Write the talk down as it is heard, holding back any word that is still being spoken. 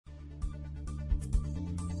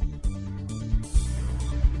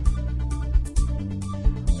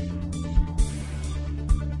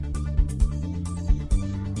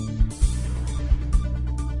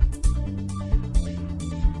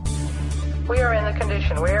we are in the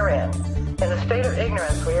condition we are in the state of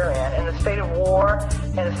ignorance we are in the state of war,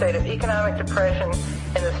 in the state of economic depression,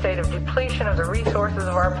 in the state of depletion of the resources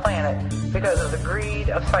of our planet because of the greed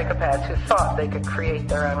of psychopaths who thought they could create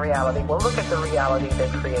their own reality. Well, look at the reality they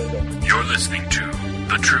created. You're listening to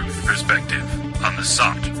The Truth Perspective on the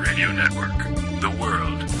SOT Radio Network, the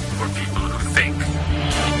world for people who think.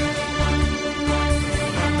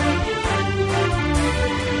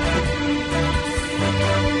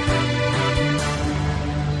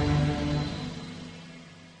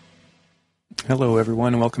 Hello,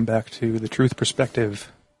 everyone, and welcome back to The Truth Perspective.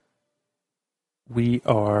 We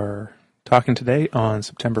are talking today on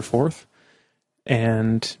September 4th,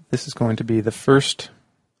 and this is going to be the first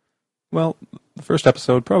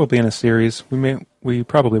episode probably in a series. We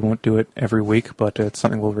probably won't do it every week, but it's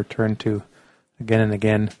something we'll return to again and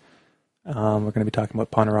again. We're going to be talking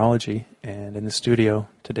about Ponerology, and in the studio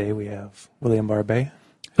today we have William Barbet.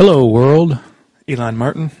 Hello, world. Elon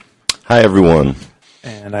Martin. Hi, everyone.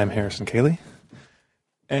 And I'm Harrison Cayley.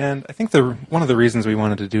 And I think one of the reasons we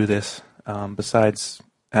wanted to do this, besides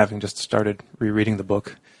having just started rereading the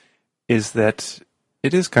book, is that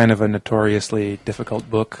it is kind of a notoriously difficult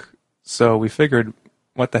book. So we figured,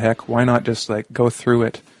 what the heck, why not just go through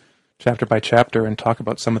it chapter by chapter and talk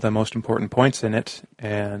about some of the most important points in it.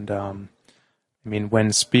 And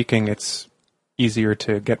when speaking, it's easier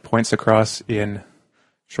to get points across in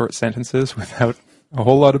short sentences without a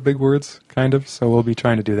whole lot of big words, kind of. So we'll be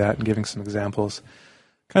trying to do that and giving some examples,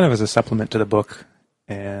 kind of as a supplement to the book,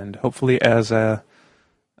 and hopefully as a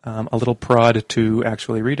little prod to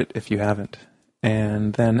actually read it if you haven't.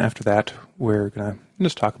 And then after that, we're going to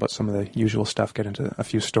just talk about some of the usual stuff, get into a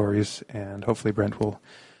few stories, and hopefully Brent will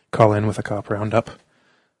call in with a cop roundup.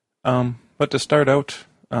 But to start out,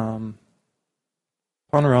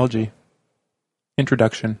 Ponerology,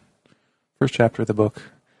 introduction, first chapter of the book.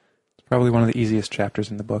 It's probably one of the easiest chapters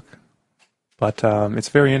in the book. But it's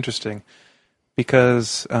very interesting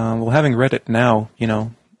because, having read it now,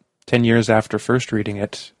 10 years after first reading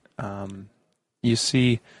it, you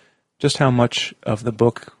see just how much of the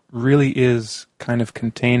book really is kind of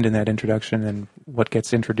contained in that introduction and what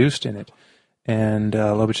gets introduced in it. And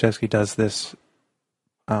Lobachevsky does this,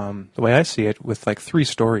 the way I see it, with three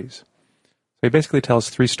stories. So he basically tells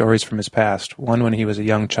three stories from his past. One when he was a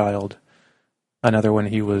young child, another when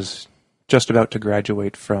he was just about to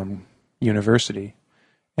graduate from university,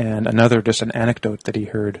 and another just an anecdote that he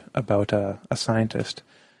heard about a scientist.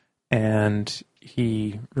 And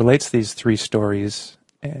he relates these three stories,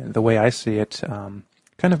 and the way I see it, kind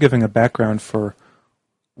of giving a background for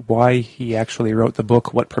why he actually wrote the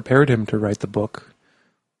book, what prepared him to write the book,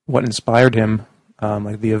 what inspired him,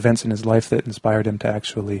 the events in his life that inspired him to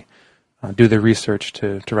actually do the research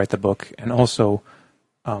to write the book, and also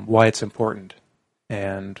why it's important,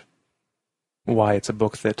 and why it's a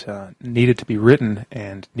book that needed to be written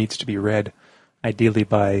and needs to be read, ideally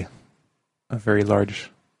by a very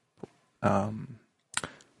large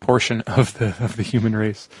portion of the human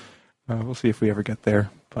race. We'll see if we ever get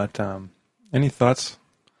there. But any thoughts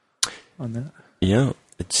on that? Yeah,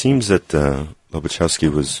 it seems that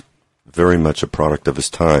Lobachevsky was very much a product of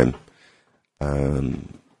his time.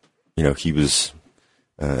 He was,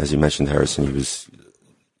 as you mentioned, Harrison, he was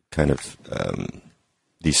kind of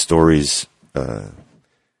these stories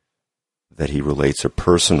that he relates are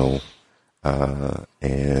personal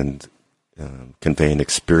and convey an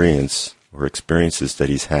experience or experiences that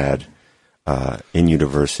he's had in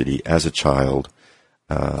university as a child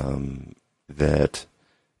that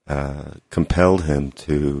compelled him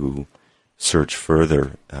to search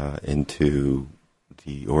further into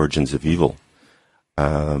the origins of evil.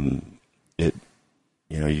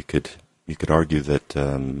 You could argue that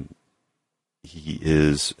he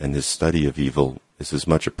is, and his study of evil is as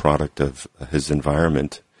much a product of his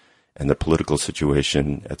environment and the political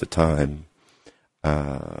situation at the time,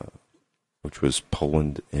 which was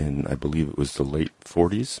Poland in, I believe it was the late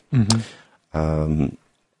 40s,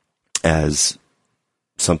 as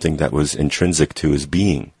something that was intrinsic to his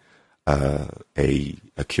being, a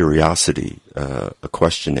curiosity, a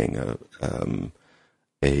questioning,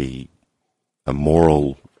 a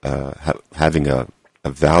moral, having a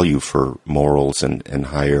value for morals and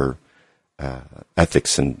higher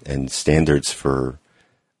ethics and standards for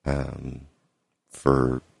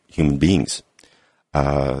human beings.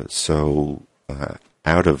 So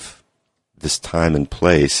out of this time and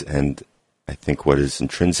place, and I think what is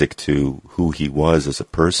intrinsic to who he was as a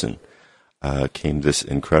person, came this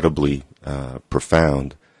incredibly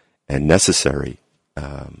profound and necessary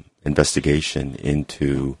investigation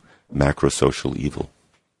into macro-social evil.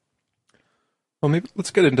 Well, maybe let's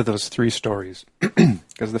get into those three stories,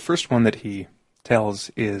 because the first one that he tells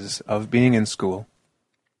is of being in school.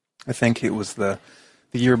 I think it was the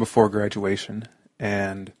year before graduation,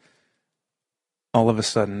 and all of a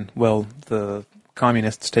sudden, well, the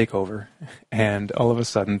communists take over, and all of a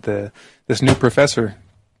sudden this new professor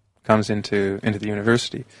comes into the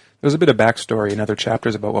university. There was a bit of backstory in other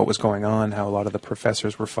chapters about what was going on, how a lot of the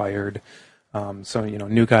professors were fired. So,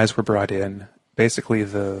 new guys were brought in. Basically,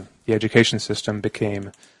 the education system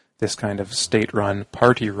became this kind of state-run,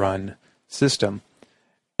 party-run system.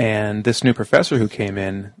 And this new professor who came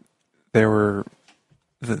in, there were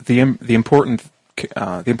the important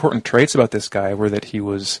traits about this guy were that he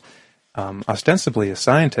was ostensibly a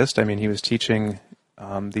scientist. I mean, he was teaching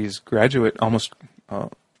these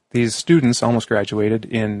students almost graduated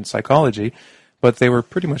in psychology, but they were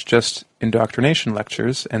pretty much just indoctrination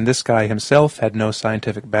lectures. And this guy himself had no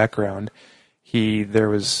scientific background. There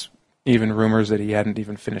was even rumors that he hadn't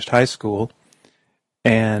even finished high school,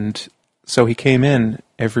 and so he came in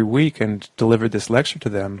every week and delivered this lecture to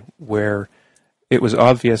them, where it was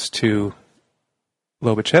obvious to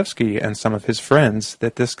Lobachevsky and some of his friends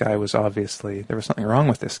that this guy was obviously, there was something wrong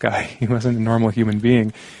with this guy. He wasn't a normal human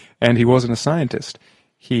being, and he wasn't a scientist.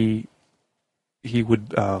 He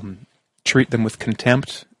would treat them with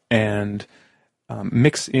contempt and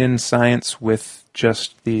mix in science with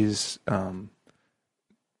just these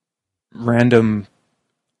random,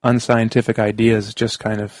 unscientific ideas, just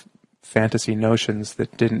kind of fantasy notions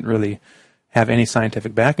that didn't really have any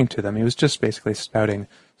scientific backing to them. He was just basically spouting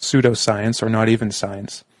pseudoscience, or not even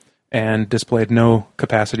science, and displayed no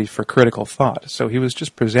capacity for critical thought. So he was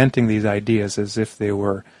just presenting these ideas as if they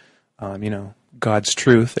were, God's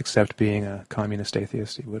truth, except being a communist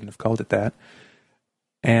atheist, he wouldn't have called it that.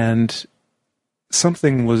 And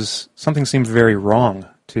something seemed very wrong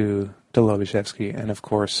to Lobachevsky, and of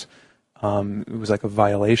course, it was like a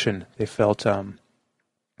violation. They felt,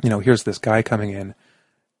 here's this guy coming in,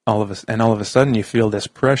 all of a sudden you feel this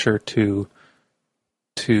pressure to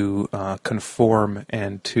conform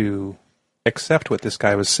and to accept what this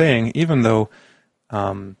guy was saying, even though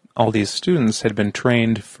all these students had been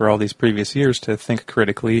trained for all these previous years to think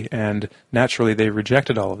critically, and naturally they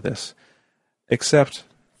rejected all of this. Except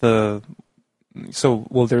there's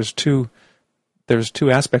two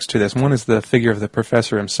aspects to this. One is the figure of the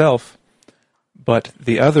professor himself, but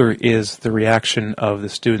the other is the reaction of the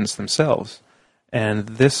students themselves. And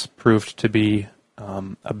this proved to be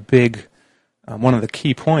a big, one of the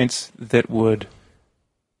key points that would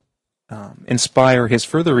inspire his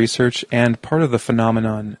further research, and part of the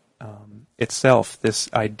phenomenon itself, this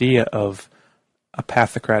idea of a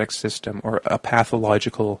pathocratic system, or a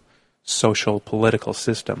pathological social political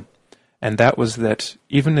system. And that was that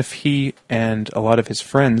even if he and a lot of his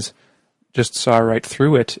friends just saw right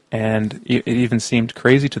through it, and it even seemed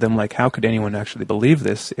crazy to them, like, how could anyone actually believe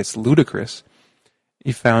this? It's ludicrous.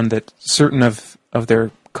 He found that certain of their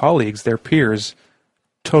colleagues, their peers,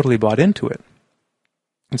 totally bought into it.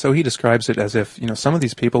 And so he describes it as if, some of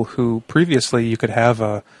these people who previously you could have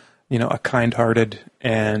a kind-hearted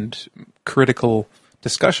and critical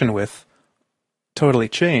discussion with, totally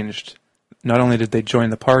changed. Not only did they join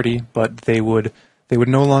the party, but they would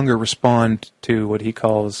no longer respond to what he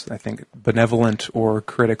calls, I think, benevolent or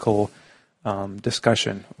critical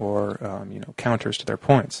discussion, or counters to their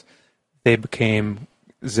points. They became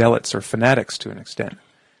zealots or fanatics to an extent.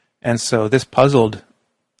 And so this puzzled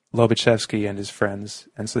Lobachevsky and his friends,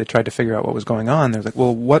 and so they tried to figure out what was going on. They're like,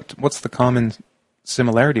 well, what's the common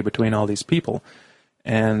similarity between all these people?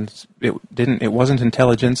 And it wasn't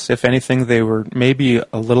intelligence. If anything, they were maybe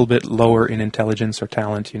a little bit lower in intelligence or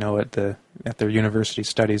talent, at their university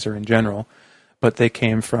studies or in general, but they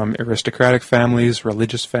came from aristocratic families,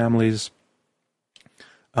 religious families,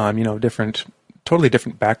 totally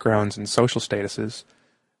different backgrounds and social statuses.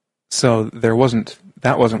 So that wasn't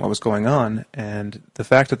what was going on, and the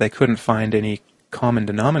fact that they couldn't find any common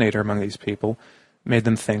denominator among these people made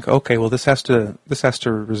them think, okay, well, this has to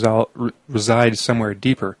reside somewhere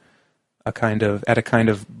deeper, at a kind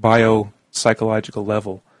of biopsychological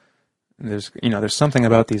level. And there's something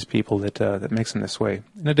about these people that makes them this way,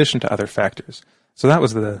 in addition to other factors. So that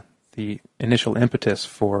was the initial impetus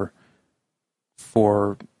for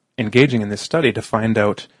engaging in this study, to find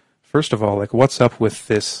out, first of all, like, what's up with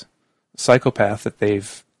this psychopath that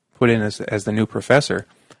they've put in as the new professor,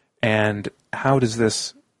 and how does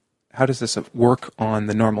this work on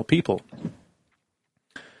the normal people?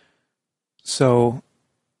 So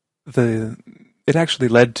it actually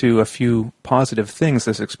led to a few positive things,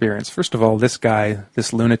 this experience. First of all, this guy,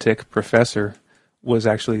 this lunatic professor, was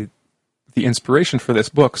actually the inspiration for this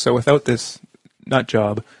book. So without this nut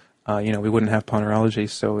job, we wouldn't have Ponerology.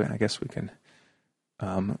 So I guess we can,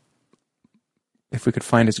 if we could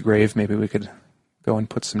find his grave, maybe we could go and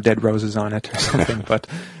put some dead roses on it or something.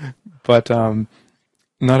 but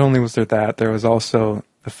not only was there that, there was also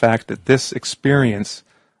the fact that this experience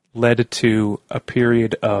led to a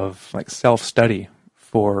period of like self-study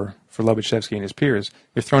for Lobachevsky and his peers.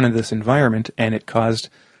 You're thrown into this environment, and it caused,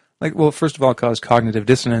 first of all, it caused cognitive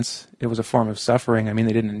dissonance. It was a form of suffering. I mean,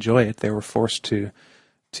 they didn't enjoy it. They were forced to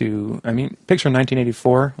picture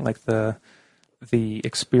 1984, like the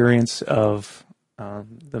experience of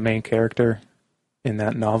the main character in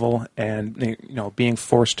that novel, and being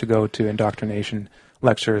forced to go to indoctrination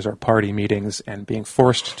lectures or party meetings, and being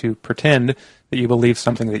forced to pretend that you believe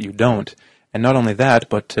something that you don't. And not only that,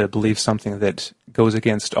 but to believe something that goes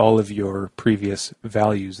against all of your previous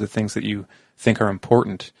values, the things that you think are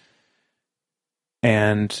important.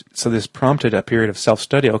 And so this prompted a period of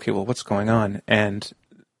self-study. Okay, well, what's going on? And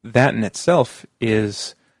that in itself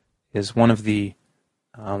is one of the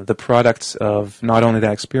products of not only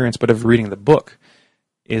that experience, but of reading the book,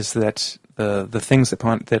 is that the things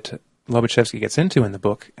that Lobachevsky gets into in the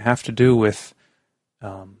book have to do with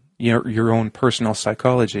your own personal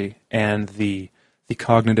psychology and the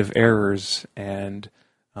cognitive errors and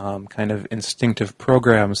kind of instinctive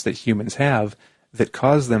programs that humans have that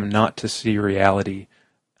cause them not to see reality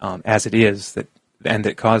as it is,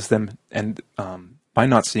 that cause them, and by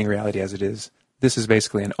not seeing reality as it is, this is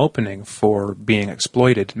basically an opening for being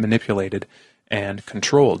exploited, manipulated, and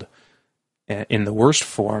controlled in the worst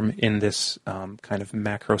form in this kind of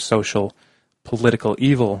macro-social political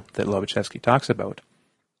evil that Lobachevsky talks about.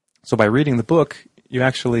 So by reading the book, you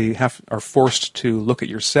actually are forced to look at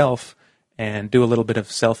yourself and do a little bit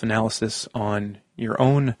of self-analysis on your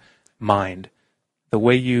own mind, the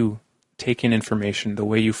way you take in information, the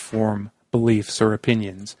way you form beliefs or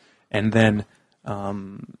opinions, and then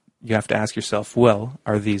you have to ask yourself, well,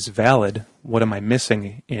 are these valid? What am I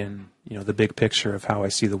missing in the big picture of how I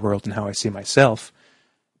see the world and how I see myself?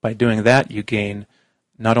 By doing that, you gain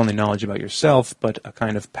not only knowledge about yourself, but a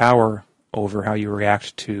kind of power over how you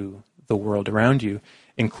react to the world around you,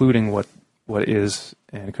 including what is,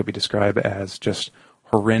 and it could be described as just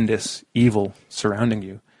horrendous evil surrounding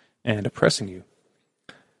you and oppressing you.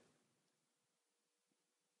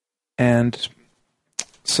 And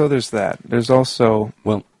so there's that. There's also...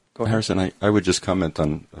 Well, Harrison, I would just comment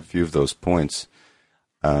on a few of those points.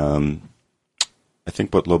 I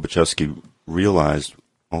think what Lobachevsky realized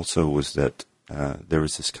also was that there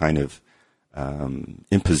was this kind of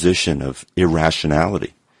imposition of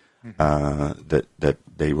irrationality that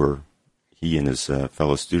he and his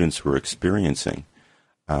fellow students were experiencing.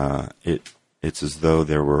 It's as though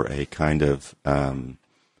there were a kind of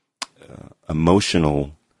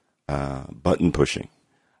emotional button pushing,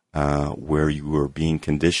 where you were being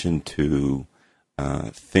conditioned to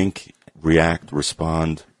think, react,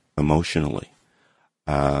 respond emotionally.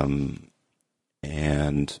 And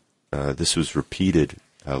this was repeated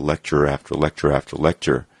lecture after lecture after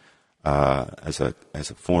lecture as a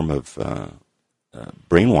form of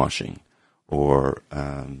brainwashing, or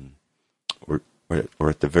at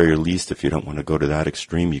the very least, if you don't want to go to that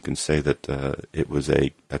extreme, you can say that it was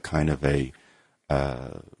a kind of a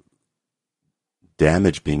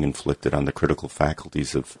damage being inflicted on the critical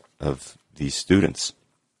faculties of these students.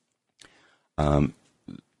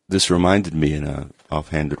 This reminded me in an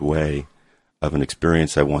offhanded way of an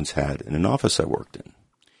experience I once had in an office I worked in.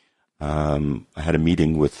 I had a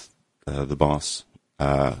meeting with the boss,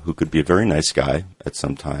 who could be a very nice guy at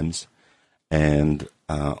some times, and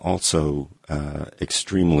also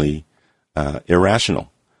extremely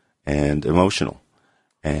irrational and emotional.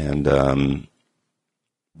 And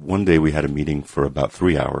one day we had a meeting for about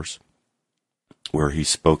 3 hours where he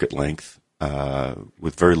spoke at length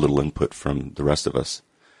with very little input from the rest of us.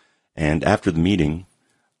 And after the meeting,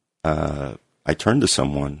 I turned to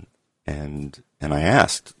someone and I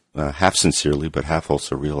asked, half sincerely, but half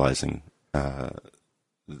also realizing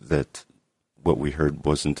that what we heard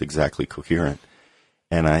wasn't exactly coherent.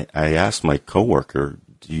 And I asked my coworker,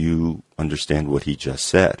 do you understand what he just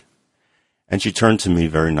said? And she turned to me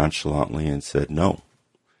very nonchalantly and said, no.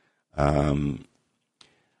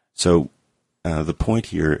 So the point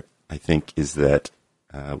here, I think, is that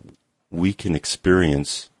we can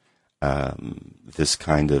experience this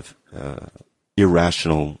kind of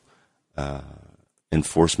irrational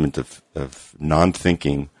enforcement of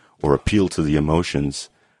non-thinking or appeal to the emotions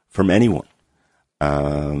from anyone.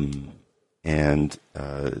 And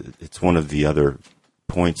it's one of the other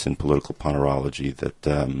points in political ponerology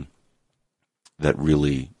that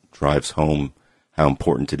really drives home how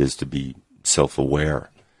important it is to be self-aware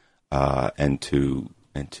and to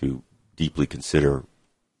and to deeply consider,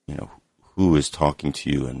 who is talking to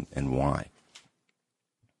you and why.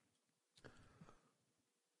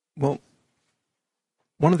 Well,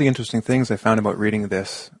 one of the interesting things I found about reading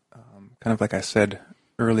this, kind of like I said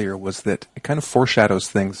earlier, was that it kind of foreshadows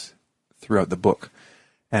things throughout the book,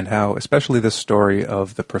 and how, especially this story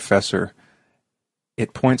of the professor,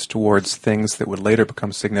 it points towards things that would later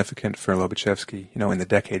become significant for Lobachevsky, in the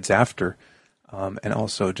decades after, and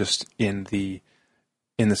also just in the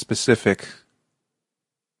specific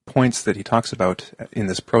points that he talks about in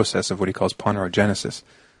this process of what he calls ponorogenesis.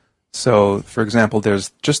 So, for example,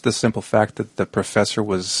 there's just the simple fact that the professor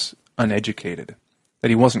was uneducated, that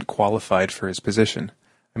he wasn't qualified for his position.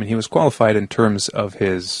 I mean, he was qualified in terms of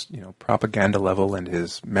his, propaganda level and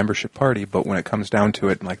his membership party, but when it comes down to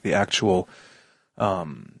it, like the actual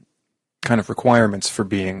kind of requirements for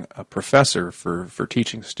being a professor, for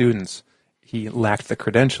teaching students, he lacked the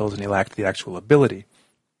credentials and he lacked the actual ability.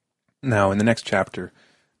 Now, in the next chapter,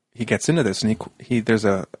 he gets into this, and there's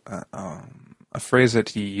a phrase that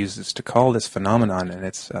he uses to call this phenomenon, and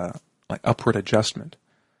it's like upward adjustment.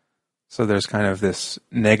 So there's kind of this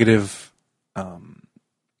negative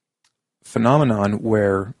phenomenon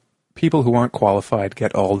where people who aren't qualified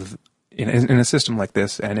get all of, in a system like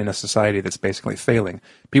this and in a society that's basically failing,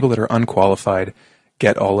 people that are unqualified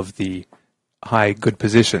get all of the high good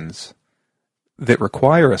positions that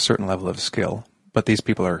require a certain level of skill, but these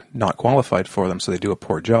people are not qualified for them, so they do a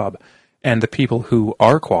poor job. And the people who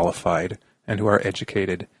are qualified and who are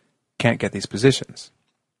educated can't get these positions.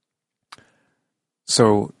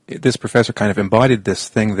 So this professor kind of embodied this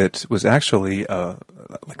thing that was actually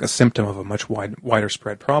like a symptom of a much wider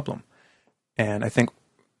spread problem. And I think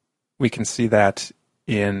we can see that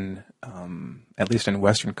in, at least in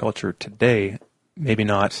Western culture today, maybe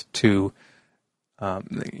not to,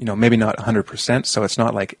 maybe not 100%. So it's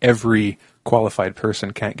not like every qualified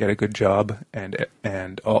person can't get a good job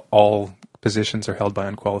and all positions are held by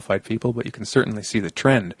unqualified people, but you can certainly see the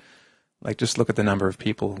trend. Like, just look at the number of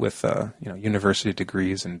people with, university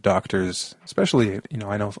degrees and doctors, especially,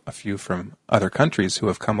 I know a few from other countries who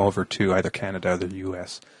have come over to either Canada or the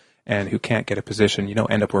U.S. and who can't get a position,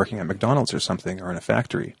 end up working at McDonald's or something or in a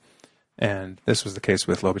factory. And this was the case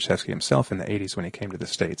with Lobachevsky himself in the 80s when he came to the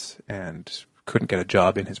States and couldn't get a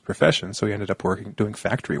job in his profession, so he ended up doing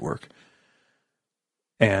factory work.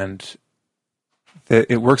 And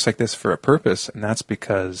it works like this for a purpose, and that's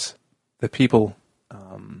because the people,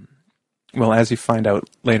 as you find out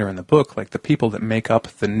later in the book, like the people that make up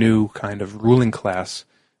the new kind of ruling class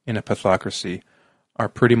in a pathocracy are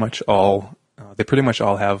pretty much all, they pretty much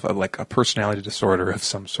all have a personality disorder of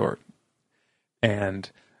some sort. And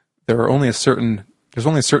there's only a certain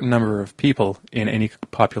number of people in any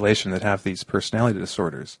population that have these personality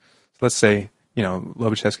disorders. So let's say,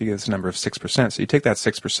 Lobachevsky gives a number of 6%. So you take that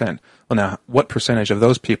 6%. Well, now, what percentage of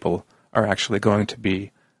those people are actually going to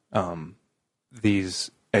be these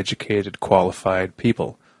educated, qualified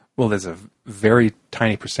people? Well, there's a very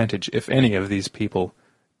tiny percentage, if any, of these people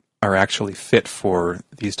are actually fit for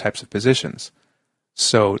these types of positions.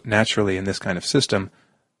 So naturally, in this kind of system,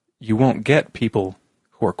 you won't get people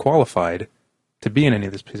who are qualified to be in any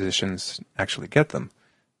of these positions actually get them.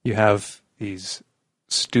 You have these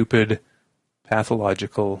stupid,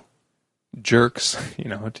 pathological jerks,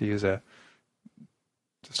 to use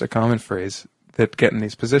just a common phrase, that get in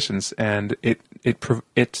these positions, and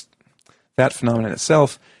that phenomenon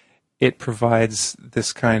itself, it provides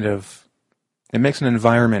this kind of, it makes an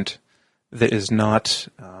environment that is not,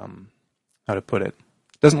 how to put it,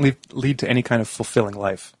 doesn't lead to any kind of fulfilling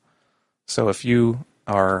life. So if you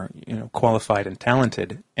are, qualified and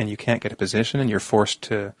talented, and you can't get a position, and you're forced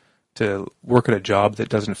to work at a job that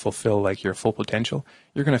doesn't fulfill your full potential,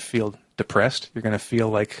 you're going to feel depressed. You're going to feel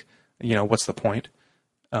like, what's the point?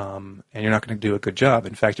 And you're not going to do a good job.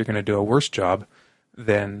 In fact, you're going to do a worse job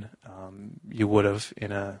than you would have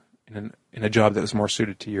in a job that was more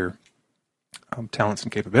suited to your talents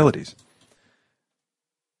and capabilities.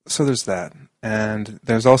 So there's that, and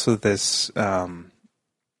there's also this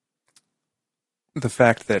the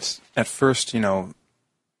fact that at first,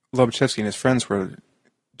 Lobachevsky and his friends were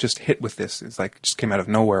just hit with this. It's like it just came out of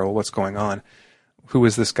nowhere. Well, what's going on? Who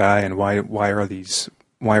is this guy, and why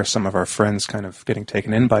are some of our friends kind of getting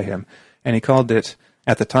taken in by him? And he called it,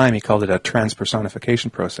 at the time, he called it a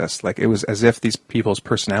transpersonification process. Like, it was as if these people's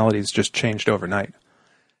personalities just changed overnight.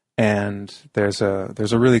 And there's a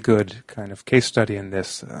really good kind of case study in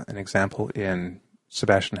this, an example in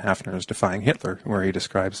Sebastian Haffner's Defying Hitler, where he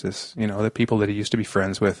describes this, the people that he used to be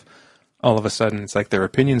friends with, all of a sudden, it's like their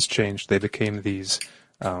opinions changed. They became these,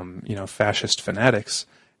 fascist fanatics,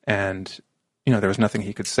 and, there was nothing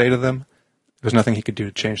he could say to them. was nothing he could do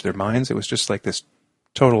to change their minds. It was just like this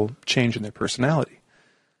total change in their personality.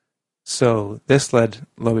 So this led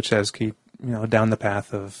Lobachevsky, down the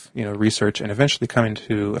path of, research and eventually coming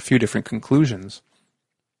to a few different conclusions,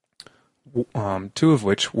 two of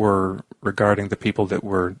which were regarding the people that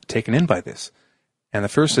were taken in by this. And the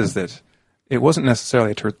first is that it wasn't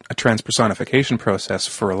necessarily a transpersonification process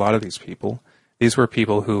for a lot of these people. These were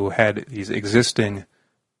people who had these existing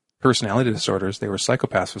personality disorders. They were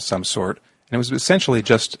psychopaths of some sort. And it was essentially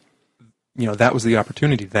just, that was the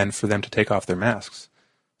opportunity then for them to take off their masks.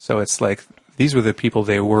 So it's like these were the people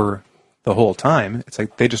they were the whole time. It's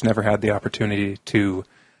like they just never had the opportunity to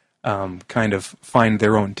kind of find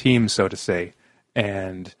their own team, so to say,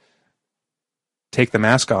 and take the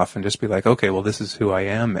mask off and just be like, okay, well, this is who I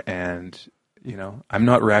am, and, I'm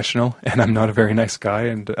not rational, and I'm not a very nice guy,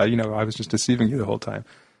 and, I was just deceiving you the whole time.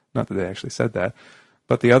 Not that they actually said that.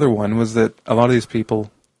 But the other one was that a lot of these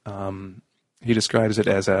people, he describes it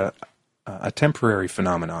as a temporary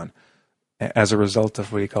phenomenon, as a result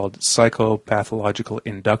of what he called psychopathological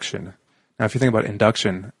induction. Now, if you think about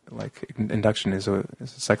induction, like induction is a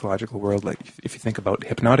psychological world. Like if you think about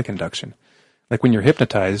hypnotic induction, like when you're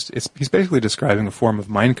hypnotized, he's basically describing a form of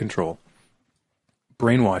mind control,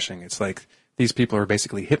 brainwashing. It's like these people are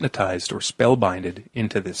basically hypnotized or spellbinded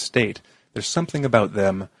into this state. There's something about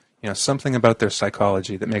them, something about their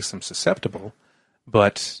psychology that makes them susceptible,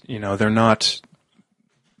 but they're not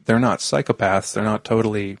psychopaths. They're not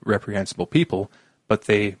totally reprehensible people, but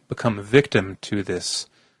they become a victim to this,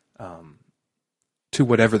 to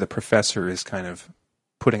whatever the professor is kind of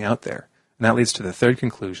putting out there. And that leads to the third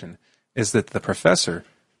conclusion, is that the professor,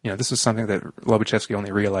 this is something that Lobachevsky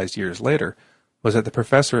only realized years later, was that the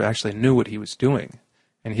professor actually knew what he was doing.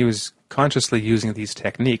 And he was consciously using these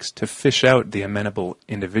techniques to fish out the amenable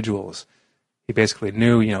individuals. He basically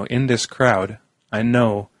knew, in this crowd, I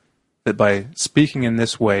know that by speaking in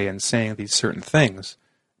this way and saying these certain things,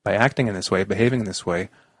 by acting in this way, behaving in this way,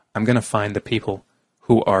 I'm going to find the people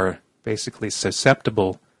who are basically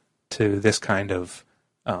susceptible to this kind of,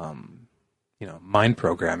 mind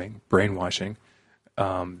programming, brainwashing,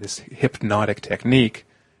 this hypnotic technique,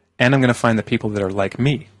 and I'm going to find the people that are like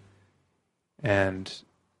me. But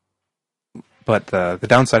the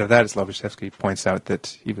downside of that is Lobachevsky points out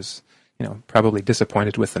that he was, probably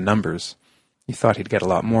disappointed with the numbers. He thought he'd get a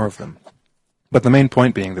lot more of them. But the main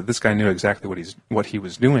point being that this guy knew exactly what he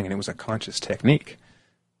was doing, and it was a conscious technique.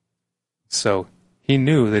 So he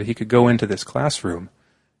knew that he could go into this classroom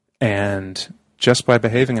and just by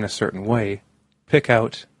behaving in a certain way, pick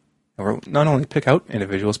out, or not only pick out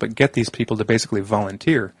individuals, but get these people to basically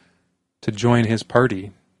volunteer to join his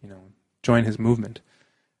party, join his movement.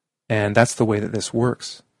 And that's the way that this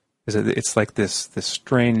works. It's like this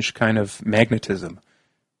strange kind of magnetism,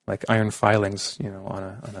 like iron filings, on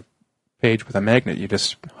a page with a magnet. You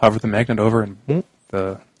just hover the magnet over, and boom,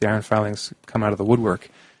 the iron filings come out of the woodwork.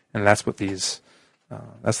 And that's what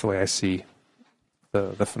that's the way I see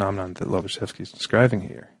the phenomenon that Lobachevsky is describing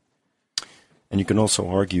here. And you can also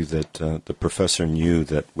argue that the professor knew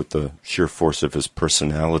that with the sheer force of his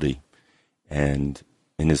personality and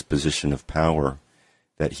in his position of power,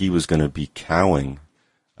 that he was going to be cowing,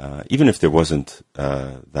 even if there wasn't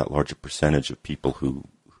that large a percentage of people who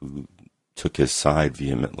took his side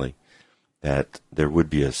vehemently, that there would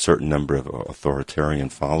be a certain number of authoritarian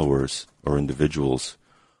followers or individuals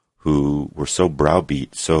who were so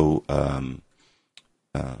browbeat, so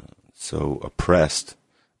oppressed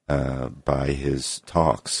by his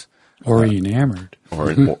talks, or enamored,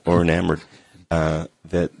 or enamored,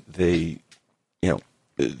 that they,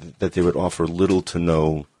 that they would offer little to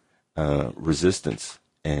no resistance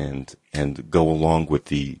and go along with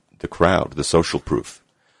the crowd, the social proof.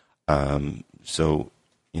 So,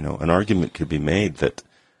 an argument could be made that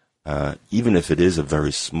even if it is a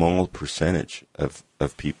very small percentage of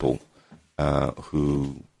people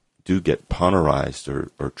who do get Ponnerized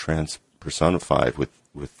or transpersonified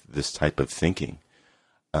with this type of thinking,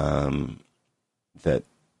 that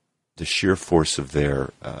the sheer force of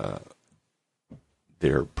their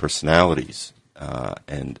personalities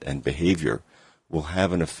and behavior will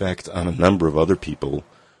have an effect on a number of other people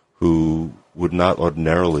who would not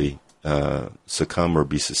ordinarily succumb or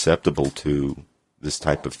be susceptible to this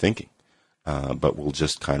type of thinking, but will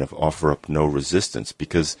just kind of offer up no resistance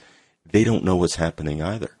because they don't know what's happening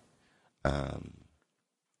either.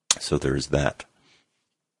 So there's that.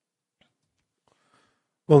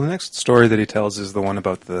 Well, the next story that he tells is the one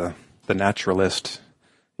about the naturalist,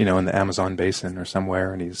 in the Amazon basin or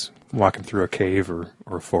somewhere, and he's walking through a cave or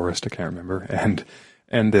a forest, I can't remember,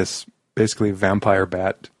 and this basically vampire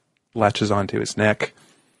bat latches onto his neck,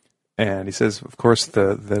 And he says, of course,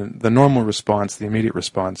 the normal response, the immediate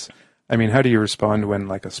response, I mean, how do you respond when,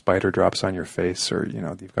 like, a spider drops on your face, or, you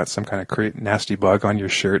know, you've got some kind of nasty bug on your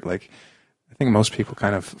shirt? Like, I think most people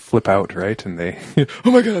kind of flip out, right? And they, oh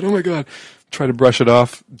my God, try to brush it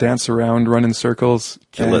off, dance around, run in circles.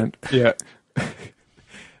 Kill it. Yeah.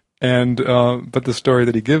 And, but the story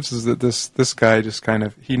that he gives is that this guy just kind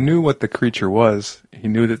of, he knew what the creature was. He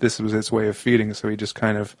knew that this was its way of feeding, so he just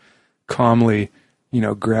kind of calmly, you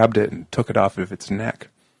know, grabbed it and took it off of its neck.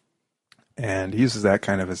 And he uses that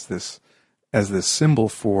kind of as this symbol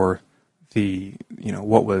for the, you know,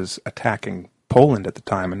 what was attacking Poland at the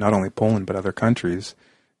time, and not only Poland but other countries,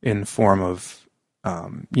 in form of,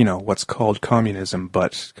 you know, what's called communism,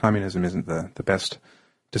 but communism isn't the best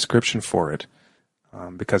description for it,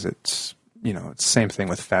 because it's, you know, it's the same thing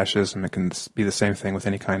with fascism. It can be the same thing with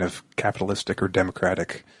any kind of capitalistic or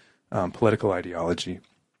democratic political ideology.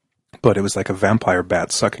 But it was like a vampire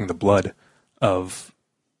bat sucking the blood of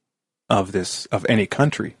any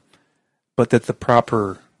country. But that the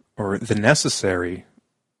proper or the necessary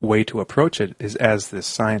way to approach it is as this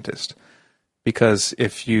scientist. Because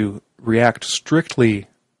if you react strictly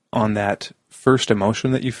on that first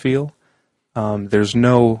emotion that you feel, there's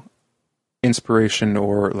no inspiration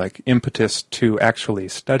or like impetus to actually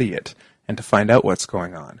study it and to find out what's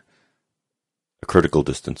going on. A critical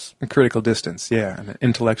distance. A critical distance, yeah. And an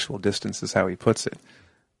intellectual distance is how he puts it.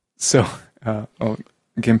 So,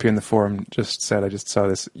 Gimpy in the forum just said, I just saw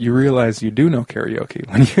this, you realize you do know karaoke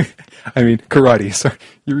when karate, sorry.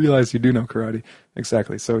 You realize you do know karate.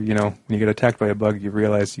 Exactly. So, you know, when you get attacked by a bug, you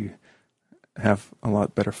realize you have a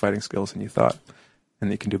lot better fighting skills than you thought. And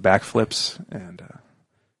you can do backflips and,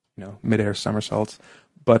 you know, midair somersaults.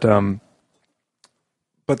 But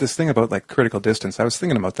this thing about, like, critical distance, I was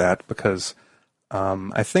thinking about that because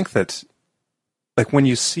I think that, like, when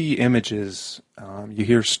you see images, you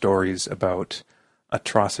hear stories about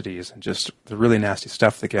atrocities and just the really nasty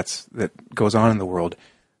stuff that goes on in the world.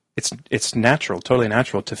 It's natural, totally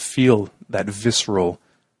natural, to feel that visceral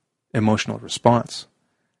emotional response.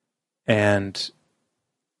 And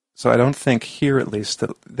so I don't think here, at least,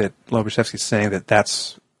 that Lobachevsky's saying that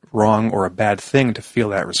that's wrong or a bad thing to feel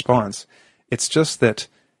that response. It's just that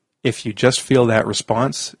if you just feel that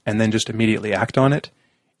response and then just immediately act on it,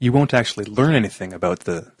 you won't actually learn anything about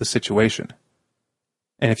the situation.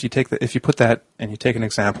 And if you put that and you take an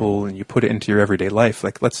example and you put it into your everyday life,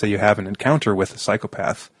 like let's say you have an encounter with a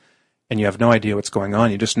psychopath and you have no idea what's going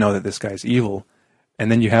on, you just know that this guy's evil,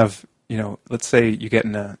 and then you have, you know, let's say you get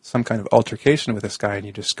in some kind of altercation with this guy and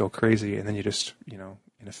you just go crazy and then you just, you know,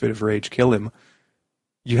 in a fit of rage kill him,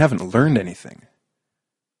 you haven't learned anything.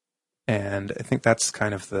 And I think that's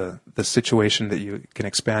kind of the situation that you can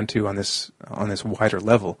expand to on this wider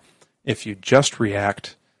level. If you just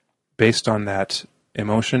react based on that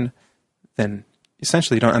emotion, then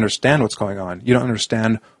essentially you don't understand what's going on. You don't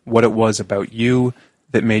understand what it was about you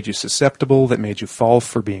that made you susceptible, that made you fall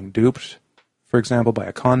for being duped, for example, by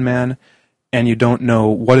a con man, and you don't know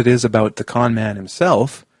what it is about the con man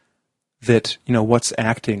himself that, you know, what's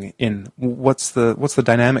acting in, what's the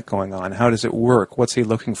dynamic going on, how does it work, what's he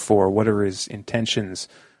looking for, what are his intentions,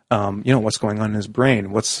 you know, what's going on in his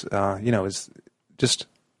brain, what's, you know, is just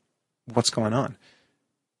what's going on.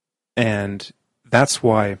 And that's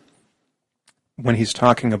why when he's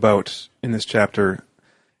talking about, in this chapter,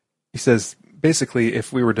 he says, basically,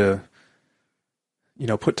 if we were to, you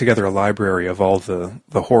know, put together a library of all the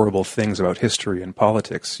horrible things about history and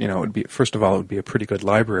politics, you know, it would be, first of all, it would be a pretty good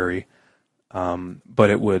library, but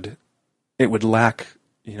it would lack,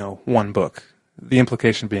 you know, one book. The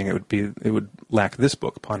implication being it would lack this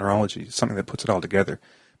book, Ponerology, something that puts it all together.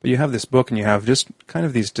 But you have this book and you have just kind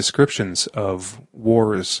of these descriptions of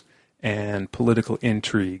wars and political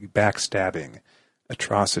intrigue, backstabbing,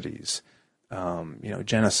 atrocities, you know,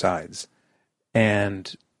 genocides.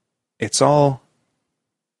 And it's all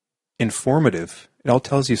informative. It all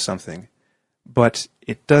tells you something, but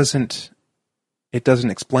it doesn't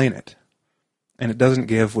explain it. And it doesn't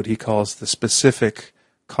give what he calls the specific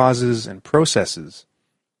causes and processes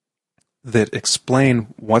that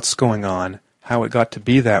explain what's going on, how it got to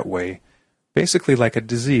be that way, basically like a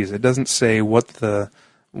disease. It doesn't say what the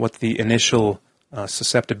initial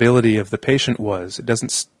susceptibility of the patient was. It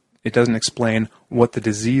doesn't explain what the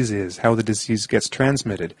disease is, how the disease gets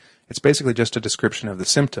transmitted. It's basically just a description of the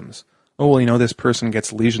symptoms. Oh, well, you know, this person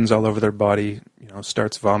gets lesions all over their body, you know,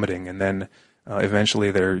 starts vomiting, and then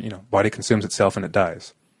eventually their, you know, body consumes itself and it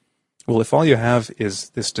dies. Well, if all you have is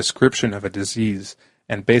this description of a disease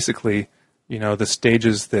and basically, you know, the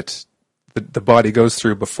stages that the body goes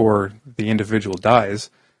through before the individual dies,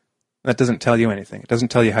 that doesn't tell you anything. It doesn't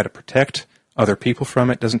tell you how to protect other people from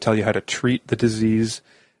it, doesn't tell you how to treat the disease,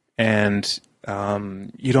 and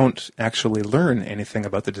you don't actually learn anything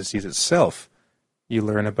about the disease itself. You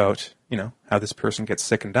learn about, how this person gets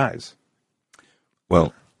sick and dies.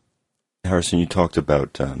 Well, Harrison, you talked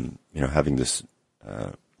about, having this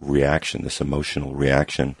reaction, this emotional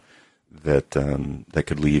reaction that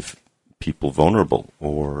could leave people vulnerable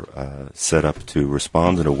or set up to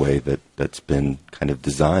respond in a way that's been kind of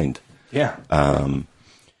designed. Yeah.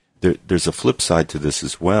 There's a flip side to this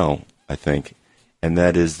as well, I think, and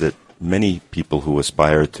that is that many people who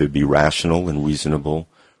aspire to be rational and reasonable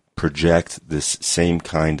project this same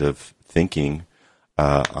kind of thinking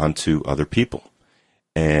onto other people,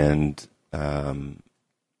 and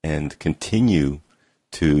continue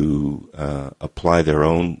to apply their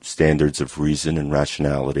own standards of reason and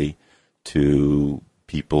rationality to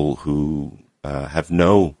people who have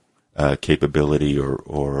no capability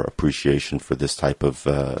or appreciation for this type of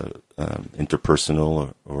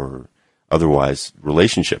interpersonal or otherwise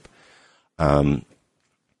relationship. And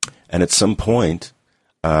at some point,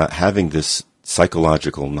 having this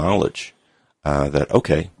psychological knowledge that,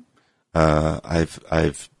 okay,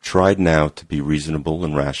 I've tried now to be reasonable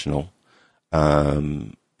and rational,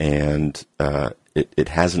 and it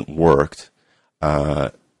hasn't worked.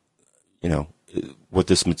 What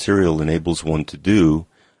this material enables one to do,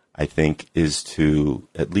 I think, is to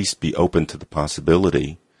at least be open to the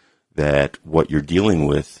possibility that what you're dealing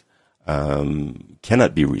with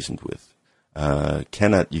cannot be reasoned with.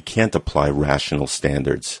 You can't apply rational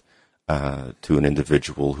standards to an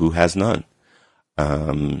individual who has none,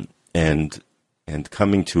 and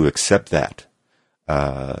coming to accept that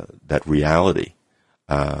reality,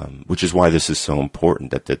 which is why this is so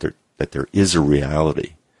important, that there is a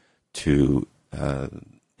reality to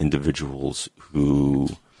individuals who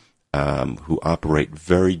operate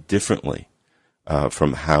very differently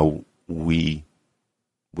from how we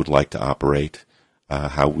would like to operate,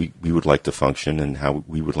 how we would like to function, and how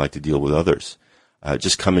we would like to deal with others.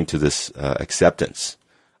 Just coming to this acceptance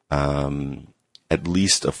at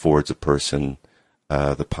least affords a person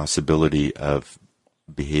the possibility of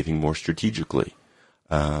behaving more strategically,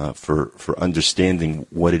 for understanding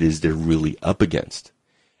what it is they're really up against.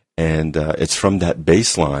 And it's from that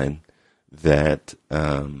baseline that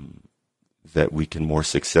we can more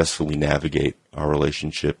successfully navigate our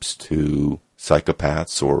relationships to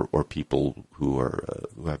psychopaths or people who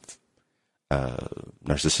have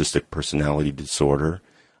narcissistic personality disorder,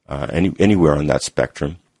 anywhere on that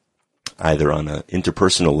spectrum, either on an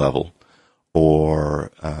interpersonal level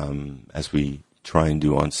or as we try and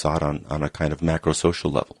do on SOT on a kind of macro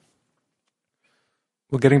social level.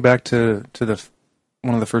 Well, getting back to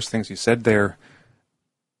one of the first things you said there,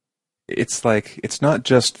 it's like it's not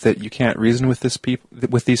just that you can't reason with these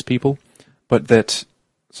people, but that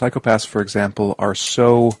psychopaths, for example, are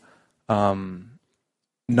so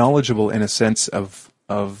knowledgeable in a sense of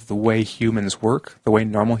the way humans work, the way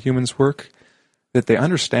normal humans work, that they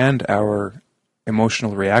understand our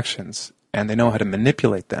emotional reactions and they know how to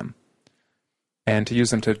manipulate them and to use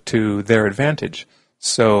them to their advantage.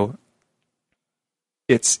 So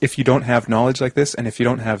it's, if you don't have knowledge like this, and if you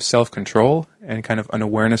don't have self-control and kind of an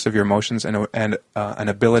awareness of your emotions and an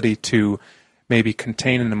ability to maybe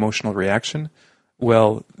contain an emotional reaction,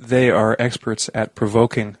 well, they are experts at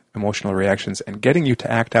provoking emotional reactions and getting you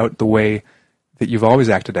to act out the way that you've always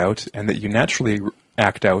acted out and that you naturally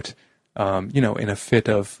act out, in a fit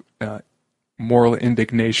of moral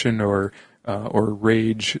indignation or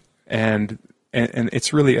rage, and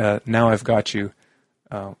it's really a now I've got you,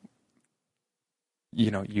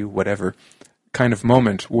 you whatever kind of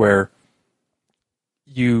moment where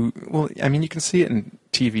you can see it in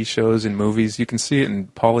TV shows, in movies, you can see it in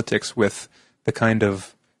politics with the kind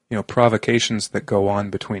of provocations that go on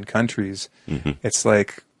between countries. Mm-hmm. It's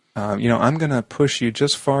like I'm going to push you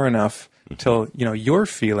just far enough till you're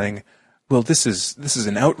feeling, well, this is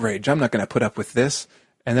an outrage. I'm not going to put up with this,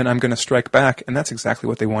 and then I'm going to strike back, and that's exactly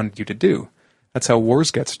what they wanted you to do. That's how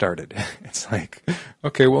wars get started. It's like,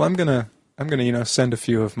 okay, well, I'm gonna send a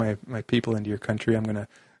few of my people into your country. I'm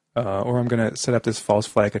gonna set up this false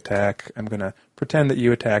flag attack. I'm gonna pretend that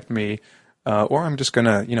you attacked me, or I'm just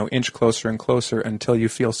gonna inch closer and closer until you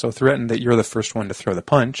feel so threatened that you're the first one to throw the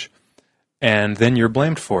punch, and then you're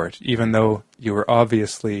blamed for it, even though you were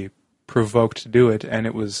obviously provoked to do it, and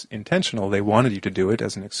it was intentional. They wanted you to do it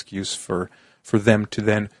as an excuse for them to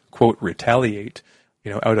then, quote, retaliate,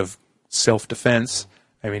 out of self-defense.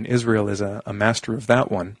 I mean, Israel is a master of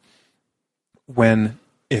that one. When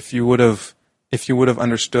if you would have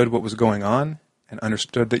understood what was going on and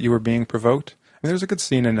understood that you were being provoked, I mean, there's a good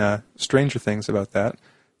scene in Stranger Things about that.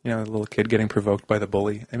 You know, the little kid getting provoked by the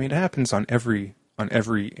bully. I mean, it happens on every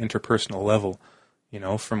interpersonal level. You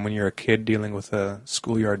know, from when you're a kid dealing with a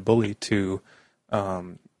schoolyard bully to,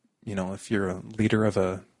 you know, if you're a leader of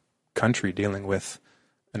a country dealing with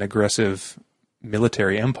an aggressive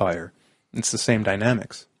military empire, it's the same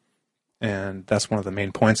dynamics. And that's one of the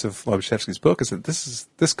main points of Lobachevsky's book, is that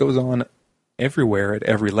this goes on everywhere at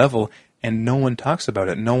every level, and no one talks about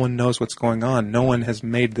it. No one knows what's going on. No one has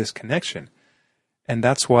made this connection. And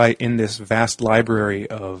that's why in this vast library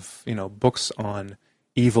of, you know, books on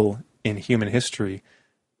evil in human history,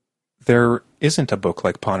 there isn't a book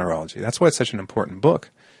like Ponerology. That's why it's such an important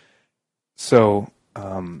book. So,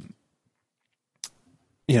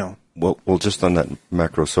 you know. Well, just on that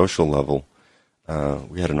macro-social level,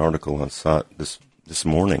 we had an article on SOT this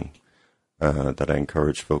morning that I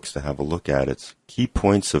encourage folks to have a look at. It's Key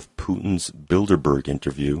Points of Putin's Bilderberg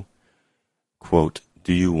Interview, quote,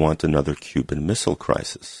 "Do you want another Cuban Missile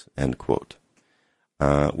Crisis?" End quote.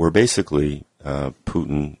 Where basically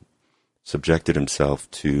Putin subjected himself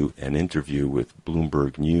to an interview with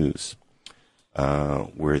Bloomberg News,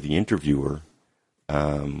 where the interviewer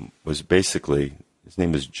was basically, his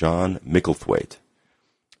name is John Micklethwaite,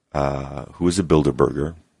 who is a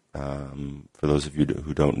Bilderberger. For those of you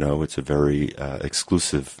who don't know, it's a very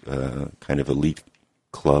exclusive kind of elite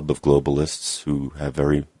club of globalists who have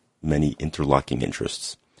very many interlocking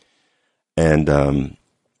interests. And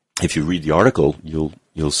if you read the article,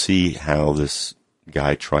 you'll see how this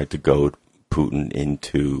guy tried to goad Putin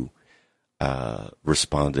into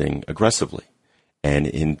responding aggressively and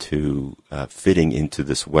into fitting into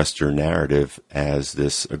this Western narrative as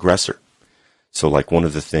this aggressor. So, like, one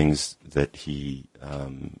of the things that he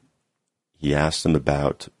asked him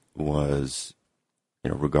about was,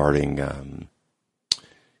 you know, regarding you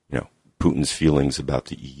know, Putin's feelings about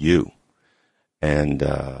the EU, and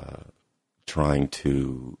trying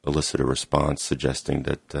to elicit a response suggesting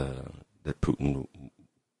that that Putin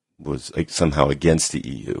was somehow against the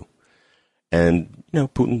EU. And, you know,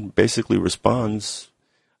 Putin basically responds,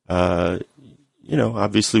 you know,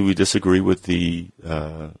 obviously we disagree with the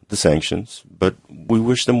sanctions, but we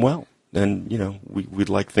wish them well. And, you know, we'd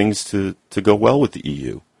like things to go well with the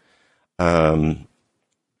EU,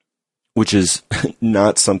 which is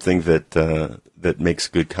not something that makes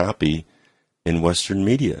good copy in Western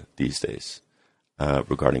media these days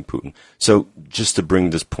regarding Putin. So just to bring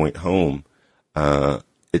this point home,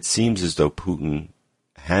 it seems as though Putin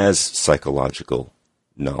has psychological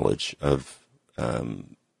knowledge of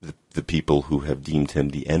the people who have deemed him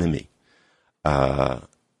the enemy,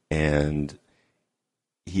 and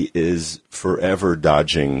he is forever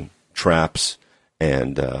dodging traps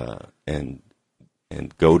and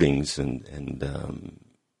goadings and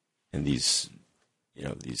these, you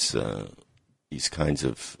know, these kinds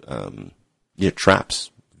of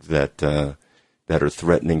traps that are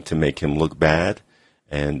threatening to make him look bad,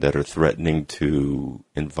 and that are threatening to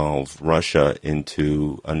involve Russia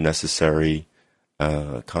into unnecessary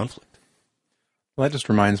conflict. Well, that just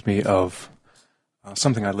reminds me of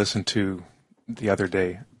something I listened to the other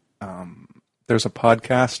day. There's a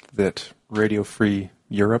podcast that Radio Free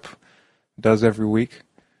Europe does every week.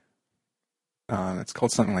 It's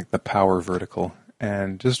called something like The Power Vertical.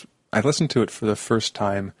 And I listened to it for the first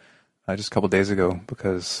time just a couple of days ago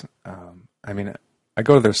because, I mean, I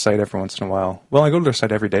go to their site every once in a while. Well, I go to their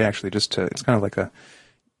site every day, actually, it's kind of like a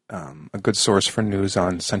good source for news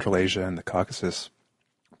on Central Asia and the Caucasus.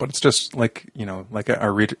 But it's just like, you know, like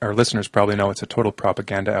our listeners probably know, it's a total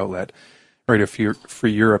propaganda outlet. Radio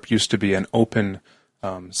Free Europe used to be an open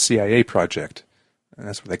CIA project, and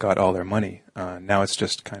that's where they got all their money. Now it's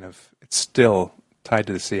just kind of, it's still tied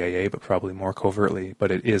to the CIA, but probably more covertly, but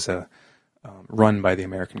it is run by the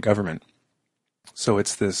American government. So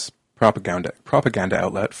it's this propaganda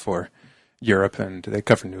outlet for Europe, and they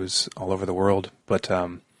cover news all over the world. But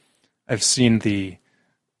I've seen the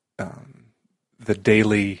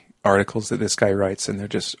daily articles that this guy writes, and they're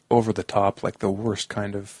just over the top, like the worst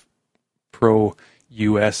kind of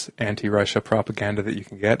pro-U.S. anti-Russia propaganda that you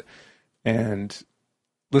can get. And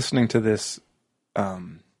listening to this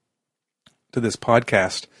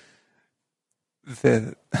podcast,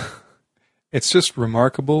 it's just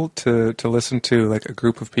remarkable to listen to, like, a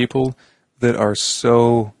group of people that are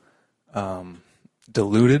so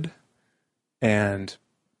deluded, and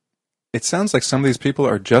it sounds like some of these people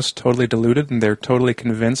are just totally deluded and they're totally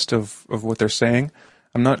convinced of what they're saying.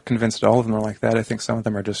 I'm not convinced that all of them are like that. I think some of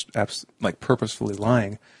them are just purposefully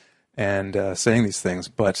lying and saying these things,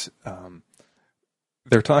 but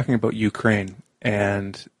they're talking about Ukraine,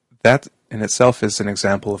 and that in itself is an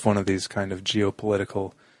example of one of these kind of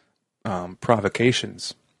geopolitical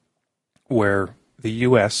provocations where the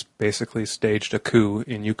U.S. basically staged a coup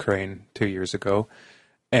in Ukraine 2 years ago,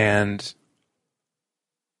 and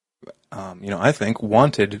I think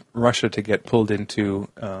wanted Russia to get pulled into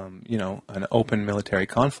an open military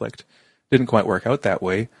conflict. Didn't quite work out that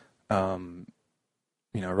way.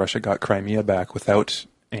 Russia got Crimea back without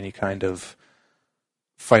any kind of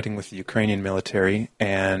fighting with the Ukrainian military,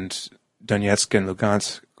 and Donetsk and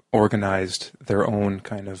Lugansk organized their own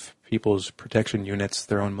kind of people's protection units,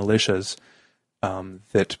 their own militias,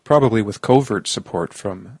 that probably with covert support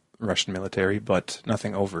from Russian military, but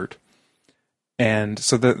nothing overt. And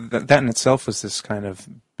so that in itself was this kind of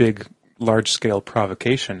big, large-scale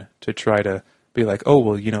provocation to try to be like, oh,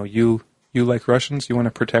 well, you like Russians, you want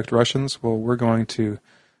to protect Russians, well, we're going to,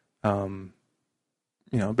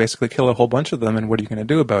 basically kill a whole bunch of them, and what are you going to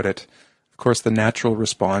do about it? Of course, the natural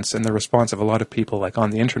response, and the response of a lot of people, like on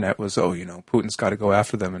the internet, was, oh, Putin's got to go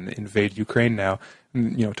after them and invade Ukraine now,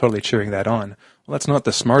 and, totally cheering that on. Well, that's not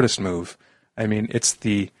the smartest move. I mean, it's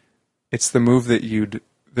the move that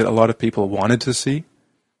a lot of people wanted to see,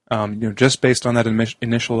 just based on that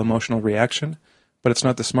initial emotional reaction, but it's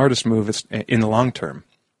not the smartest move. It's in the long term,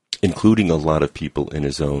 including a lot of people in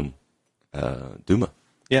his own Duma.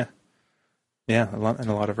 Yeah, a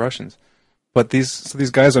lot of Russians. But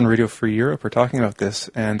these guys on Radio Free Europe are talking about this,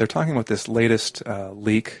 and they're talking about this latest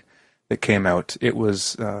leak that came out. It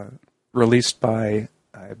was released by,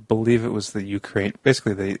 I believe it was the Ukraine,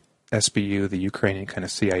 basically the SBU, the Ukrainian kind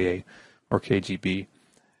of CIA or KGB.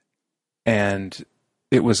 And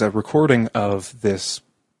it was a recording of this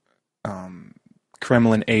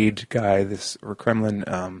Kremlin aide guy,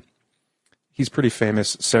 Kremlin, he's pretty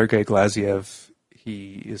famous, Sergei Glaziev.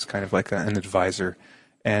 He is kind of like an advisor.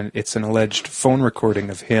 And it's an alleged phone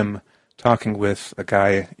recording of him talking with a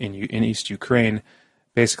guy in East Ukraine,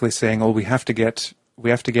 basically saying, "Oh, we have to get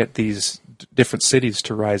these different cities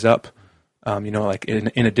to rise up, like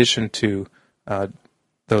in addition to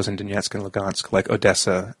those in Donetsk and Lugansk, like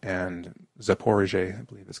Odessa and Zaporizhzhia, I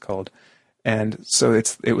believe it's called." And so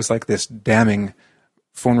it was like this damning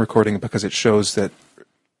phone recording because it shows that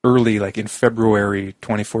early, like in February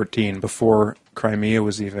 2014, before Crimea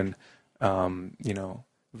was even,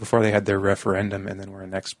 before they had their referendum and then were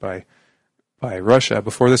annexed by Russia,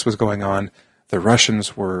 before this was going on, the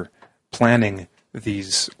Russians were planning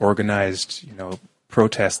these organized,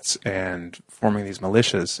 protests and forming these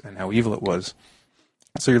militias and how evil it was.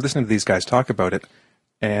 So you're listening to these guys talk about it,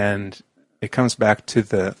 and it comes back to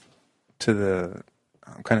the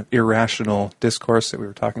kind of irrational discourse that we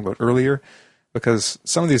were talking about earlier, because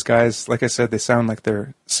some of these guys, like I said, they sound like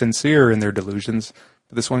they're sincere in their delusions.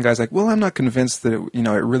 But this one guy's like, well, I'm not convinced that it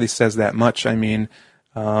really says that much. I mean,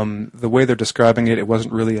 the way they're describing it, it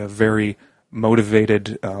wasn't really a very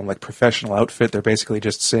motivated, professional outfit. They're basically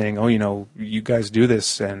just saying, oh, you guys do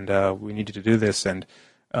this, and we need you to do this, and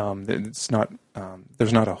it's not.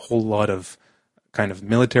 There's not a whole lot of kind of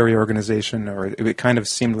military organization, or it kind of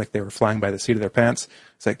seemed like they were flying by the seat of their pants.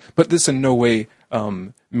 It's like, but this in no way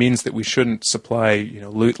means that we shouldn't supply,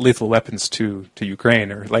 lethal weapons to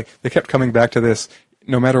Ukraine, or like they kept coming back to this.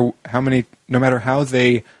 No matter how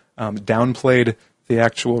they downplayed the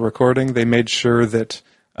actual recording, they made sure that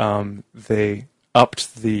they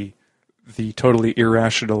upped the totally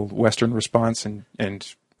irrational Western response and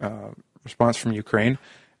response from Ukraine,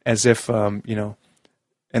 as if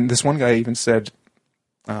And this one guy even said,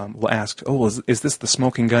 asked, "Oh, is this the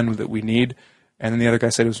smoking gun that we need?" And then the other guy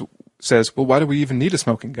says, "Well, why do we even need a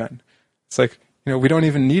smoking gun?" It's like, we don't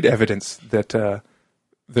even need evidence that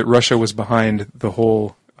Russia was behind the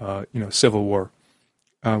whole, civil war.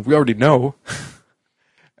 We already know.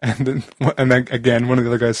 And then again, one of the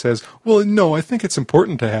other guys says, "Well, no, I think it's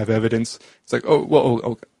important to have evidence." It's like,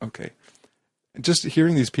 okay. Just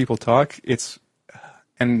hearing these people talk,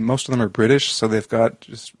 and most of them are British, so they've got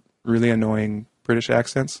just really annoying British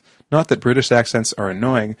accents. Not that British accents are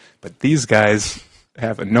annoying, but these guys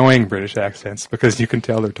have annoying British accents because you can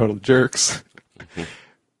tell they're total jerks.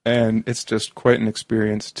 And it's just quite an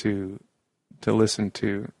experience to listen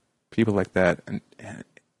to people like that. And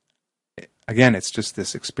again, it's just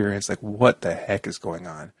this experience, like, what the heck is going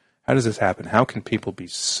on? How does this happen? How can people be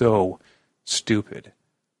so stupid?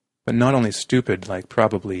 But not only stupid, like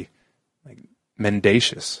probably like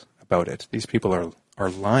mendacious about it. These people are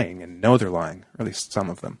lying and know they're lying, or at least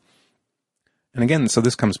some of them. And again, so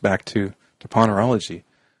this comes back to Ponerology.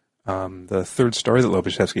 The third story that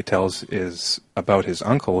Lobachevsky tells is about his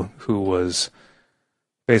uncle, who was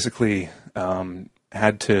basically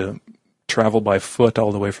had to travel by foot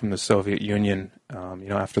all the way from the Soviet Union,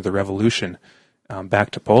 after the revolution,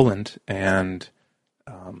 back to Poland, and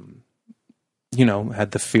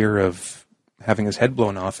had the fear of having his head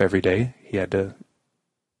blown off every day. He had to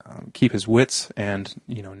keep his wits and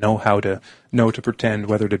know how to pretend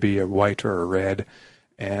whether to be a white or a red,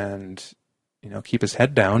 and keep his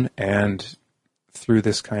head down, and through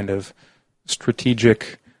this kind of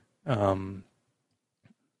strategic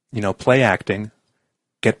play acting,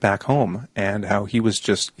 get back home. And how he was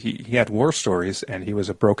just he had war stories, and he was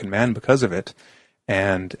a broken man because of it.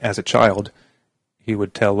 And as a child, he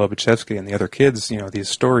would tell Lobachevsky and the other kids these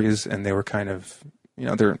stories, and they were kind of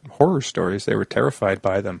they're horror stories. They were terrified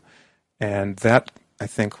by them. And that, I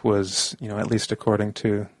think, was, at least according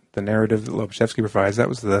to the narrative that Lobachevsky provides, that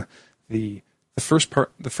was the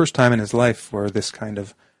first time in his life where this kind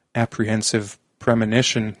of apprehensive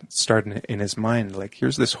premonition started in his mind. Like,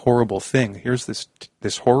 here's this horrible thing. Here's this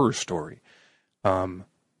horror story.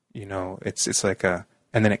 It's like and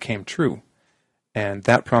then it came true. And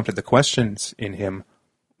that prompted the questions in him.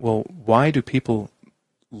 Well, why do people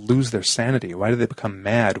lose their sanity? Why do they become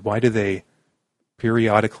mad? Why do they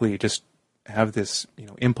periodically just have this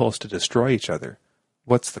impulse to destroy each other?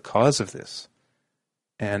 What's the cause of this?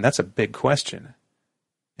 And that's a big question.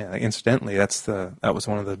 And incidentally, that was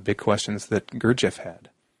one of the big questions that Gurdjieff had,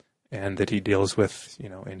 and that he deals with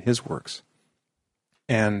in his works.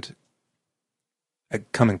 And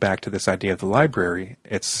coming back to this idea of the library,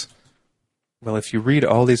 it's, well, if you read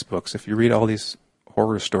all these books, if you read all these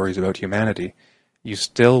horror stories about humanity, you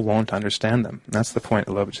still won't understand them. And that's the point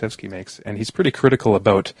that Lobachevsky makes. And he's pretty critical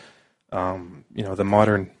about, the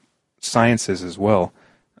modern sciences as well,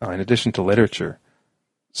 in addition to literature.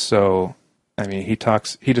 So,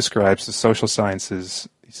 he describes the social sciences.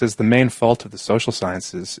 He says the main fault of the social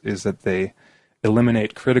sciences is that they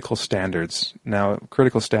eliminate critical standards. Now,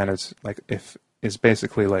 critical standards, is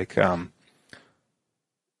basically like,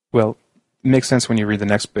 it makes sense when you read the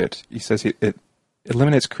next bit. He says it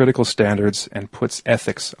eliminates critical standards and puts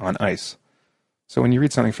ethics on ice. So when you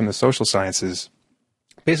read something from the social sciences,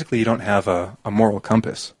 basically you don't have a moral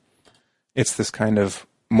compass. It's this kind of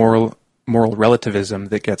moral relativism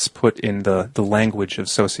that gets put in the language of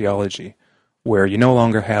sociology, where you no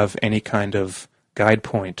longer have any kind of guide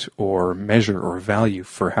point or measure or value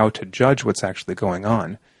for how to judge what's actually going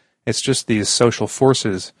on. It's just these social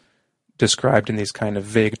forces described in these kind of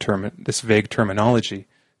vague terminology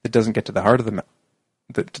that doesn't get to the heart of the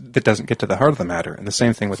that doesn't get to the heart of the matter. And the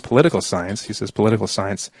same thing with political science. He says political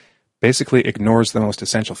science basically ignores the most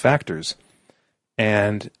essential factors.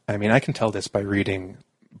 And I can tell this by reading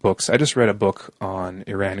books. I just read a book on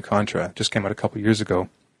Iran-Contra. Just came out a couple years ago.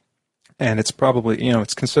 And it's probably,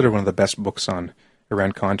 it's considered one of the best books on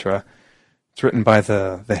Iran-Contra. It's written by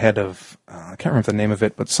the head of, I can't remember the name of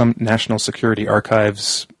it, but some National Security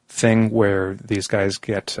Archives thing where these guys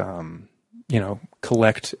get,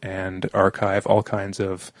 collect and archive all kinds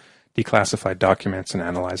of declassified documents and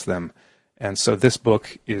analyze them. And so this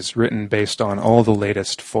book is written based on all the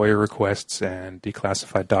latest FOIA requests and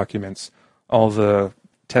declassified documents, all the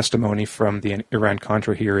testimony from the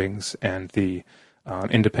Iran-Contra hearings and the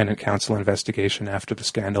independent counsel investigation after the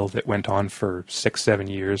scandal that went on for 6-7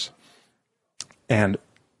 years. And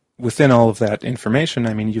within all of that information,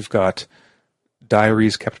 you've got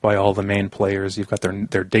diaries kept by all the main players. You've got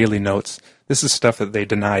their daily notes. This is stuff that they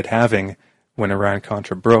denied having when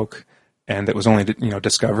Iran-Contra broke, and that was only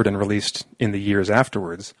discovered and released in the years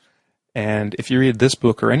afterwards. And if you read this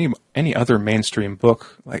book or any other mainstream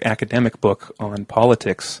book, like academic book on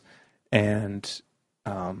politics and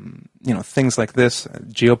things like this,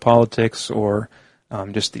 geopolitics, or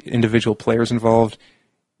just the individual players involved,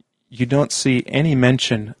 you don't see any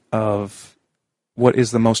mention of what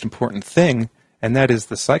is the most important thing, and that is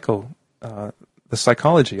the psychology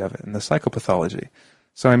of it and the psychopathology.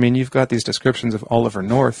 So, you've got these descriptions of Oliver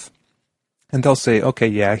North, and they'll say, okay,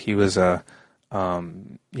 yeah, he was he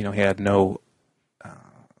had no,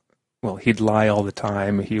 he'd lie all the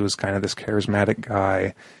time. He was kind of this charismatic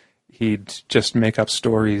guy. He'd just make up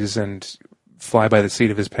stories and fly by the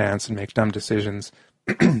seat of his pants and make dumb decisions.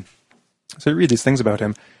 So you read these things about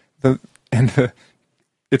him,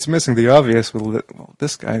 it's missing the obvious. Well,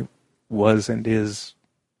 this guy was and is,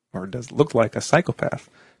 or does look like, a psychopath.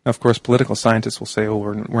 Now, of course, political scientists will say,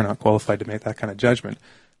 we're not qualified to make that kind of judgment.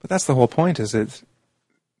 But that's the whole point, is that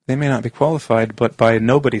they may not be qualified, but by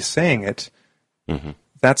nobody saying it,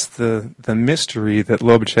 that's the mystery that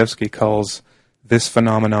Lobachevsky calls this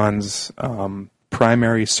phenomenon's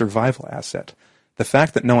primary survival asset. The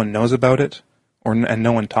fact that no one knows about it, and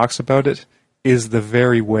no one talks about it, is the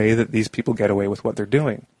very way that these people get away with what they're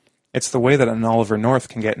doing. It's the way that an Oliver North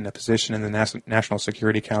can get in a position in the National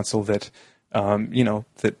Security Council that,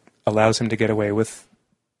 that allows him to get away with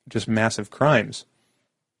just massive crimes.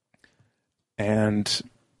 And,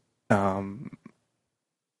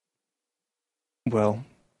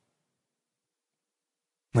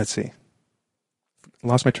 let's see.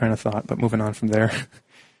 Lost my train of thought, but moving on from there.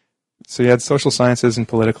 So you had social sciences and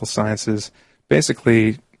political sciences.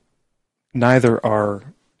 Basically, neither are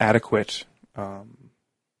adequate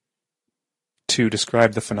to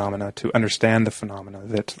describe the phenomena, to understand the phenomena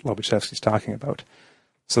that Lobachevsky's talking about.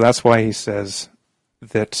 So that's why he says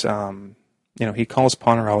that he calls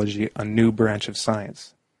ponerology a new branch of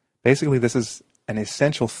science. Basically, this is an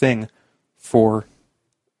essential thing for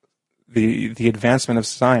the advancement of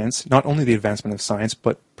science, not only the advancement of science,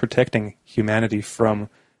 but protecting humanity from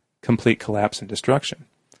complete collapse and destruction.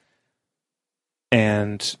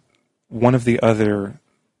 And one of the other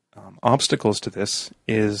obstacles to this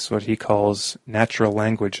is what he calls natural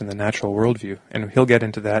language and the natural worldview. And he'll get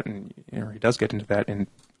into that, and he does get into that in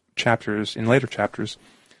later chapters.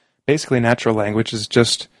 Basically, natural language is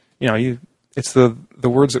just, it's the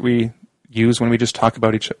words that we use when we just talk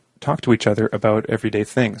to each other about everyday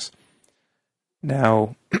things.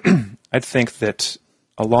 Now, I'd think that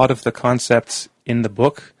a lot of the concepts in the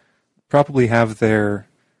book probably have their,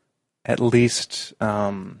 at least,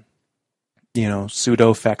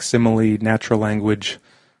 pseudo-facsimile natural language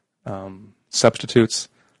substitutes.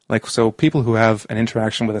 Like, so people who have an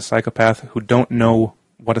interaction with a psychopath who don't know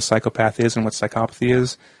what a psychopath is and what psychopathy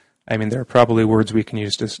is, I mean, there are probably words we can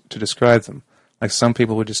use to describe them. Like, some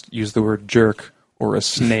people would just use the word jerk or a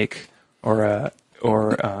snake or a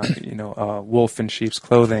wolf in sheep's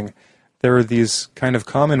clothing. There are these kind of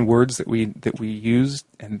common words that we use,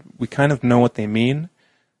 and we kind of know what they mean,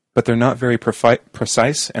 but they're not very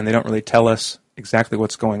precise, and they don't really tell us exactly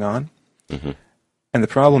what's going on. Mm-hmm. And the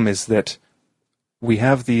problem is that we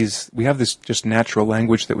have this just natural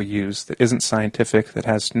language that we use that isn't scientific, that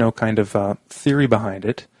has no kind of theory behind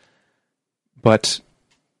it. But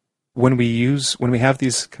when we have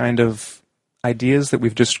these kind of ideas that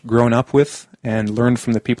we've just grown up with and learned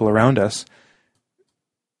from the people around us,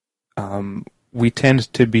 we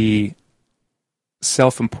tend to be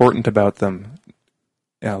self-important about them.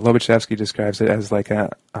 Lobachevsky describes it as like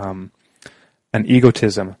an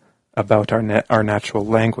egotism about our natural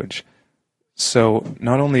language. So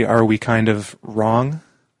not only are we kind of wrong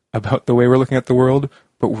about the way we're looking at the world,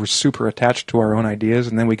 but we're super attached to our own ideas,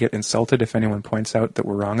 and then we get insulted if anyone points out that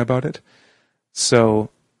we're wrong about it.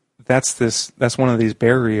 So that's one of these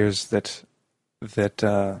barriers that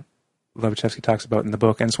Lobachevsky talks about in the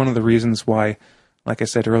book, and it's one of the reasons why, like I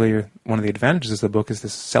said earlier, one of the advantages of the book is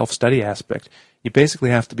this self-study aspect. You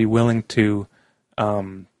basically have to be willing to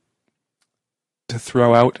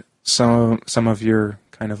throw out some of your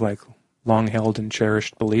kind of like long-held and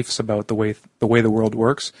cherished beliefs about the way the world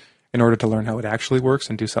works in order to learn how it actually works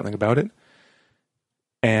and do something about it.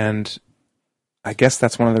 And I guess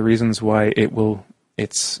that's one of the reasons why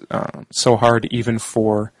it's so hard even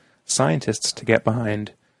for scientists to get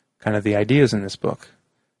behind kind of the ideas in this book,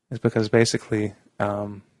 is because basically,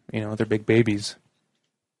 they're big babies.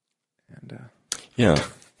 And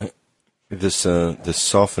this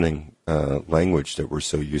softening language that we're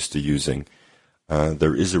so used to using,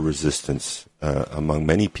 there is a resistance among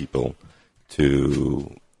many people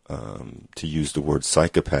to use the word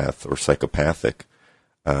psychopath or psychopathic,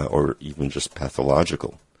 or even just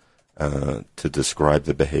pathological, to describe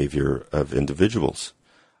the behavior of individuals.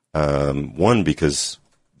 One, because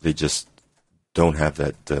they just don't have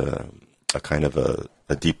that a kind of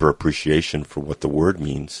a deeper appreciation for what the word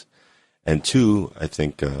means. And two, I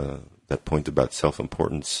think that point about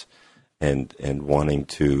self-importance and wanting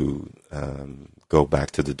to go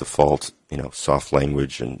back to the default, soft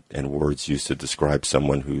language and words used to describe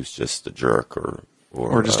someone who's just a jerk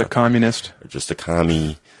or just a communist, or just a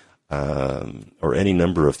commie, or any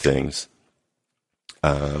number of things,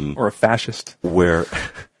 or a fascist.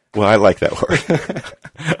 Well, I like that word.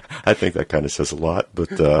 I think that kind of says a lot,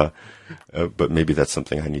 but maybe that's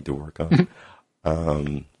something I need to work on.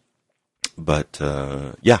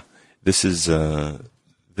 This is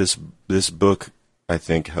this book, I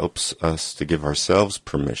think, helps us to give ourselves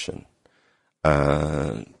permission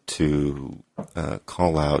to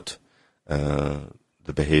call out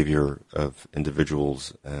the behavior of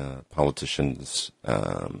individuals, politicians,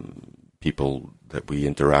 people that we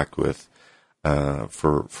interact with,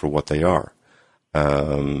 for what they are,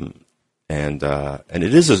 and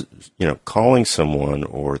it is calling someone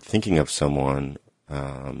or thinking of someone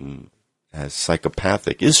as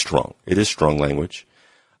psychopathic is strong. It is strong language,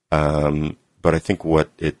 but I think what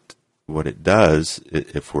it does,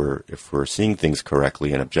 if we're seeing things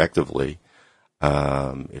correctly and objectively,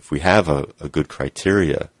 if we have a good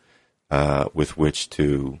criteria with which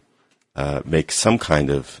to make some kind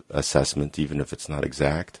of assessment, even if it's not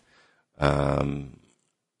exact,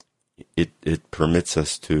 it permits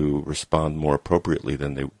us to respond more appropriately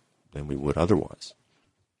than we would otherwise.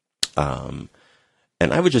 And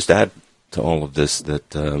I would just add to all of this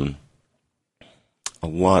that a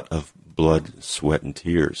lot of blood, sweat, and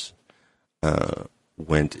tears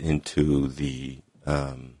went into the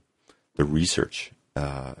research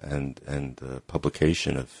and the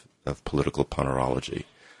publication of political ponerology.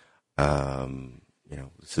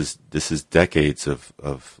 This is decades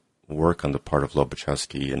of work on the part of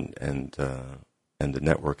Lobachevsky and the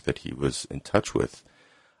network that he was in touch with,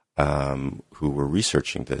 who were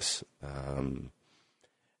researching this,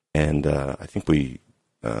 and I think we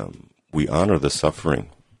honor the suffering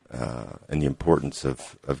and the importance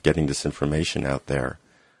of getting this information out there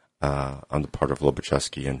on the part of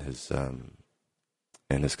Lobachevsky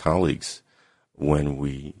and his colleagues when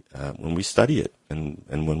we study it and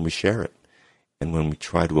when we share it and when we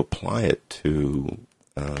try to apply it to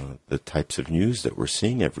the types of news that we're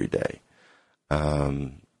seeing every day.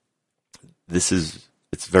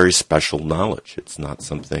 It's very special knowledge. It's not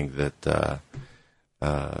something that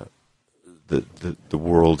the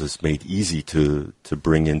world has made easy to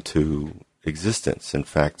bring into existence. In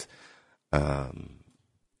fact, the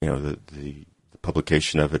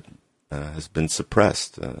publication of it has been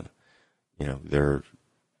suppressed.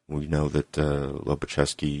 We know that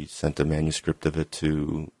Lobachevsky sent a manuscript of it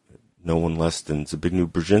to no one less than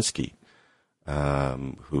Zbigniew Brzezinski,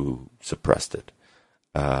 who suppressed it.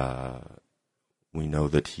 We know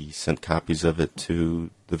that he sent copies of it to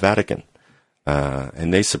the Vatican,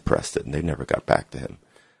 and they suppressed it, and they never got back to him.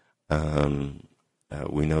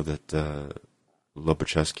 We know that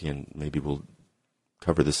Lobachevsky, and maybe we'll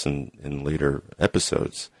cover this in later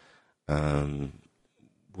episodes,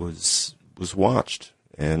 was watched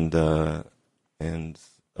and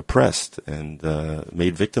oppressed and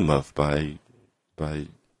made victim of by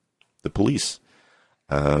the police.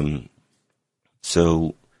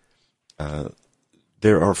 So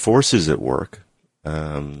there are forces at work,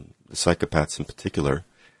 the psychopaths in particular,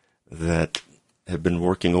 that have been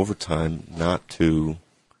working overtime not to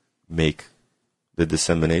make the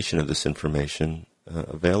dissemination of this information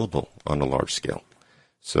available on a large scale.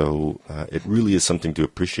 So it really is something to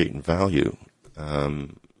appreciate and value,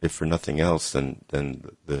 if for nothing else than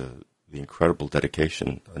the incredible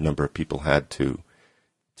dedication a number of people had to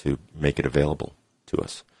make it available to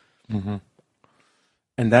us. Mm-hmm.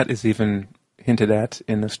 And that is even hinted at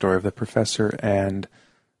in the story of the professor and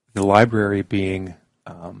the library being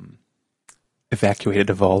evacuated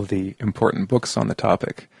of all the important books on the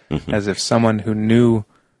topic, as if someone who knew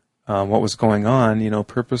what was going on,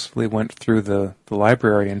 purposefully went through the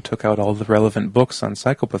library and took out all the relevant books on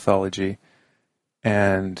psychopathology.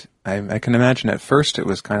 And I can imagine at first it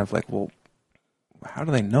was kind of like, well, how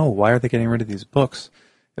do they know? Why are they getting rid of these books?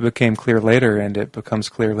 It became clear later, and it becomes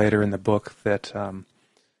clear later in the book that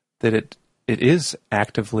it is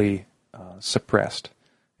actively suppressed,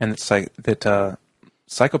 and that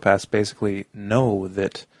psychopaths basically know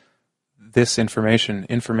that this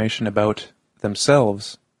information about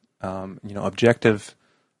themselves, objective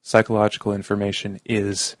psychological information,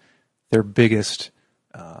 is their biggest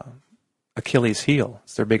Achilles heel.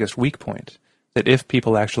 It's their biggest weak point. That if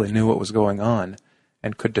people actually knew what was going on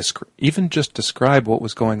and could even just describe what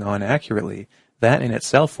was going on accurately, that in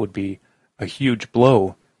itself would be a huge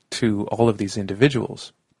blow to all of these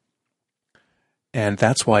individuals. And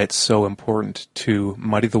that's why it's so important to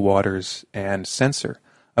muddy the waters and censor.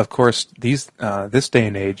 Of course, this day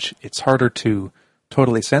and age, it's harder to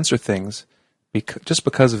totally censor things just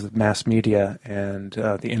because of the mass media and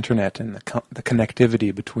the internet and the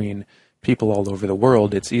connectivity between people all over the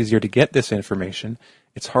world. It's easier to get this information.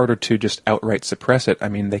 It's harder to just outright suppress it. I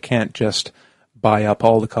mean, they can't just buy up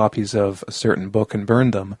all the copies of a certain book and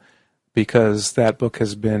burn them, because that book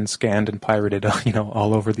has been scanned and pirated,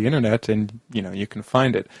 all over the internet, and you can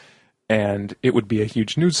find it. And it would be a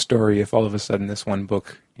huge news story if all of a sudden this one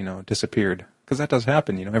book, disappeared, because that does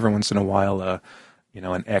happen. Every once in a while,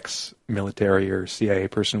 an ex-military or CIA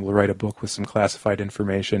person will write a book with some classified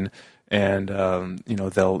information, and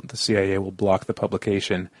the CIA will block the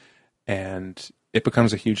publication, and it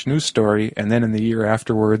becomes a huge news story. And then in the year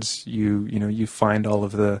afterwards, you find all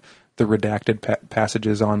of the redacted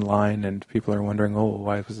passages online, and people are wondering,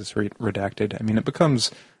 why was this redacted? I mean, it becomes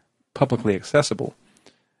publicly accessible.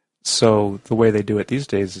 So the way they do it these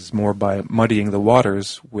days is more by muddying the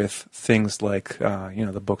waters with things like,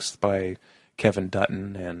 the books by Kevin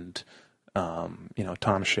Dutton and,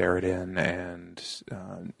 Tom Sheridan and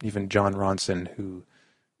even John Ronson, who,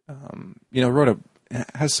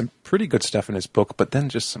 has some pretty good stuff in his book, but then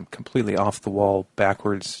just some completely off-the-wall,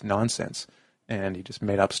 backwards nonsense. And he just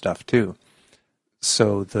made up stuff too.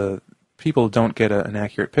 So the people don't get an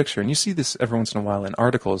accurate picture. And you see this every once in a while in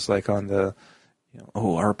articles, like on the,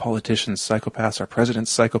 our politicians psychopaths, our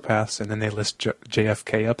president's psychopaths, and then they list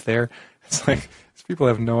JFK up there. It's like these people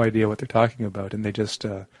have no idea what they're talking about, and they just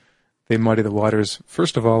they muddy the waters.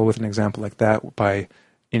 First of all, with an example like that, by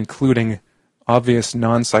including obvious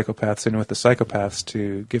non-psychopaths in with the psychopaths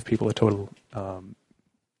to give people a total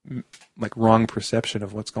wrong perception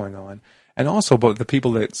of what's going on. And also about the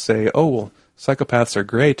people that say, oh, well, psychopaths are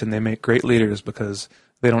great and they make great leaders because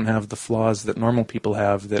they don't have the flaws that normal people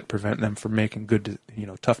have that prevent them from making good,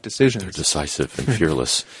 tough decisions. They're decisive and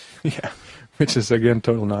fearless. Yeah, which is, again,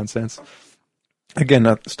 total nonsense.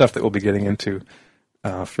 Again, stuff that we'll be getting into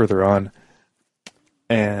further on.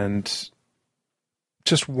 And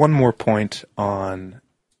just one more point on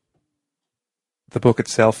the book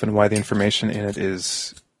itself and why the information in it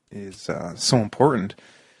is so important.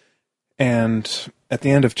 And at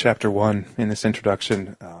the end of chapter 1, in this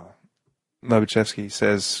introduction, Lobachevsky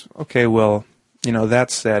says, okay, well,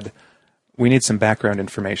 that said, we need some background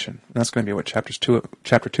information. And that's going to be what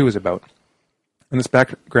chapter 2 is about. And this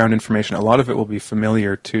background information, a lot of it will be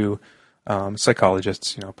familiar to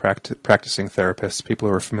psychologists, practicing therapists, people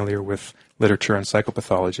who are familiar with literature and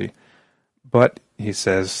psychopathology. But he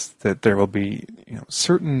says that there will be,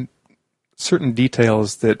 certain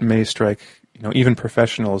details that may strike, even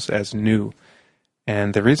professionals as new.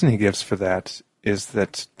 And the reason he gives for that is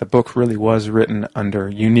that the book really was written under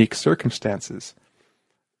unique circumstances,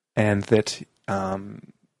 and that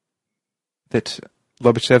that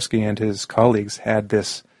Lobachevsky and his colleagues had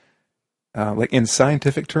this, in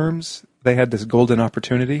scientific terms, they had this golden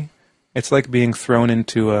opportunity. It's like being thrown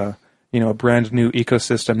into a brand new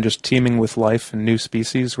ecosystem just teeming with life and new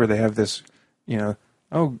species, where they have this,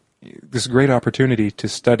 this great opportunity to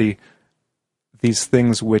study these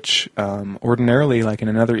things which ordinarily, like in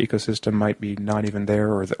another ecosystem, might be not even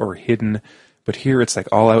there or hidden. But here it's like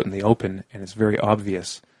all out in the open, and it's very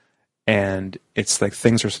obvious. And it's like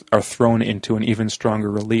things are thrown into an even stronger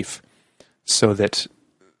relief, so that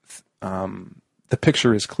the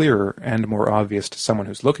picture is clearer and more obvious to someone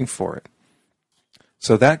who's looking for it.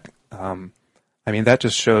 So that, that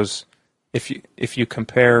just shows, if you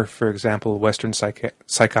compare, for example, Western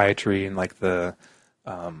psychiatry and like the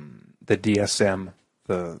DSM,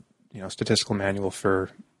 the Statistical Manual for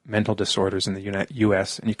Mental Disorders in the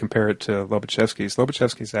U.S., and you compare it to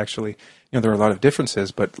Lobachevsky's actually, there are a lot of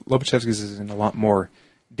differences, but Lobachevsky's is in a lot more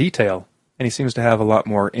detail, and he seems to have a lot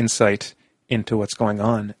more insight into what's going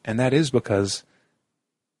on, and that is because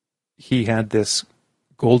he had this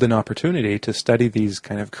golden opportunity to study these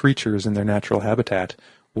kind of creatures in their natural habitat,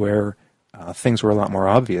 where things were a lot more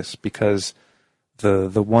obvious, because the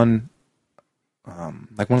one one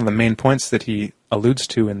of the main points that he alludes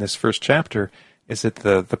to in this first chapter is that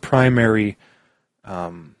the primary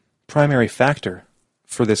factor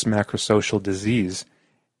for this macrosocial disease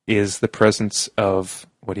is the presence of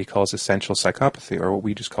what he calls essential psychopathy, or what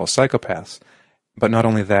we just call psychopaths. But not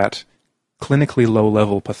only that, clinically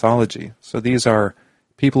low-level pathology. So these are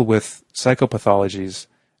people with psychopathologies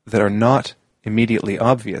that are not immediately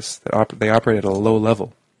obvious, that they operate at a low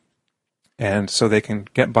level. And so they can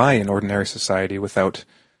get by in ordinary society without,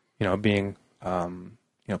 being,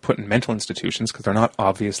 put in mental institutions, because they're not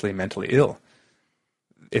obviously mentally ill.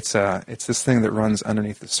 It's this thing that runs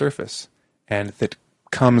underneath the surface, and that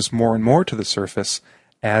comes more and more to the surface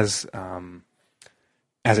as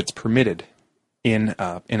it's permitted in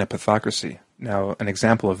a pathocracy. Now, an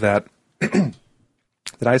example of that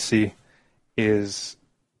that I see is,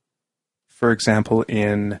 for example,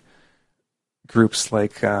 in groups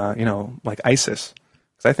like ISIS.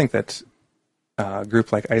 Because I think that a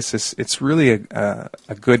group like ISIS, it's really a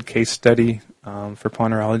good case study for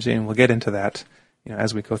ponerology, and we'll get into that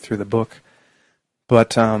as we go through the book.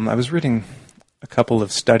 But I was reading a couple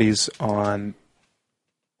of studies on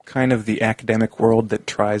kind of the academic world that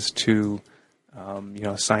tries to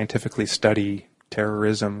scientifically study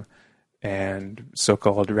terrorism and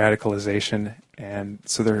so-called radicalization. And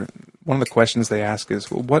so one of the questions they ask is,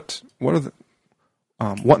 well, what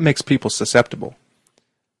makes people susceptible?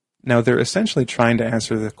 Now, they're essentially trying to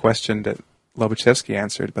answer the question that Lobachevsky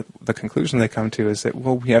answered, but the conclusion they come to is that,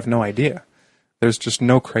 well, we have no idea. There's just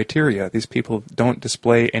no criteria. These people don't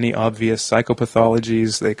display any obvious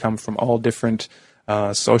psychopathologies. They come from all different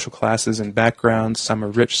social classes and backgrounds. Some are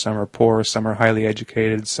rich, some are poor, some are highly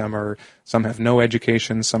educated, some have no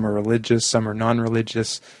education, some are religious, some are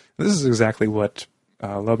non-religious. This is exactly what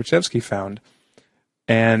Lobachevsky found.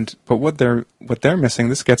 But what they're missing,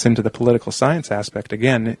 this gets into the political science aspect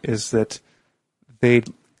again, is that the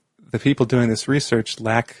people doing this research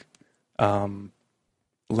lack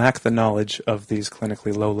the knowledge of these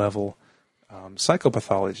clinically low-level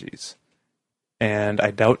psychopathologies, and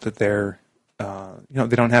I doubt that they're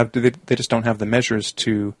they just don't have the measures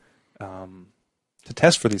to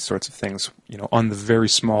test for these sorts of things. On the very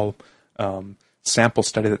small sample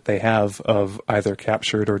study that they have of either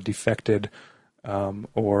captured or defected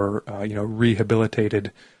or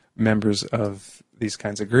rehabilitated members of these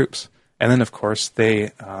kinds of groups. And then, of course,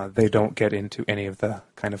 they don't get into any of the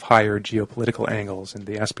kind of higher geopolitical angles and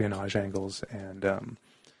the espionage angles and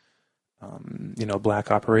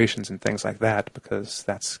black operations and things like that, because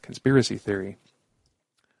that's conspiracy theory.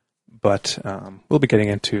 But we'll be getting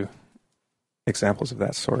into examples of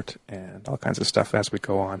that sort and all kinds of stuff as we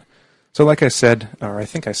go on. So like I said, or I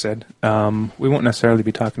think I said, we won't necessarily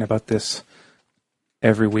be talking about this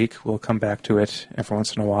every week. We'll come back to it every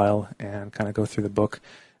once in a while and kind of go through the book.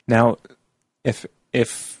 Now,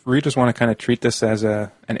 if readers want to kind of treat this as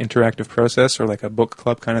an interactive process or like a book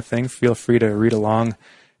club kind of thing, feel free to read along.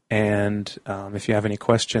 And if you have any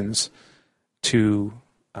questions, to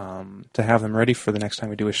have them ready for the next time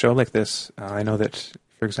we do a show like this. I know that,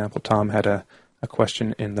 for example, Tom had a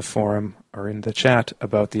question in the forum or in the chat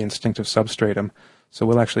about the instinctive substratum. So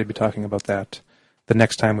we'll actually be talking about that the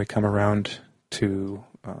next time we come around to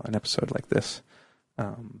an episode like this.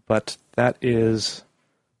 But that is,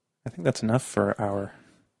 I think that's enough for our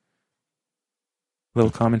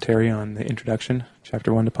little commentary on the introduction,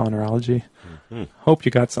 Chapter 1 to Polyneurology. Mm-hmm. Hope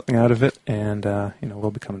you got something out of it, and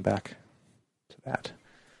we'll be coming back to that.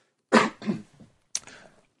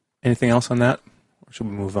 Anything else on that, or should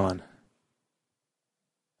we move on?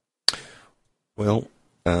 Well,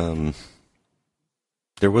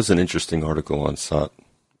 there was an interesting article on SOT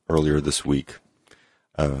earlier this week,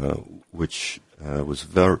 which was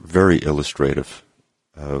very, very illustrative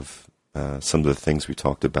of some of the things we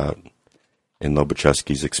talked about in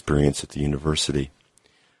Lobachevsky's experience at the university.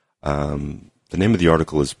 The name of the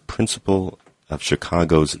article is Principal of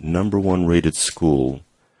Chicago's #1 rated school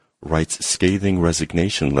writes scathing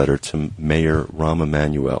resignation letter to Mayor Rahm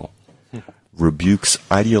Emanuel, rebukes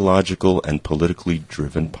ideological and politically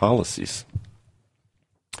driven policies.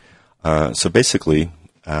 So basically,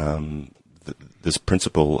 this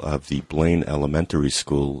principal of the Blaine Elementary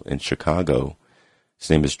School in Chicago,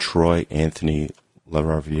 his name is Troy Anthony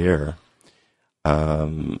LaRaviere.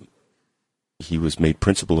 He was made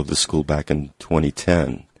principal of the school back in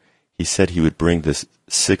 2010. He said he would bring this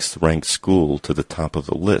 6th-ranked school to the top of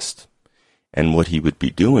the list. And what he would be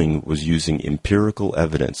doing was using empirical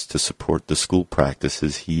evidence to support the school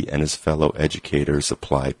practices he and his fellow educators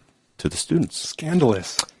applied to the students.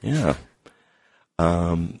 Scandalous. Yeah.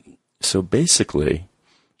 So basically,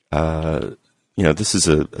 this is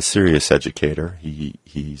a serious educator.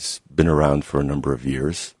 He's been around for a number of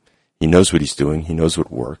years. He knows what he's doing. He knows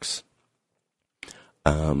what works.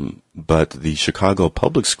 But the Chicago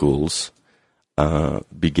public schools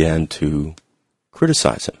began to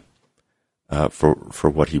criticize him for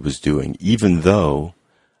what he was doing, even though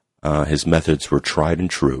his methods were tried and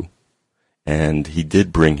true, and he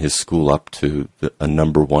did bring his school up to a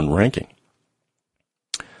 #1 ranking.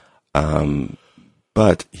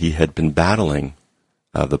 But he had been battling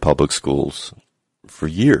the public schools for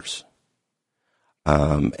years,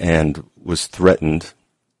 and was threatened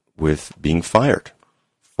with being fired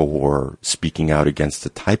for speaking out against the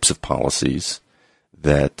types of policies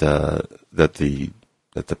that the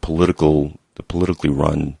politically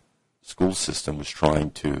run school system was trying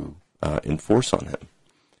to enforce on him.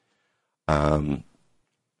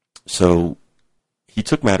 So he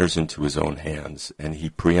took matters into his own hands, and he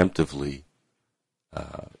preemptively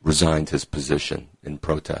resigned his position in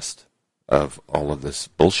protest of all of this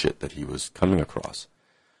bullshit that he was coming across.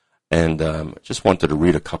 And just wanted to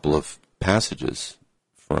read a couple of passages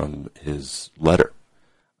from his letter,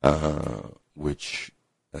 which,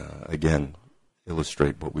 again,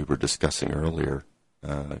 illustrate what we were discussing earlier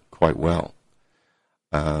quite well.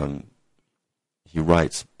 He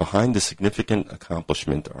writes, behind the significant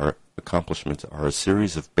accomplishments are a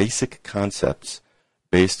series of basic concepts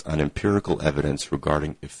based on empirical evidence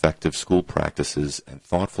regarding effective school practices and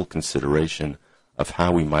thoughtful consideration of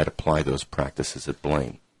how we might apply those practices at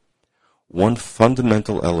Blaine. One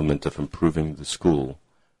fundamental element of improving the school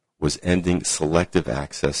was ending selective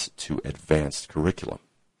access to advanced curriculum.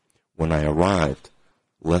 When I arrived,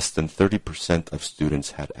 less than 30% of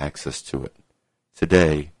students had access to it.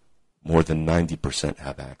 Today, more than 90%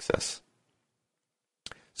 have access.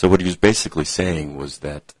 So what he was basically saying was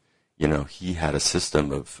that, he had a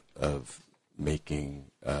system of making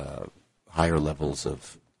higher levels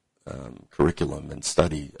of curriculum and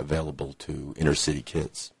study available to inner city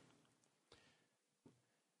kids.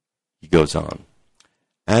 He goes on.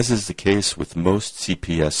 As is the case with most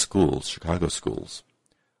CPS schools, Chicago schools,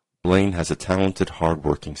 Blaine has a talented,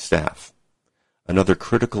 hard-working staff. Another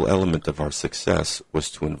critical element of our success was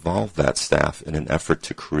to involve that staff in an effort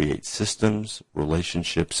to create systems,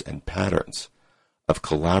 relationships, and patterns of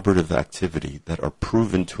collaborative activity that are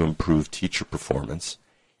proven to improve teacher performance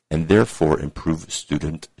and therefore improve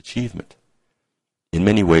student achievement. In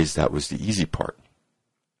many ways, that was the easy part.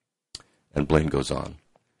 And Blaine goes on.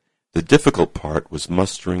 The difficult part was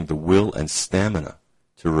mustering the will and stamina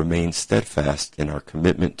to remain steadfast in our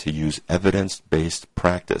commitment to use evidence-based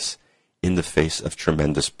practice in the face of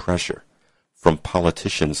tremendous pressure from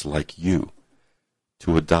politicians like you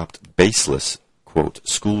to adopt baseless, quote,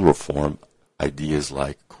 school reform ideas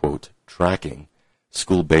like, quote, tracking,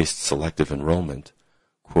 school-based selective enrollment,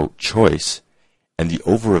 quote, choice, and the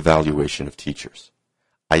over-evaluation of teachers.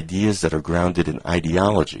 Ideas that are grounded in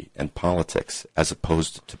ideology and politics as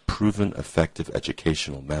opposed to proven effective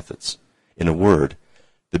educational methods. In a word,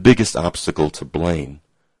 the biggest obstacle to Blaine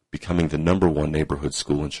becoming the #1 neighborhood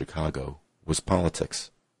school in Chicago was politics.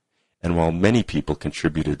 And while many people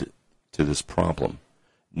contributed to this problem,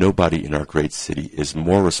 nobody in our great city is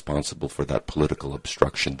more responsible for that political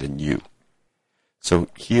obstruction than you. So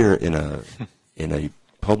here in a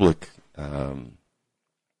public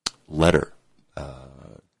letter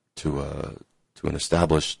to an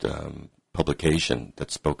established publication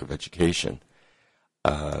that spoke of education,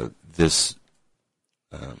 this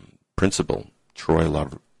principal, Troy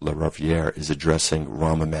LaRiviere, is addressing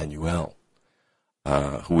Rahm Emanuel,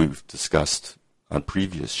 who we've discussed on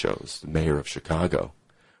previous shows, the mayor of Chicago,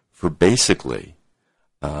 for basically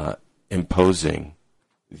imposing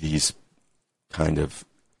these kind of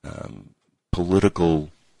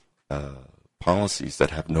political policies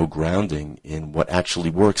that have no grounding in what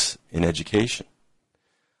actually works in education.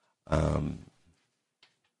 And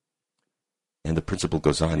the principal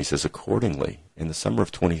goes on, he says, accordingly, in the summer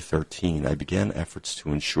of 2013, I began efforts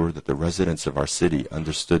to ensure that the residents of our city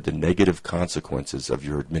understood the negative consequences of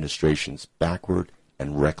your administration's backward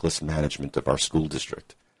and reckless management of our school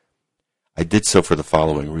district. I did so for the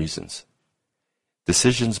following reasons.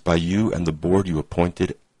 Decisions by you and the board you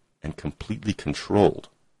appointed and completely controlled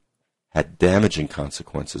had damaging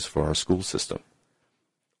consequences for our school system.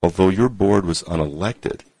 Although your board was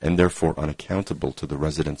unelected and therefore unaccountable to the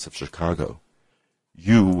residents of Chicago,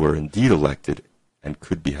 you were indeed elected and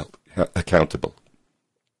could be held accountable.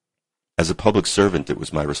 As a public servant, it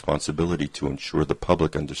was my responsibility to ensure the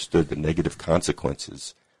public understood the negative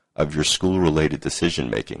consequences of your school-related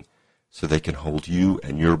decision-making so they can hold you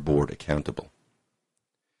and your board accountable.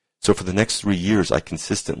 So for the next 3 years, I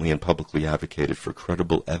consistently and publicly advocated for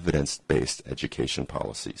credible evidence-based education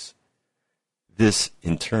policies. This,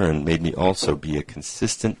 in turn, made me also be a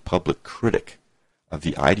consistent public critic of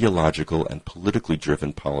the ideological and politically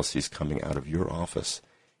driven policies coming out of your office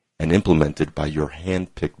and implemented by your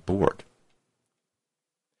hand-picked board.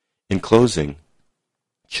 In closing,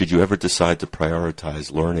 should you ever decide to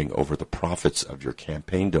prioritize learning over the profits of your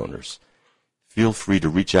campaign donors, feel free to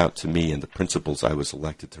reach out to me and the principals I was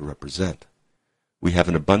elected to represent. We have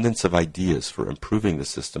an abundance of ideas for improving the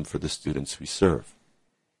system for the students we serve.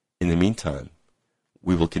 In the meantime,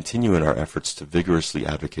 we will continue in our efforts to vigorously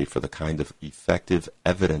advocate for the kind of effective,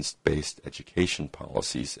 evidence-based education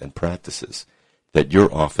policies and practices that your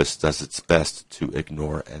office does its best to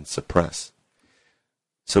ignore and suppress.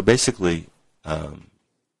 So basically,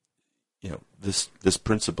 this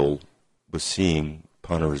principal was seeing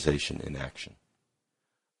Ponerization in action,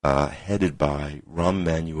 headed by Rahm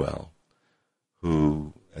Emanuel,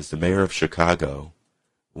 who, as the mayor of Chicago,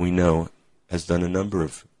 we know has done a number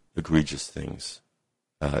of egregious things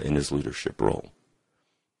in his leadership role.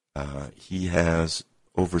 He has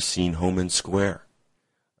overseen Homan Square,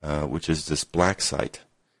 which is this black site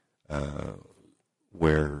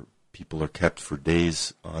where people are kept for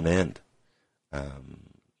days on end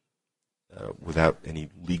without any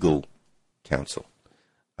legal counsel.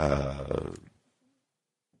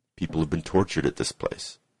 People have been tortured at this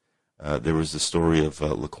place. There was the story of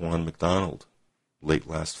Laquan McDonald late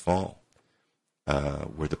last fall,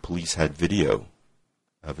 where the police had video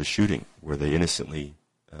of a shooting where they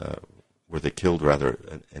killed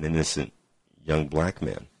an innocent young black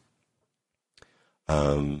man.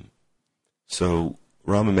 So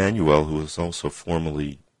Rahm Emanuel, who was also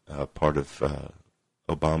formerly part of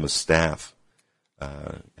Obama's staff,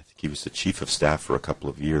 I think he was the chief of staff for a couple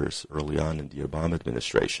of years early on in the Obama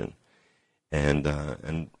administration,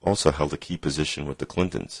 and also held a key position with the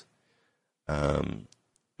Clintons.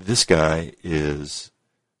 This guy is,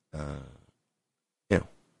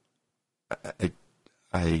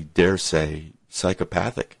 I dare say,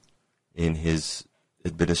 psychopathic in his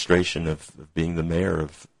administration of being the mayor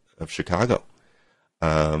of Chicago.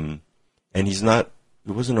 And it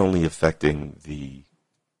wasn't only affecting the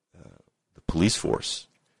police force.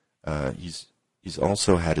 He's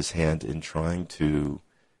also had his hand in trying to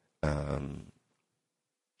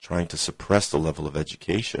suppress the level of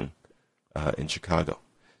education in Chicago.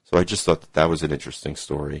 So I just thought that was an interesting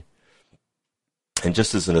story. And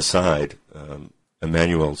just as an aside,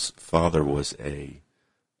 Emmanuel's father was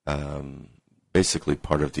basically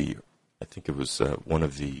part of I think it was one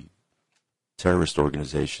of the terrorist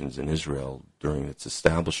organizations in Israel during its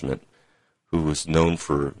establishment, who was known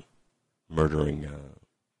for murdering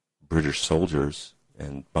British soldiers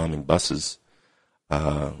and bombing buses.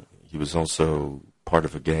 He was also part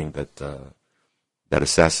of a gang that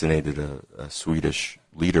assassinated a Swedish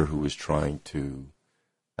leader who was trying to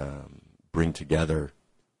bring together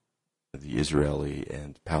the Israeli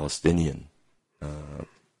and Palestinian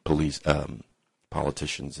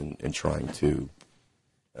politicians in trying to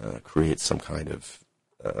create some kind of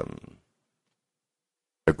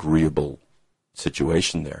agreeable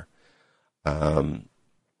situation there.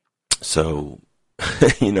 So,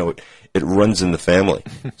 it runs in the family,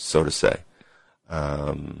 so to say.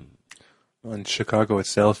 And Chicago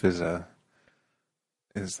itself is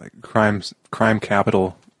like crime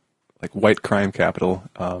capital, like white crime capital.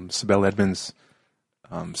 Sibel Edmonds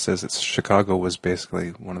says that Chicago was basically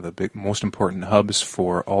one of the most important hubs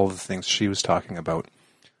for all the things she was talking about.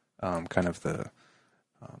 Kind of the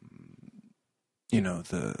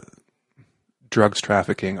drugs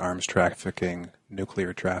trafficking, arms trafficking,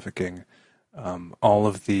 nuclear trafficking, all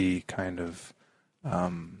of the kind of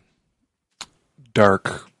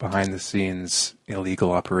dark, behind-the-scenes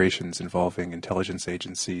illegal operations involving intelligence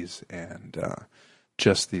agencies and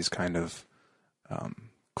just these kind of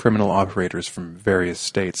criminal operators from various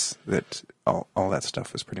states. That all that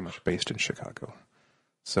stuff was pretty much based in Chicago.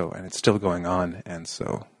 So, and it's still going on, and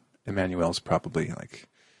so Emmanuel's probably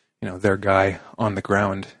their guy on the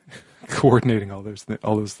ground, coordinating all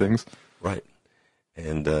those things. Right,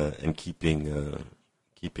 and keeping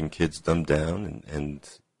kids dumbed down and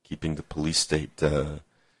keeping the police state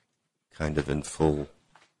kind of in full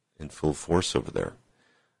force over there.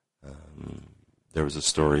 There was a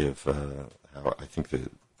story of how I think the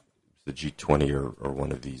G20 or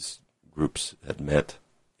one of these groups had met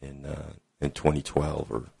in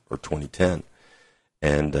 2012 or 2010,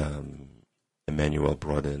 and Emmanuel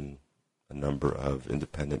brought in a number of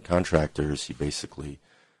independent contractors. He basically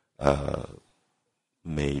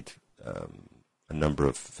made a number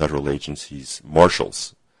of federal agencies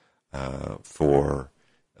marshals for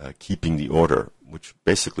keeping the order, which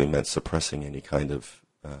basically meant suppressing any kind of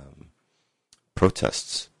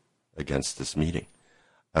protests against this meeting.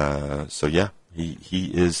 So yeah,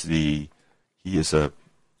 he is a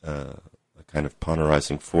kind of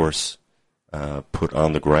polarizing force put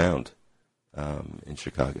on the ground in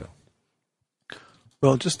Chicago.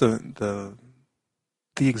 Well, just the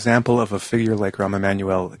example of a figure like Rahm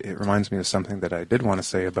Emanuel, it reminds me of something that I did want to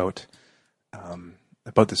say about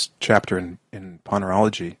this chapter in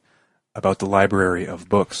Ponerology, about the library of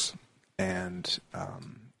books. And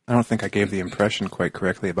I don't think I gave the impression quite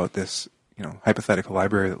correctly about this, hypothetical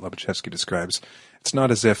library that Lobachevsky describes. It's not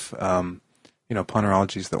as if,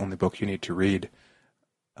 Ponerology is the only book you need to read.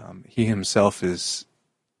 He himself was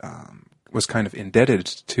kind of indebted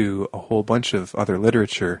to a whole bunch of other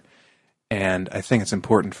literature, and I think it's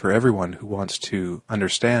important for everyone who wants to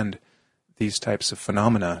understand these types of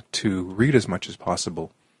phenomena to read as much as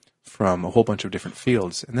possible from a whole bunch of different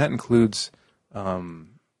fields, and that includes,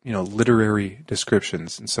 literary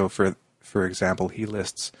descriptions. And so, for example, he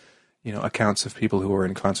lists, accounts of people who were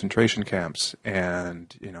in concentration camps,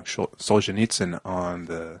 and Solzhenitsyn on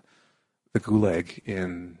the Gulag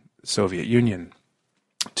in the Soviet Union,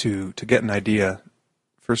 to get an idea,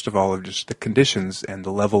 first of all, of just the conditions and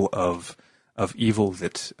the level of evil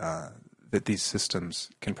that these systems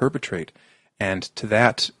can perpetrate. And to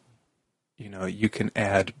that, you can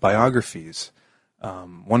add biographies.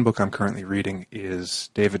 One book I'm currently reading is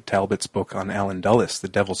David Talbot's book on Alan Dulles, The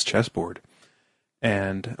Devil's Chessboard.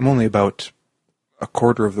 And I'm only about a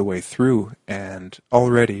quarter of the way through, and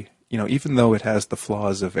already, even though it has the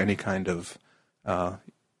flaws of any kind of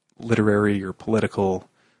literary or political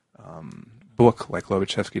book like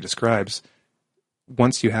Lobachevsky describes,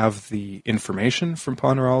 once you have the information from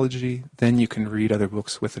Ponerology, then you can read other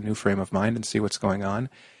books with a new frame of mind and see what's going on.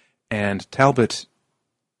 And Talbot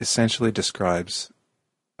essentially describes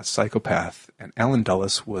a psychopath, and Alan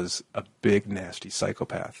Dulles was a big, nasty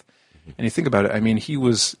psychopath. And you think about it, he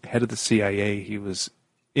was head of the CIA. He was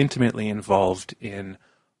intimately involved in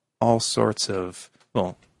all sorts of,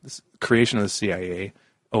 creation of the CIA,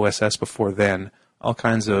 OSS before then, all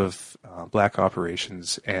kinds of black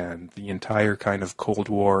operations, and the entire kind of Cold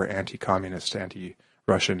War, anti-communist,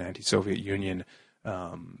 anti-Russian, anti-Soviet Union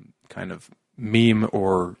kind of meme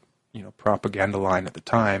or propaganda line at the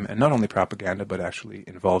time, and not only propaganda but actually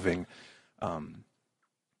involving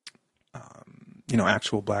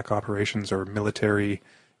actual black operations or military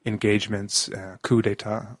engagements, coup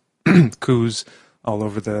d'état, coups all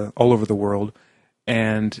over the world.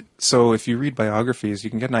 And so if you read biographies, you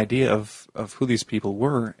can get an idea of who these people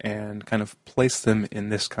were and kind of place them in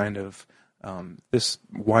this kind of this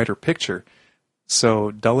wider picture.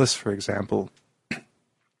 So Dulles, for example,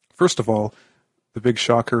 first of all, the big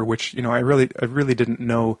shocker, which I really didn't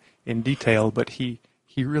know in detail, but he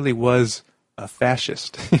really was a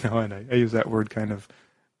fascist, and I use that word kind of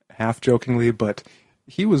half jokingly, but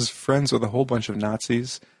he was friends with a whole bunch of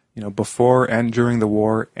Nazis, before and during the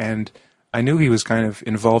war, and I knew he was kind of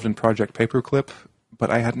involved in Project Paperclip,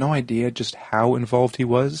 but I had no idea just how involved he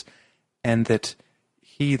was, and that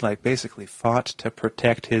he basically fought to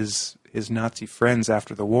protect his Nazi friends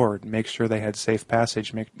after the war, make sure they had safe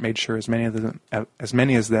passage, made sure as many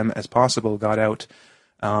of them as possible got out,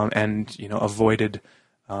 and avoided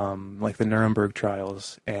the Nuremberg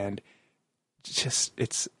trials. And just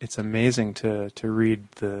it's amazing to read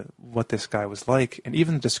what this guy was like, and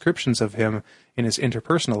even the descriptions of him in his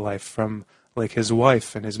interpersonal life from his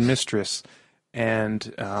wife and his mistress,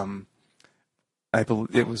 and I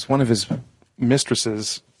believe it was one of his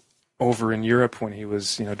mistresses over in Europe when he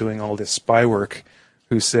was doing all this spy work,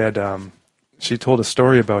 who said she told a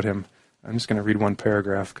story about him. I'm just going to read one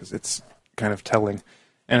paragraph because it's kind of telling,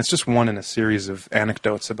 and it's just one in a series of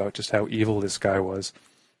anecdotes about just how evil this guy was.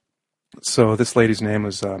 So this lady's name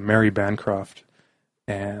was Mary Bancroft,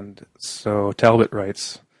 and so Talbot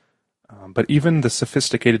writes, but even the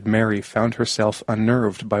sophisticated Mary found herself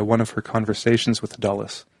unnerved by one of her conversations with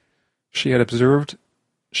Dulles. She had observed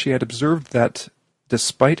that,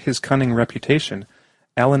 despite his cunning reputation,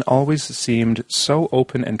 Allen always seemed so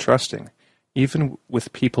open and trusting, even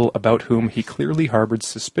with people about whom he clearly harbored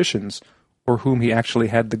suspicions, or whom he actually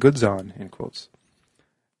had the goods on, in quotes.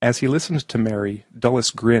 As he listened to Mary,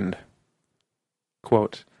 Dulles grinned.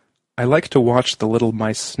 Quote, I like to watch the little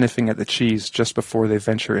mice sniffing at the cheese just before they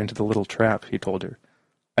venture into the little trap, he told her.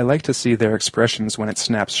 I like to see their expressions when it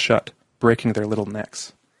snaps shut, breaking their little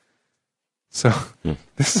necks. So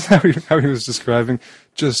this is how he was describing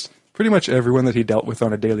just pretty much everyone that he dealt with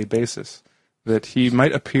on a daily basis. That he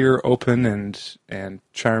might appear open and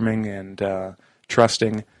charming and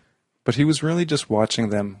trusting, but he was really just watching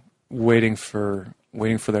them, waiting for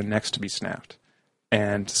their necks to be snapped.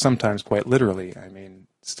 And sometimes quite literally. I mean,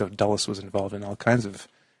 Dulles was involved in all kinds of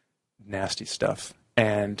nasty stuff.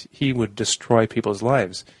 And he would destroy people's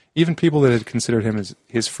lives. Even people that had considered him as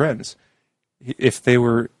his friends. If they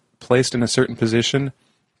were placed in a certain position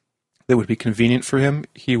that would be convenient for him,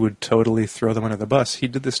 he would totally throw them under the bus. He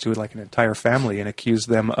did this to an entire family and accused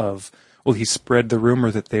them of, he spread the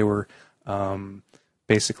rumor that they were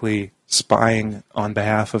basically spying on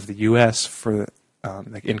behalf of the U.S. for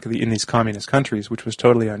in these communist countries, which was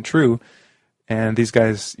totally untrue. And these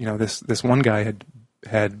guys, this one guy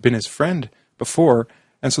had been his friend before,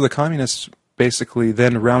 and so the communists basically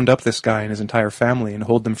then round up this guy and his entire family and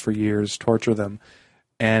hold them for years, torture them,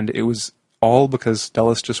 and it was all because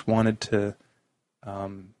Dulles just wanted to,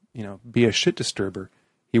 be a shit disturber.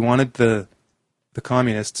 He wanted the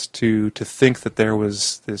communists to think that there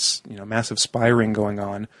was this massive spy ring going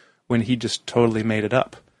on when he just totally made it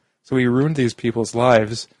up. So he ruined these people's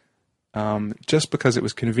lives just because it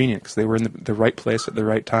was convenient, because they were in the right place at the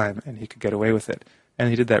right time, and he could get away with it. And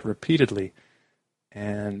he did that repeatedly.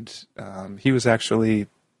 And he was actually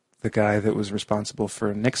the guy that was responsible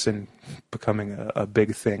for Nixon becoming a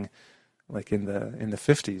big thing, in the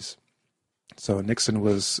 50s. So Nixon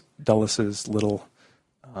was Dulles's little,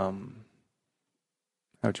 how'd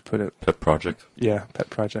you put it? Pet project. Yeah, pet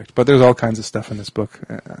project. But there's all kinds of stuff in this book.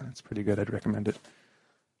 It's pretty good. I'd recommend it.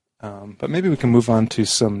 But maybe we can move on to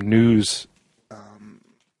some news.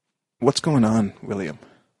 What's going on, William?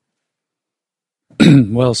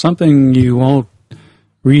 Well, something you won't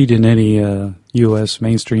read in any U.S.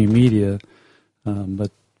 mainstream media,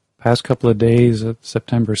 but past couple of days,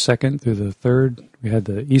 September 2nd through the 3rd, we had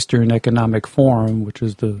the Eastern Economic Forum, which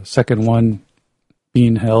is the second one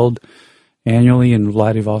being held annually in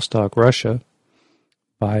Vladivostok, Russia,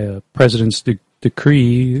 by a president's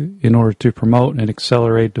decree in order to promote and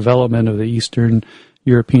accelerate development of the Eastern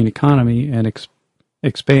European economy and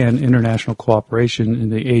expand international cooperation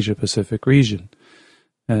in the Asia-Pacific region.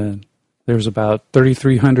 And there's about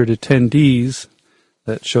 3,300 attendees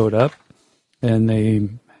that showed up, and they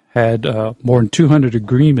had more than 200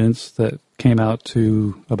 agreements that came out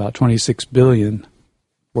to about $26 billion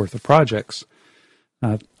worth of projects.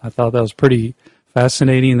 I thought that was pretty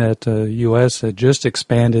fascinating that the U.S. had just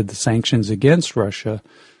expanded the sanctions against Russia,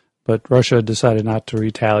 but Russia decided not to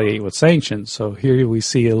retaliate with sanctions. So here we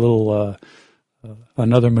see a little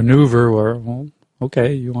another maneuver where, well,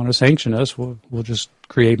 okay, you want to sanction us, we'll just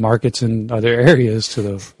create markets in other areas to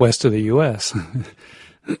the west of the U.S.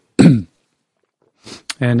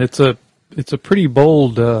 And it's a pretty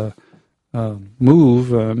bold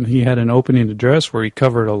move. He had an opening address where he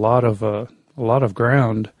covered a lot of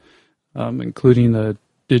ground, including the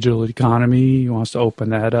digital economy. He wants to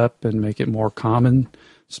open that up and make it more common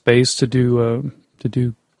space to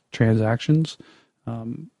do transactions.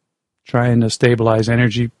 Trying to stabilize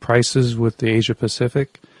energy prices with the Asia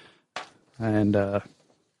Pacific, and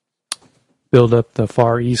build up the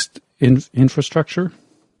Far East infrastructure.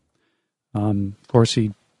 Of course,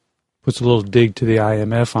 he puts a little dig to the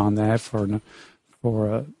IMF on that for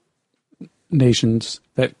nations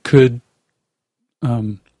that could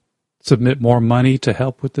submit more money to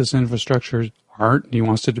help with this infrastructure aren't. He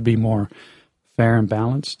wants it to be more fair and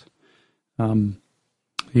balanced.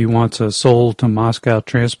 He wants a Seoul to Moscow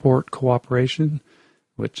transport cooperation,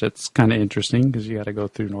 which it's kind of interesting because you got to go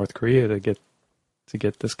through North Korea to get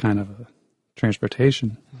this kind of a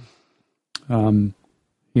transportation.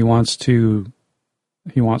 He wants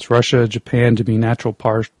Russia, Japan to be natural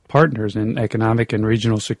partners in economic and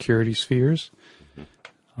regional security spheres.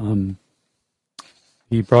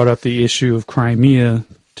 He brought up the issue of Crimea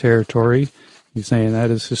territory. He's saying that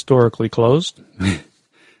is historically closed.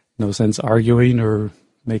 No sense arguing or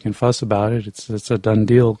making fuss about it. It's a done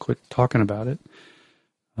deal. Quit talking about it.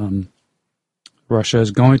 Russia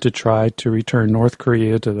is going to try to return North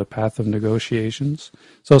Korea to the path of negotiations.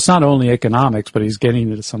 So it's not only economics, but he's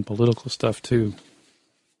getting into some political stuff too.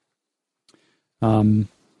 And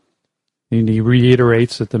he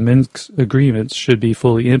reiterates that the Minsk agreements should be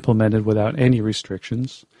fully implemented without any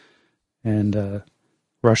restrictions. And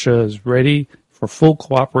Russia is ready for full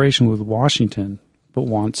cooperation with Washington, but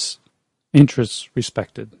wants interests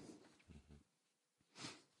respected.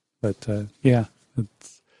 But yeah,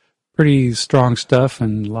 it's pretty strong stuff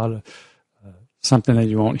and a lot of something that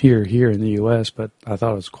you won't hear here in the U.S., but I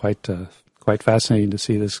thought it was quite fascinating to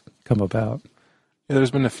see this come about. Yeah,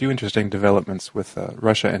 there's been a few interesting developments with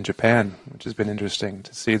Russia and Japan, which has been interesting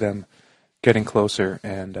to see them getting closer,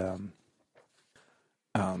 and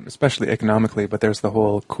especially economically. But there's the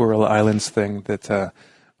whole Kuril Islands thing that,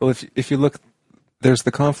 well, if you look, there's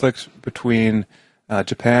the conflict between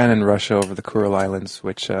Japan and Russia over the Kuril Islands,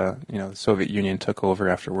 which the Soviet Union took over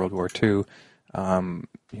after World War II.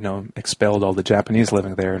 Expelled all the Japanese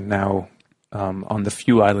living there. And now, on the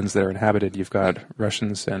few islands that are inhabited, you've got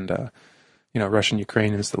Russians and Russian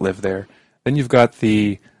Ukrainians that live there. Then you've got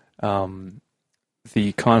the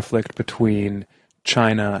conflict between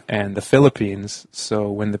China and the Philippines.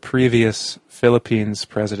 So when the previous Philippines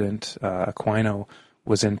president, Aquino,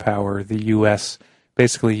 was in power, the U.S.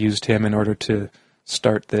 basically used him in order to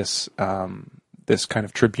start this this kind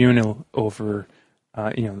of tribunal over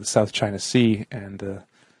the South China Sea and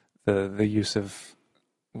the use of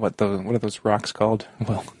what are those rocks called?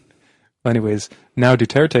 Well, anyways, now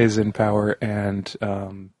Duterte is in power, and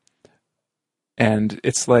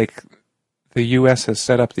it's like the U.S. has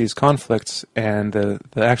set up these conflicts, and the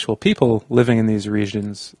actual people living in these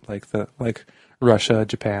regions, like Russia,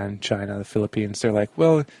 Japan, China, the Philippines, they're like,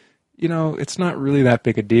 well, it's not really that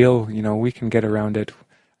big a deal. We can get around it.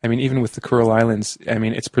 I mean, even with the Kuril Islands, I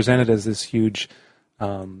mean, it's presented as this huge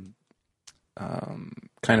kind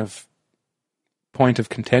of point of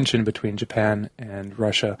contention between Japan and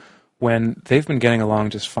Russia, when they've been getting along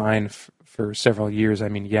just fine for several years. I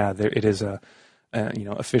mean, yeah, it is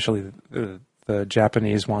officially the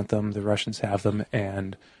Japanese want them, the Russians have them,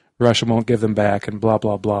 and Russia won't give them back, and blah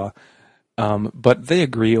blah blah. But they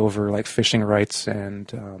agree over like fishing rights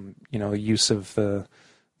and use of the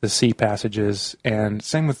sea passages, and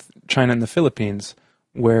same with China and the Philippines,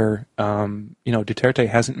 where Duterte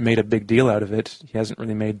hasn't made a big deal out of it. He hasn't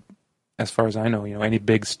really made, as far as I know, any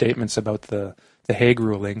big statements about the Hague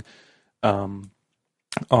ruling on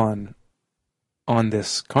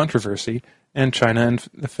this controversy. And China and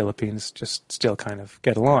the Philippines just still kind of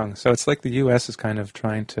get along. So it's like the U.S. is kind of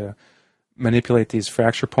trying to manipulate these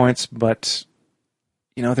fracture points, but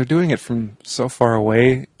they're doing it from so far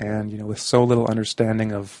away, and with so little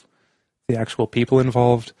understanding of the actual people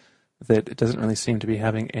involved, that it doesn't really seem to be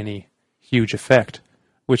having any huge effect,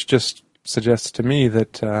 which just suggests to me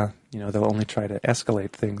that they'll only try to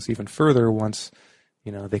escalate things even further once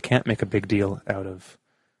they can't make a big deal out of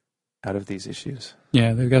out of these issues.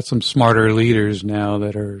 Yeah, they've got some smarter leaders now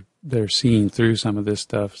they're seeing through some of this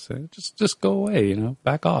stuff. So just go away,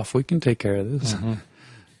 back off. We can take care of this. Mm-hmm.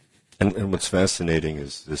 And what's fascinating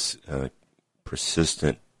is this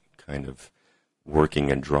persistent kind of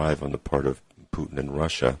working and drive on the part of Putin and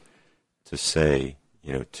Russia to say,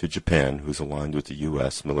 to Japan, who's aligned with the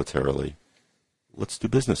U.S. militarily, let's do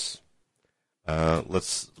business.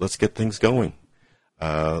 Let's get things going.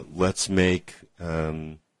 Let's make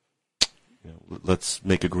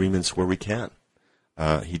agreements where we can.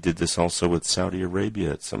 He did this also with Saudi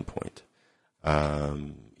Arabia at some point.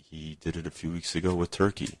 He did it a few weeks ago with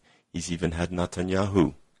Turkey. He's even had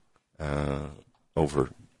Netanyahu over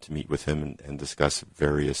to meet with him and discuss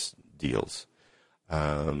various deals.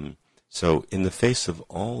 So in the face of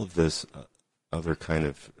all of this other kind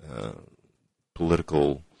of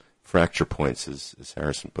political fracture points, as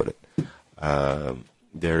Harrison put it,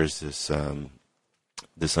 there is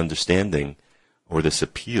this understanding or this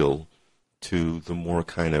appeal to the more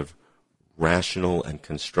kind of rational and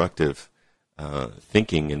constructive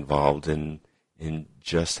thinking involved in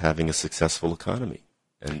just having a successful economy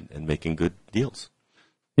and making good deals.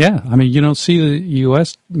 Yeah, I mean, you don't see the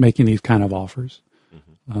U.S. making these kind of offers.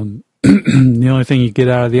 Mm-hmm. The only thing you get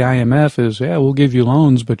out of the IMF is, we'll give you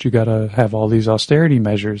loans, but you got to have all these austerity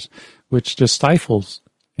measures, which just stifles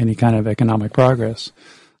any kind of economic progress.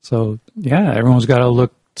 So, everyone's got to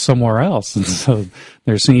look somewhere else. And so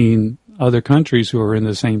they're seeing other countries who are in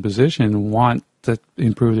the same position want to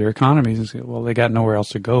improve their economies and say, well, they got nowhere else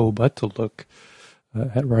to go but to look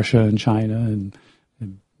at Russia and China and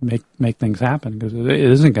make things happen, because it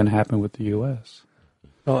isn't going to happen with the U.S.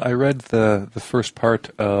 Well, I read the first part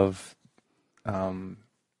of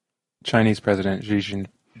Chinese President Xi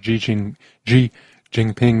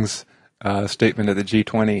Jinping's statement at the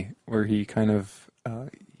G20, where he kind of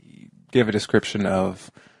gave a description of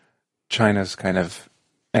China's kind of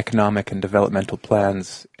economic and developmental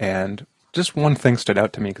plans. And just one thing stood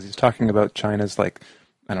out to me, because he's talking about China's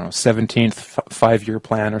 17th five-year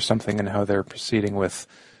plan or something, and how they're proceeding with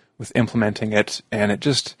implementing it. And it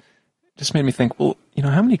just made me think, well,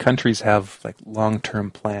 how many countries have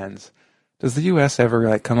long-term plans? Does the U.S.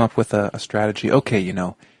 ever come up with a strategy? Okay, in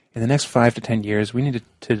the next 5 to 10 years, we need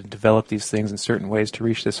to develop these things in certain ways to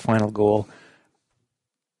reach this final goal.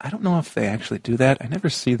 I don't know if they actually do that. I never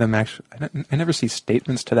see them actually. I never see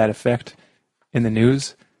statements to that effect in the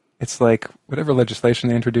news. It's like whatever legislation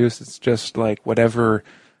they introduce, it's just like whatever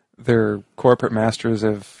their corporate masters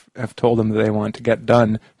have told them that they want to get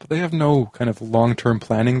done, but they have no kind of long-term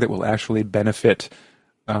planning that will actually benefit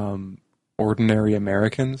ordinary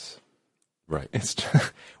Americans. Right. It's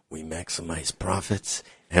we maximize profits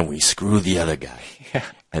and we screw the other guy. Yeah.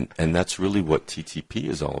 And that's really what TTP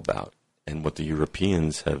is all about, and what the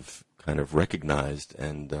Europeans have kind of recognized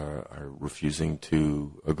and are refusing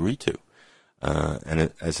to agree to.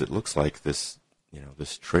 As it looks like this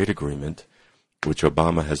trade agreement, which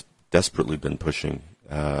Obama has desperately been pushing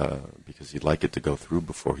because he'd like it to go through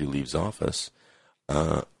before he leaves office,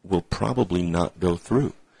 will probably not go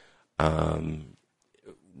through.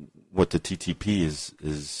 What the TTP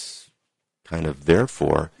is kind of there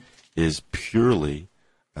for is purely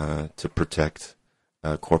to protect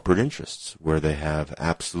corporate interests, where they have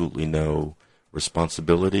absolutely no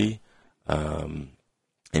responsibility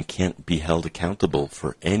and can't be held accountable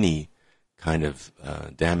for any kind of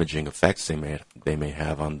damaging effects they may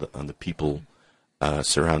have on the people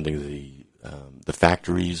surrounding the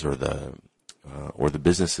factories or the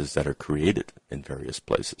businesses that are created in various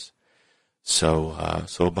places. So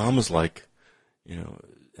Obama's like,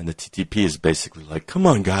 and the TTP is basically like, come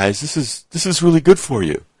on guys, this is really good for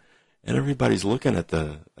you, and everybody's looking at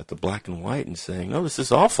the black and white and saying, oh, this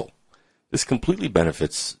is awful. This completely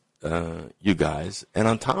benefits you guys, and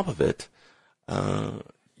on top of it,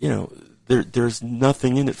 there's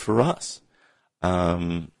nothing in it for us.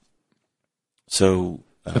 But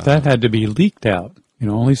that had to be leaked out.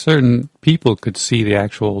 Only certain people could see the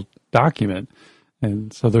actual document.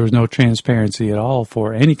 And so there was no transparency at all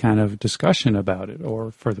for any kind of discussion about it,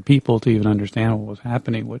 or for the people to even understand what was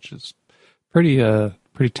happening, which is pretty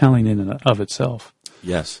telling in and of itself.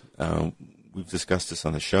 Yes. We've discussed this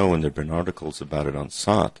on the show, and there have been articles about it on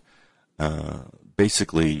SOT.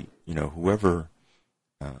 Basically, whoever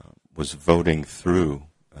was voting through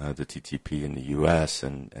the TTP in the U.S.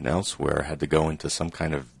 and elsewhere had to go into some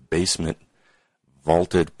kind of basement,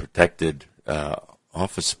 vaulted, protected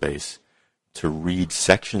office space to read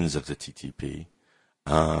sections of the TTP.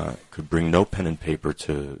 Could bring no pen and paper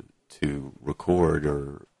to record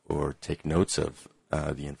or take notes of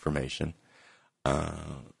the information,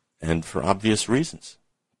 and for obvious reasons.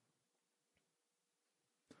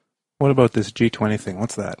 What about this G20 thing?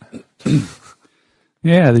 What's that?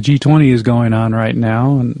 Yeah, the G20 is going on right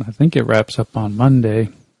now, and I think it wraps up on Monday.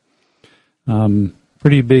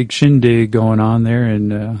 Pretty big shindig going on there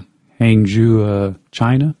in Hangzhou,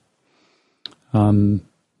 China. Now,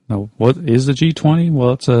 what is the G20?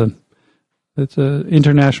 Well, it's a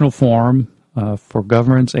international forum for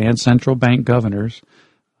governments and central bank governors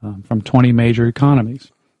from 20 major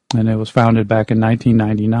economies, and it was founded back in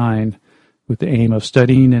 1999 with the aim of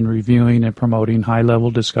studying and reviewing and promoting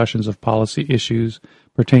high-level discussions of policy issues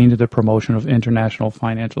pertaining to the promotion of international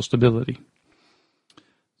financial stability.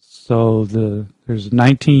 So there's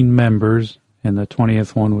 19 members, and the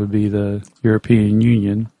 20th one would be the European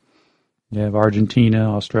Union. You have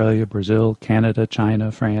Argentina, Australia, Brazil, Canada,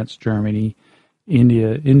 China, France, Germany,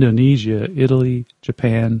 India, Indonesia, Italy,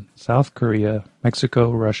 Japan, South Korea,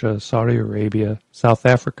 Mexico, Russia, Saudi Arabia, South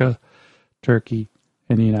Africa, Turkey,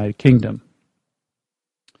 and the United Kingdom.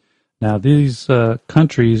 Now, these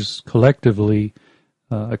countries collectively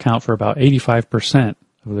account for about 85%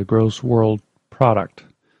 of the gross world product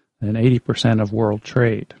and 80% of world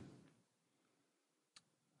trade.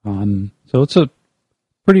 So it's a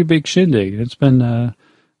pretty big shindig. It's been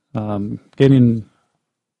getting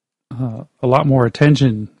a lot more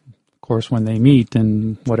attention, of course, when they meet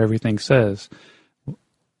than what everything says.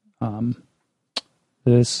 So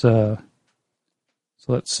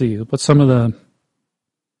let's see. What's some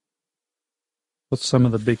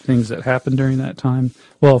of the big things that happened during that time?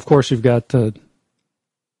 Well, of course, you've got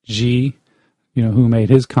Xi, who made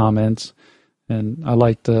his comments, and I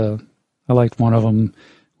liked one of them.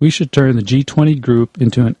 We should turn the G20 group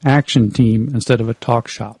into an action team instead of a talk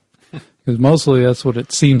shop. Because mostly that's what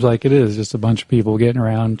it seems like it is, just a bunch of people getting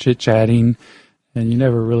around, chit-chatting, and you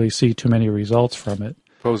never really see too many results from it.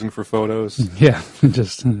 Posing for photos. Yeah,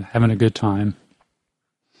 just having a good time.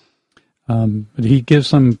 But he gives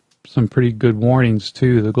some pretty good warnings,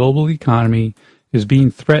 too. The global economy is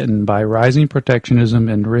being threatened by rising protectionism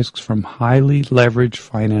and risks from highly leveraged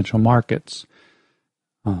financial markets.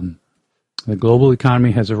 The global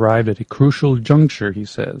economy has arrived at a crucial juncture, he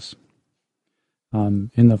says.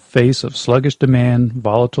 In the face of sluggish demand,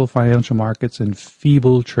 volatile financial markets, and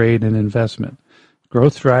feeble trade and investment.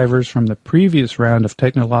 Growth drivers from the previous round of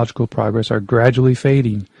technological progress are gradually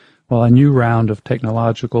fading, while a new round of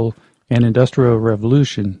technological and industrial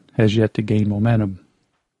revolution has yet to gain momentum.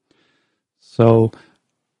 So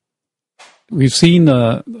we've seen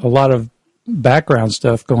a lot of background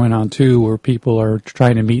stuff going on, too, where people are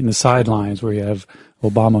trying to meet in the sidelines, where you have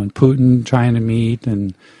Obama and Putin trying to meet,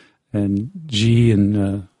 and Xi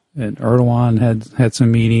and Erdogan had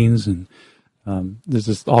some meetings, and there's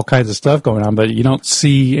just all kinds of stuff going on, but you don't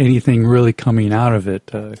see anything really coming out of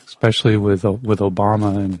it, especially with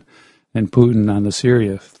Obama and Putin on the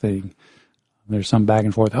Syria thing. There's some back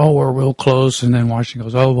and forth. Oh, we're real close, and then Washington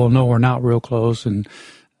goes, oh, well, no, we're not real close, and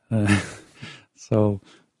so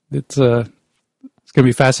it's going to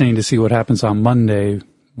be fascinating to see what happens on Monday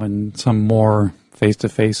when some more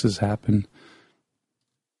face-to-faces happen.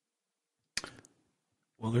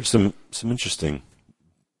 Well, there's some interesting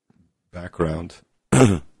background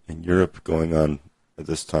in Europe going on at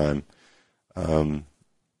this time. In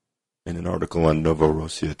an article on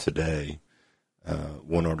Novorossiya today,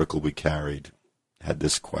 one article we carried had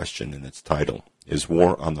this question in its title: "Is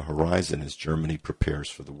war on the horizon as Germany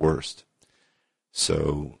prepares for the worst?"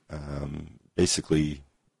 So basically, I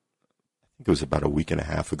think it was about a week and a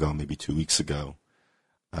half ago, maybe 2 weeks ago,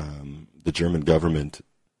 the German government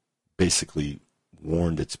basically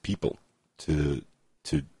warned its people to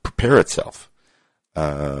prepare itself.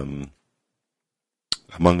 Among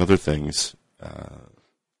other things,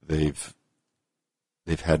 they've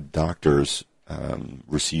had doctors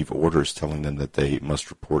receive orders telling them that they must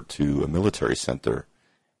report to a military center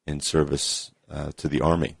in service to the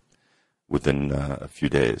army within a few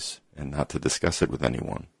days, and not to discuss it with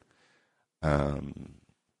anyone.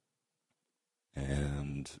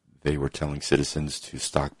 And they were telling citizens to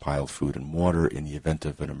stockpile food and water in the event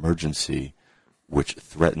of an emergency which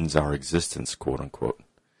threatens our existence, quote unquote.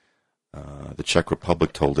 The Czech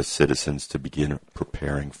Republic told its citizens to begin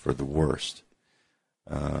preparing for the worst.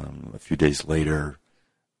 A few days later,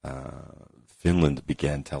 Finland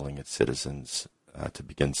began telling its citizens to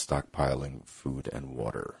begin stockpiling food and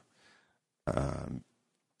water.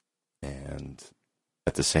 And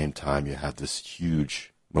at the same time, you have this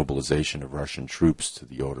huge mobilization of Russian troops to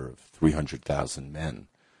the order of 300,000 men.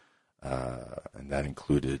 And that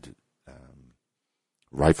included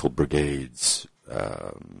rifle brigades,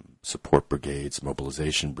 support brigades,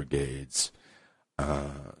 mobilization brigades.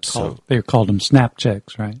 They called them snap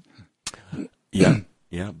checks, right? Yeah.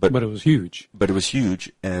 Yeah, but it was huge. But it was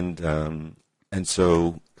huge, and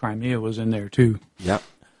so Crimea was in there too. Yeah,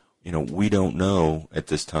 we don't know at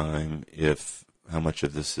this time if how much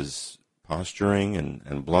of this is posturing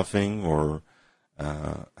and bluffing, or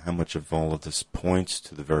how much of all of this points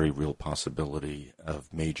to the very real possibility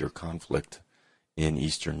of major conflict in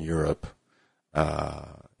Eastern Europe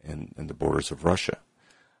and the borders of Russia.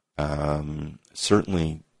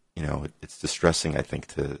 Certainly, it's distressing, I think,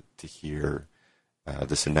 to hear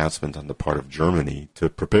this announcement on the part of Germany to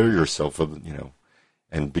prepare yourself for,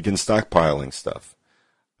 and begin stockpiling stuff.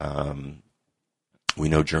 We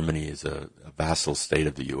know Germany is a vassal state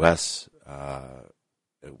of the U.S.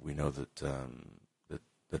 We know that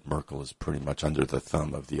that Merkel is pretty much under the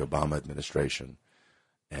thumb of the Obama administration,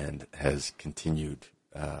 and has continued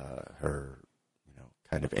her,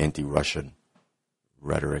 kind of anti-Russian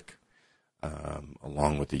rhetoric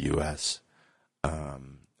along with the U.S.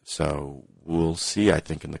 So we'll see, I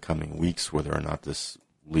think, in the coming weeks whether or not this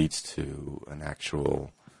leads to an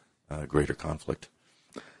actual greater conflict.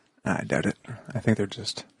 I doubt it. I think they're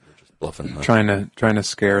just bluffing, huh? trying to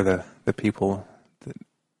scare the people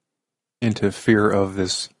into fear of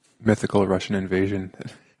this mythical Russian invasion.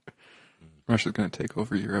 That Russia's going to take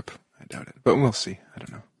over Europe. I doubt it, but we'll see. I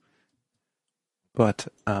don't know. But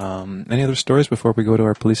any other stories before we go to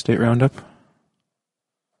our police state roundup?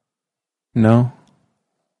 No?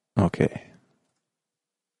 Okay.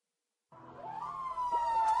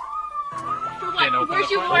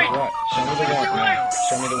 Where's your warrant? Show me the warrant.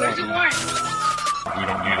 Show me the Where's your warrant? You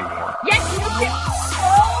don't need a warrant. Yes, you do.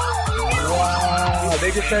 Wow,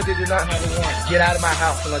 they just said they did not have a warrant. Get out of my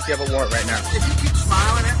house unless you have a warrant right now. If you keep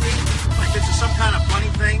smiling at me like this is some kind of funny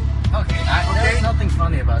thing, Okay, there's nothing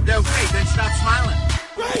funny about this. okay, then stop smiling.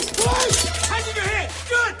 Right! Hands in your head.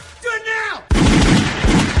 Good. Do it now.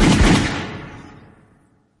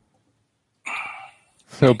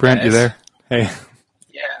 So, Brent, you there? Hey.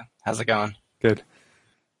 Yeah, how's it going? Good.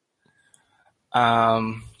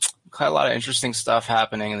 Quite a lot of interesting stuff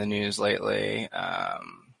happening in the news lately.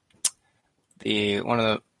 One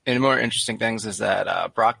of the more interesting things is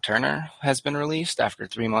that Brock Turner has been released after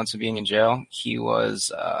 3 months of being in jail. He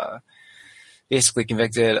was basically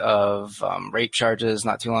convicted of rape charges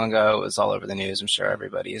not too long ago. It was all over the news. I'm sure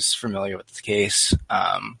everybody's familiar with the case.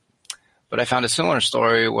 But I found a similar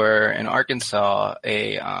story where in Arkansas,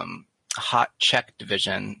 a hot check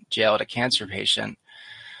division jailed a cancer patient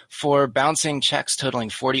for bouncing checks totaling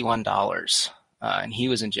 $41, and he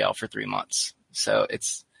was in jail for 3 months. So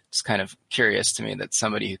it's kind of curious to me that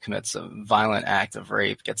somebody who commits a violent act of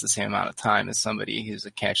rape gets the same amount of time as somebody who's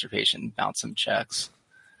a cancer patient and bouncing checks.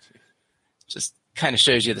 Just kind of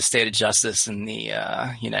shows you the state of justice in the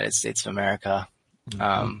United States of America.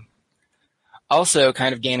 Mm-hmm. Also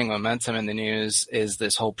kind of gaining momentum in the news is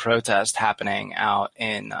this whole protest happening out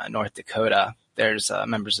in North Dakota. There's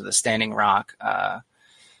members of the Standing Rock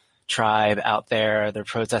tribe out there. They're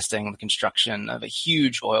protesting the construction of a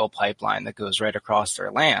huge oil pipeline that goes right across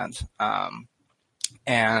their land.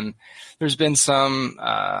 And there's been some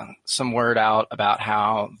word out about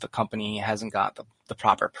how the company hasn't got the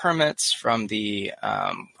proper permits from the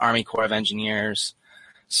Army Corps of Engineers.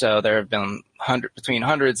 So there have been between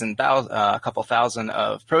hundreds and a couple thousand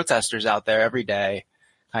of protesters out there every day,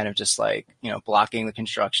 kind of just like, blocking the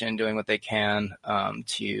construction, doing what they can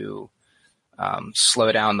to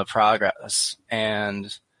slow down the progress.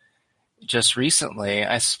 And just recently,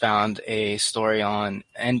 I found a story on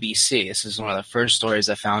NBC. This is one of the first stories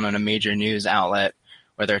I found on a major news outlet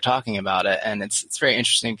where they're talking about it. And it's very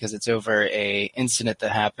interesting because it's over a incident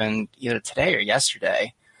that happened either today or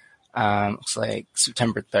yesterday. Looks like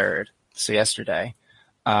September 3rd, so yesterday.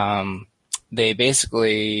 They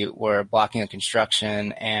basically were blocking the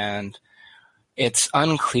construction, and it's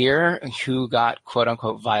unclear who got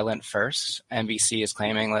quote-unquote violent first. NBC is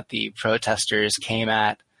claiming that the protesters came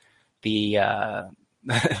at the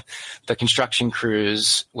the construction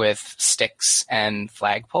crews with sticks and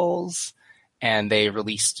flagpoles, and they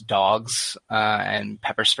released dogs and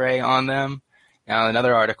pepper spray on them. Now,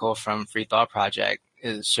 another article from Free Thought Project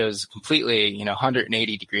shows completely,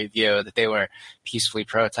 180-degree view that they were peacefully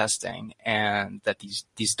protesting, and that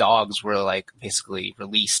these dogs were like basically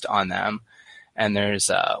released on them. And there's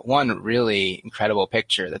one really incredible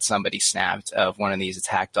picture that somebody snapped of one of these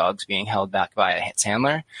attack dogs being held back by its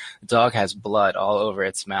handler. The dog has blood all over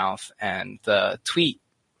its mouth, and the tweet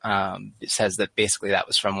says that basically that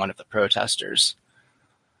was from one of the protesters.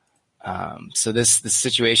 So this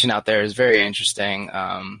situation out there is very interesting.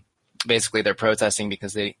 Basically, they're protesting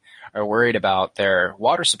because they are worried about their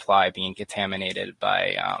water supply being contaminated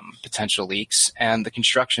by potential leaks. And the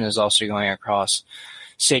construction is also going across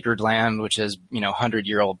sacred land, which is,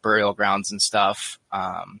 100-year-old burial grounds and stuff.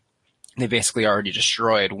 They basically already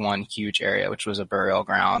destroyed one huge area, which was a burial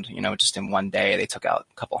ground. Just in one day, they took out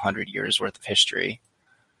a couple 100 years worth of history.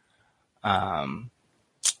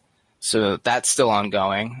 So that's still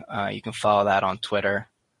ongoing. You can follow that on Twitter.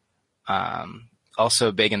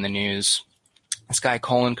 Also big in the news, this guy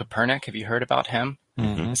Colin Kaepernick. Have you heard about him?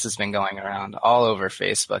 Mm-hmm. This has been going around all over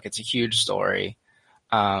Facebook. It's a huge story.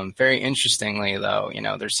 Very interestingly, though,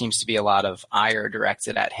 there seems to be a lot of ire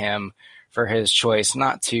directed at him for his choice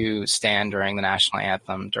not to stand during the national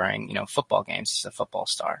anthem during, football games. He's a football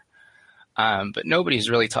star. But nobody's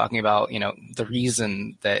really talking about, the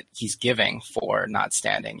reason that he's giving for not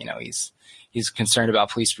standing. He's concerned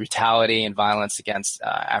about police brutality and violence against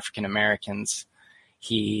African Americans.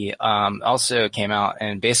 He also came out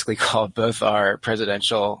and basically called both our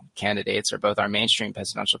presidential candidates, or both our mainstream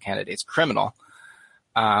presidential candidates, criminal.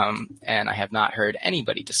 And I have not heard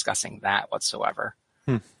anybody discussing that whatsoever.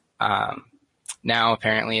 Now,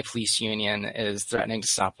 apparently, a police union is threatening to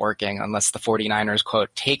stop working unless the 49ers, quote,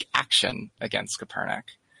 take action against Kaepernick.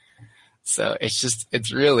 So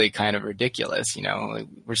it's really kind of ridiculous. We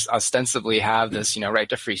ostensibly have this, right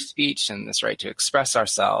to free speech and this right to express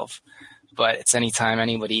ourselves. But it's anytime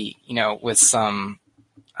anybody, with some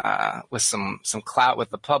clout with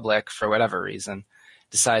the public for whatever reason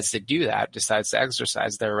decides to do that, decides to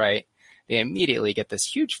exercise their right, they immediately get this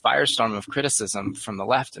huge firestorm of criticism from the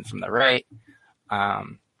left and from the right,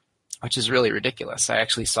 which is really ridiculous. I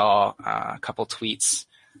actually saw a couple tweets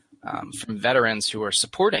from veterans who were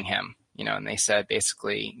supporting him, and they said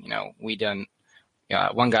basically, we didn't.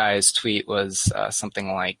 One guy's tweet was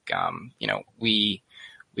something like,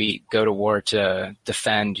 we go to war to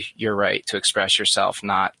defend your right to express yourself,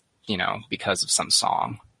 not, because of some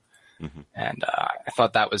song. Mm-hmm. And I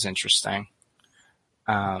thought that was interesting.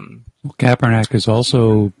 Kaepernick has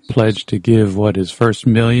also pledged to give his first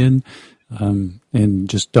 $1 million and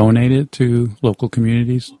just donate it to local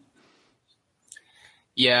communities.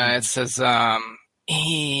 Yeah, it says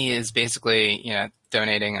he is basically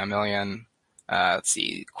donating $1 million. Let's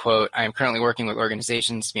see, quote, I am currently working with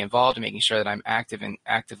organizations to be involved in making sure that I'm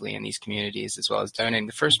actively in these communities, as well as donating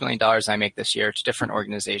the first $1 million I make this year to different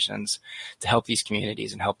organizations to help these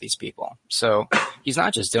communities and help these people. So he's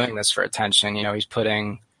not just doing this for attention, he's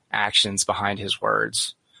putting actions behind his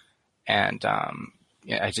words. And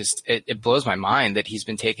it blows my mind that he's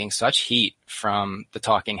been taking such heat from the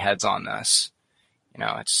talking heads on this.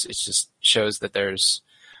 It just shows that there's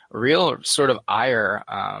real sort of ire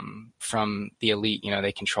from the elite.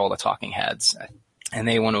 They control the talking heads, and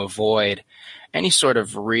they want to avoid any sort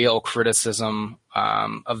of real criticism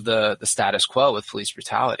of the status quo with police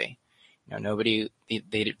brutality.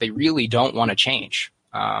 They really don't want to change,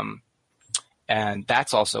 and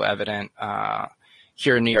that's also evident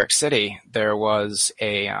here in New York City. There's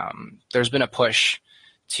been a push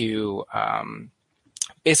to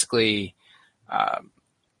basically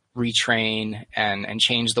retrain and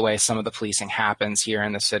change the way some of the policing happens here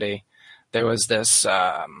in the city. There was this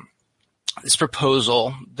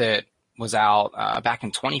proposal that was out back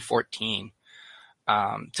in 2014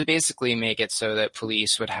 to basically make it so that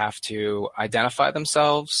police would have to identify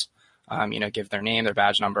themselves, give their name, their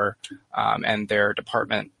badge number, and their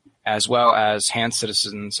department, as well as hand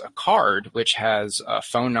citizens a card which has a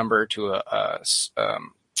phone number to a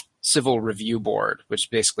civil review board,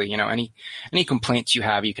 which basically, any complaints you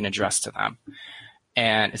have, you can address to them.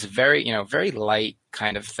 And it's a very, very light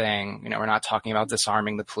kind of thing. We're not talking about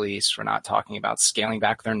disarming the police. We're not talking about scaling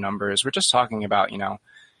back their numbers. We're just talking about,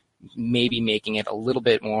 maybe making it a little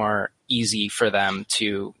bit more easy for them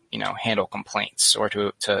to, handle complaints or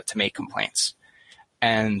to make complaints.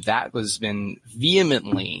 And that was been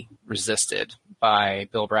vehemently resisted by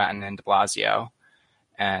Bill Bratton and de Blasio.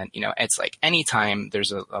 And, it's like anytime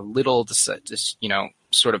there's a little,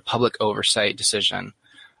 sort of public oversight decision,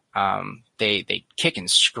 they kick and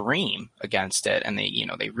scream against it. And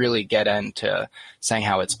they really get into saying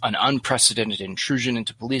how it's an unprecedented intrusion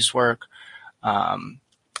into police work.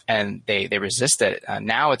 And they resist it.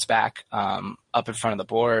 Now it's back up in front of the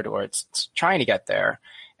board, or it's trying to get there.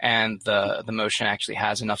 And the motion actually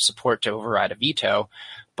has enough support to override a veto,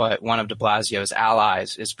 but one of de Blasio's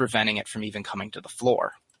allies is preventing it from even coming to the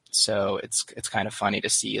floor. So it's kind of funny to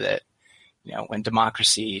see that, when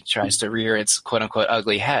democracy tries to rear its quote unquote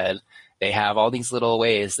ugly head, they have all these little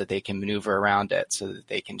ways that they can maneuver around it so that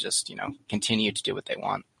they can just, continue to do what they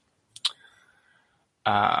want.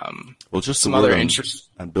 Well, just some other interest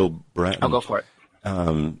on Bill Bratton. I'll go for it.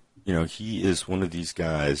 He is one of these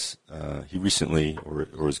guys. He recently,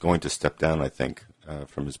 or is going to step down, I think,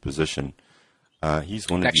 from his position. He's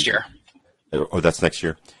one next of these, year. or that's next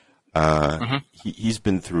year. He's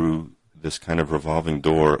been through this kind of revolving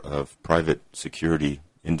door of private security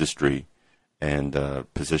industry and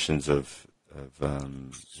positions of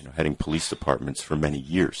heading police departments for many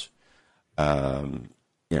years.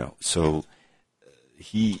 So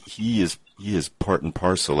he is part and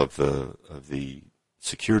parcel of the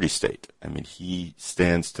security state. I mean, he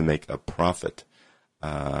stands to make a profit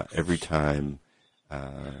every time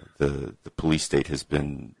the police state has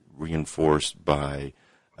been reinforced by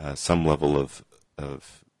some level of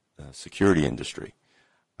security industry.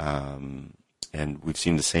 And we've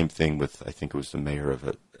seen the same thing with, I think it was the mayor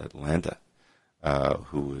of Atlanta,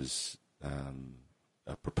 who was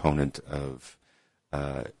a proponent of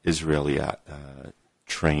Israeli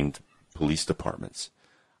trained police departments,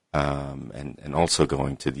 and also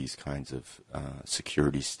going to these kinds of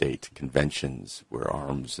security state conventions where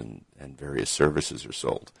arms and various services are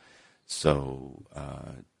sold. So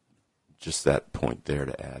just that point there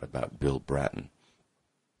to add about Bill Bratton.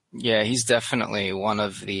 Yeah, he's definitely one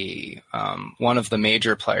of the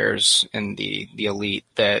major players in the elite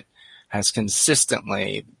that has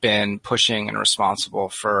consistently been pushing and responsible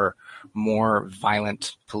for more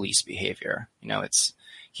violent police behavior.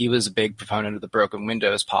 He was a big proponent of the broken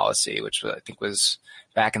windows policy, which I think was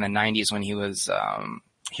back in the 90s when he was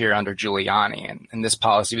here under Giuliani. And this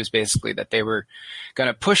policy was basically that they were going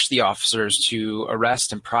to push the officers to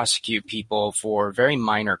arrest and prosecute people for very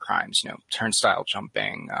minor crimes, turnstile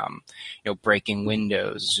jumping, breaking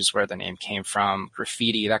windows is where the name came from,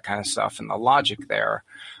 graffiti, that kind of stuff. And the logic there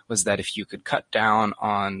was that if you could cut down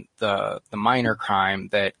on the minor crime,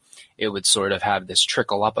 that it would sort of have this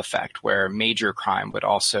trickle up effect where major crime would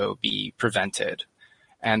also be prevented.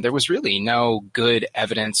 And there was really no good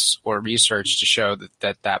evidence or research to show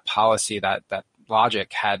that policy, that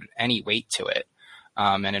logic had any weight to it.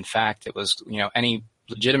 And in fact, it was, any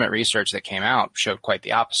legitimate research that came out showed quite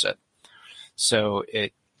the opposite. So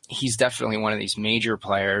he's definitely one of these major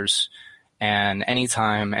players. And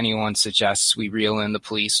anytime anyone suggests we reel in the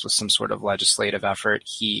police with some sort of legislative effort,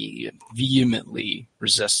 he vehemently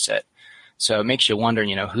resists it. So it makes you wonder,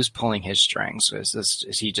 who's pulling his strings?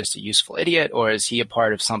 Is he just a useful idiot, or is he a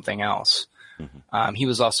part of something else? Mm-hmm. He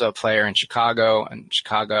was also a player in Chicago, and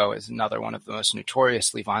Chicago is another one of the most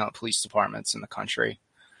notoriously violent police departments in the country.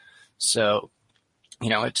 So,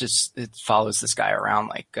 it follows this guy around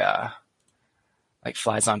like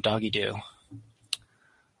flies on doggy do.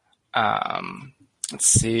 Let's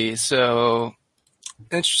see. So,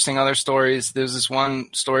 interesting other stories. There's this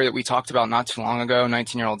one story that we talked about not too long ago,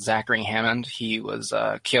 19-year-old Zachary Hammond. He was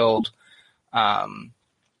killed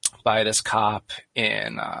by this cop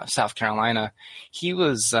in South Carolina. He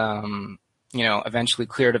was, eventually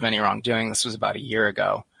cleared of any wrongdoing. This was about a year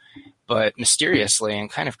ago. But mysteriously and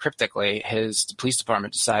kind of cryptically, his police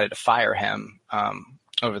department decided to fire him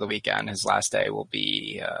over the weekend. His last day will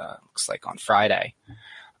be, looks like on Friday.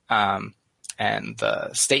 And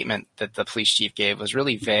the statement that the police chief gave was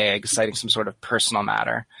really vague, citing some sort of personal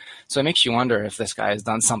matter. So it makes you wonder if this guy has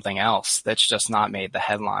done something else that's just not made the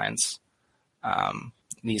headlines.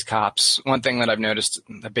 These cops, one thing that I've noticed,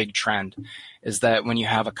 a big trend, is that when you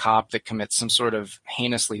have a cop that commits some sort of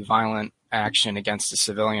heinously violent action against a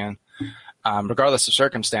civilian, regardless of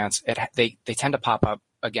circumstance, they tend to pop up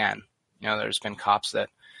again. There's been cops that,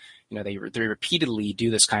 they repeatedly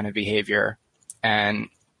do this kind of behavior, and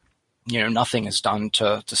nothing is done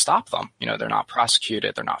to stop them. They're not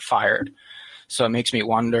prosecuted. They're not fired. So it makes me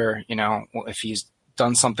wonder, if he's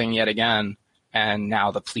done something yet again, and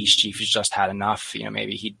now the police chief has just had enough.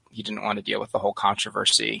 Maybe he didn't want to deal with the whole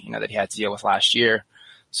controversy, that he had to deal with last year.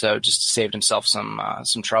 So just saved himself some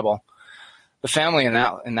trouble. The family in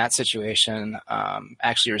that situation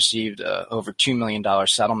actually received over $2 million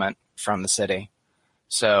settlement from the city.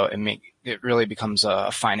 So it really becomes a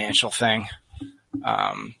financial thing.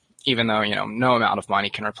 Even though, no amount of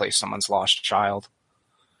money can replace someone's lost child.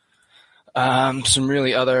 Some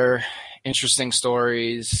really other interesting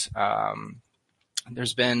stories.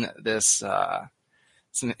 There's been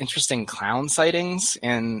some interesting clown sightings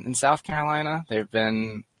in South Carolina. There've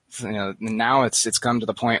been, now it's come to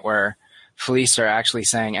the point where police are actually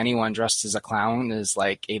saying anyone dressed as a clown is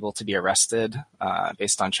able to be arrested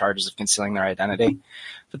based on charges of concealing their identity.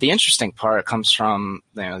 But the interesting part comes from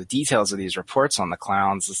the details of these reports on the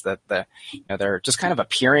clowns is that they're just kind of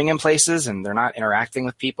appearing in places and they're not interacting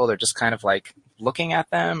with people. They're just kind of looking at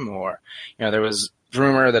them, or there was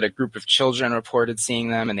rumor that a group of children reported seeing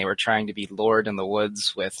them and they were trying to be lured in the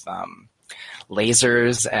woods with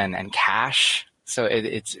lasers and cash. So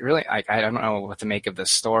it's really I don't know what to make of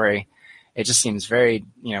this story. It just seems very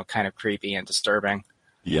kind of creepy and disturbing.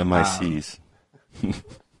 The MICs.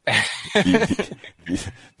 The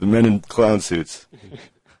men in clown suits.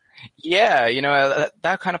 Yeah,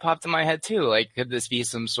 that kind of popped in my head too. Like, could this be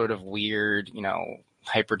some sort of weird,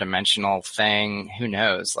 hyperdimensional thing? Who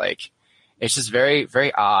knows? Like, it's just very,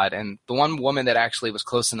 very odd. And the one woman that actually was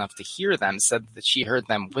close enough to hear them said that she heard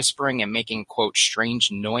them whispering and making, quote,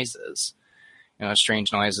 strange noises.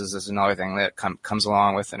 Strange noises is another thing that comes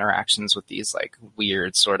along with interactions with these, like,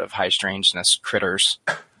 weird sort of high strangeness critters.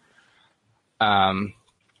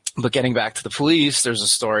 But getting back to the police, there's a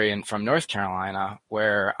story from North Carolina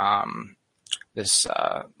where this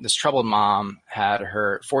troubled mom had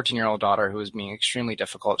her 14-year-old daughter who was being extremely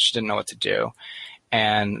difficult. She didn't know what to do.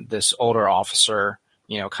 And this older officer,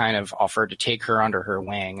 kind of offered to take her under her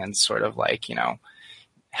wing and sort of like,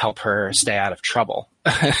 help her stay out of trouble.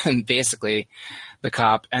 And basically, the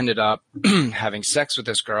cop ended up having sex with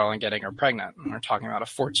this girl and getting her pregnant. And we're talking about a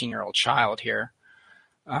 14-year-old child here.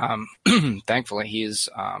 Thankfully, he's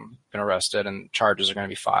been arrested and charges are going to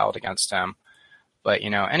be filed against him. But,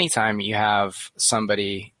 anytime you have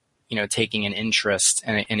somebody, taking an interest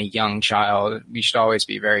in a young child, you should always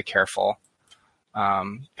be very careful.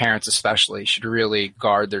 Parents especially should really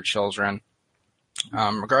guard their children.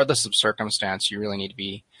 Regardless of circumstance, you really need to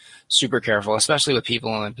be super careful, especially with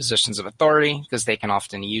people in positions of authority, because they can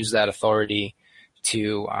often use that authority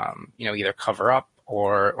to, either cover up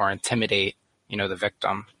or intimidate the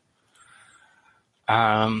victim.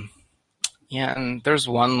 And there's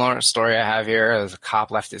one more story I have here. A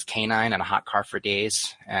cop left his canine in a hot car for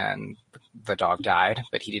days, and the dog died,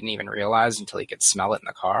 but he didn't even realize until he could smell it in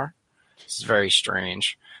the car. This is very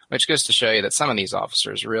strange, which goes to show you that some of these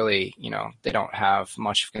officers really, they don't have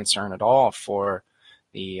much of concern at all for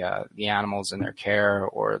the animals in their care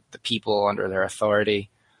or the people under their authority.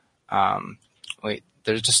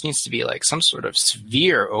 There just needs to be like some sort of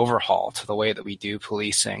severe overhaul to the way that we do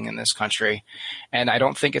policing in this country. And I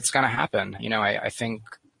don't think it's going to happen. I think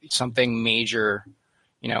something major,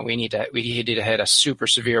 we need to hit a super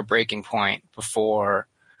severe breaking point before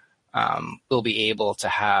we'll be able to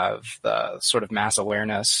have the sort of mass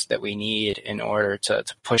awareness that we need in order to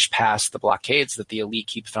push past the blockades that the elite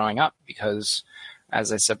keep throwing up. Because,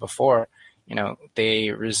 as I said before,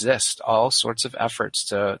 they resist all sorts of efforts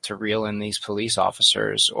to reel in these police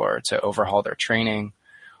officers or to overhaul their training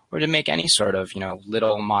or to make any sort of,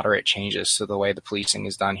 little moderate changes to the way the policing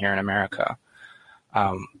is done here in America.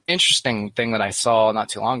 Interesting thing that I saw not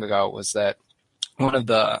too long ago was that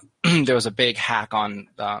there was a big hack on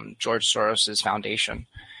George Soros's foundation.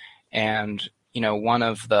 And, one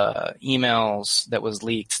of the emails that was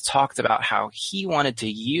leaked talked about how he wanted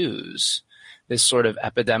to use this sort of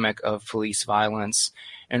epidemic of police violence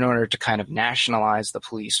in order to kind of nationalize the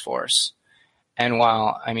police force. And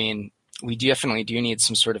while, we definitely do need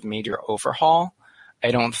some sort of major overhaul,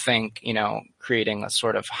 I don't think, creating a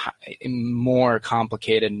sort of more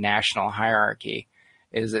complicated national hierarchy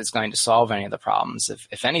is going to solve any of the problems.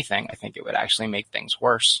 If anything, I think it would actually make things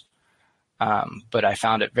worse. But I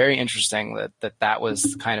found it very interesting that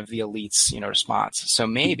was kind of the elite's, response. So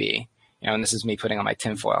maybe, and this is me putting on my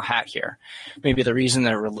tinfoil hat here, maybe the reason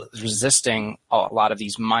they're resisting a lot of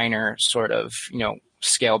these minor sort of,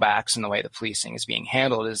 scale backs in the way the policing is being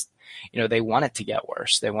handled is, they want it to get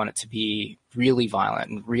worse. They want it to be really violent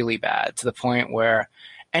and really bad to the point where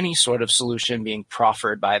any sort of solution being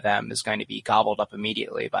proffered by them is going to be gobbled up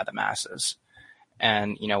immediately by the masses.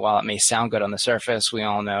 And, while it may sound good on the surface, we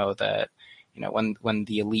all know that, when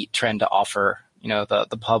the elite trend to offer,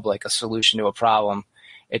 the public a solution to a problem,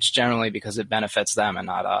 it's generally because it benefits them and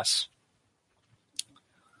not us.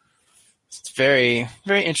 It's a very,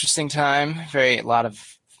 very interesting time. A lot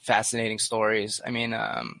of fascinating stories.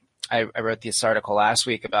 I wrote this article last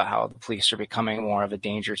week about how the police are becoming more of a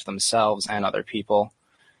danger to themselves and other people.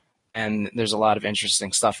 And there's a lot of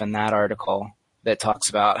interesting stuff in that article that talks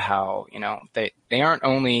about how, they aren't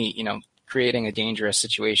only, creating a dangerous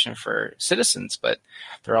situation for citizens, but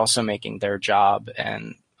they're also making their job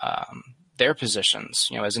and their positions,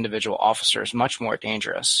 as individual officers, much more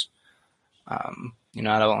dangerous.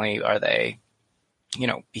 Not only are they,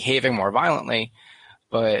 behaving more violently,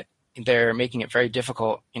 but they're making it very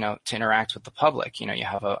difficult, to interact with the public. You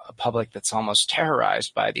have a public that's almost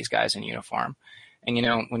terrorized by these guys in uniform. And,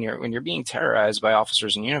 when you're being terrorized by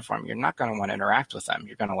officers in uniform, you're not going to want to interact with them.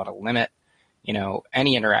 You're going to want to limit,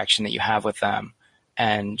 any interaction that you have with them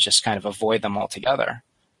and just kind of avoid them altogether.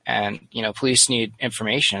 And, police need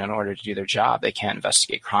information in order to do their job. They can't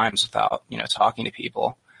investigate crimes without, talking to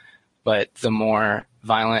people. But the more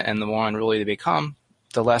violent and the more unruly they become,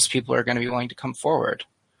 the less people are going to be willing to come forward.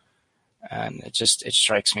 And it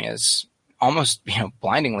strikes me as almost,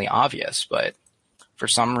 blindingly obvious, but for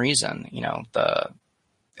some reason, the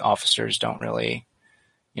officers don't really,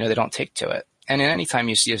 they don't take to it. And anytime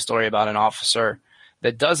you see a story about an officer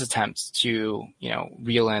that does attempt to,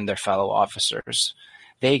 reel in their fellow officers,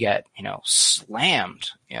 they get, slammed.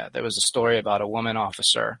 Yeah, there was a story about a woman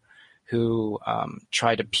officer who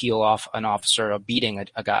tried to peel off an officer beating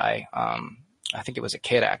a guy. I think it was a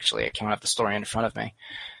kid, actually. I can't have the story in front of me.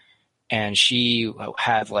 And she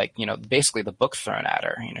had basically the book thrown at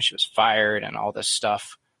her. She was fired and all this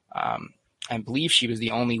stuff. I believe she was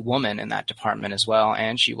the only woman in that department as well,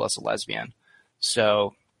 and she was a lesbian.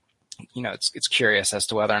 So, it's curious as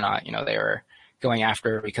to whether or not, they were going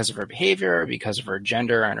after her because of her behavior, or because of her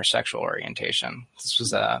gender and her sexual orientation. This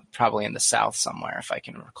was probably in the South somewhere, if I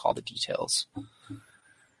can recall the details.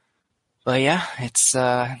 But yeah, it's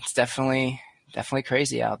definitely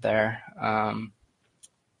crazy out there.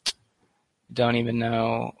 Don't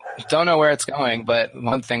know where it's going, but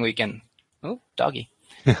one thing we can, doggy.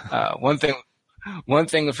 One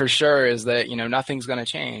thing for sure is that, nothing's going to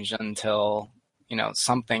change until,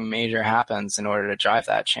 something major happens in order to drive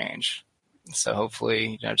that change. So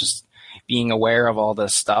hopefully, just being aware of all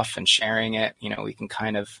this stuff and sharing it, we can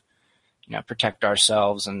kind of, protect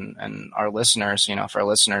ourselves and our listeners. If our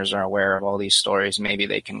listeners are aware of all these stories, maybe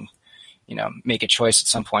they can, make a choice at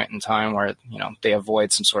some point in time where, they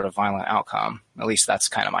avoid some sort of violent outcome. At least that's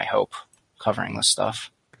kind of my hope covering this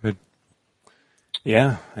stuff. Good.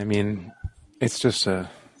 Yeah. I mean, it's just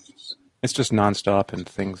nonstop, and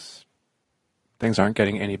things aren't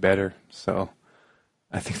getting any better. So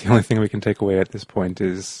I think the only thing we can take away at this point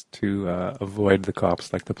is to avoid the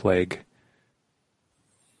cops like the plague.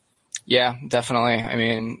 Yeah, definitely. I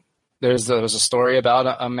mean, there was a story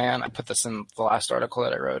about a man. I put this in the last article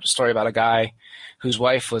that I wrote. A story about a guy whose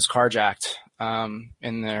wife was carjacked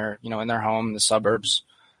in their home in the suburbs.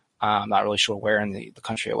 I'm not really sure where in the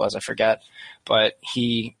country it was. I forget. But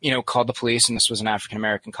he, called the police, and this was an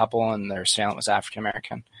African-American couple, and their assailant was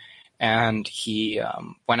African-American. And he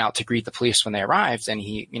went out to greet the police when they arrived, and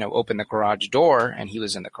he, opened the garage door, and he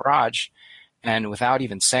was in the garage. And without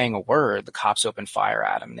even saying a word, the cops opened fire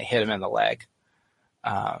at him, and they hit him in the leg.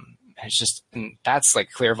 And that's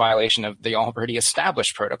like clear violation of the already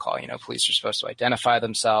established protocol. Police are supposed to identify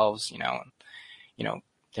themselves,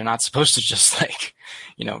 they're not supposed to just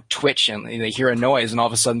twitch and they hear a noise and all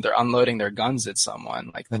of a sudden they're unloading their guns at someone.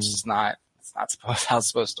 Like that's just not how it's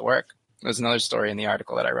supposed to work. There's another story in the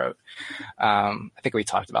article that I wrote. I think we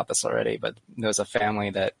talked about this already, but there was a family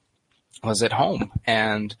that was at home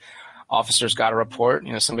and officers got a report.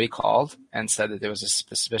 Somebody called and said that there was a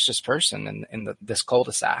suspicious person in this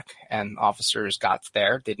cul-de-sac, and officers got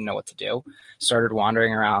there. They didn't know what to do, started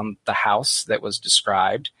wandering around the house that was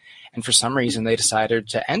described. And for some reason, they decided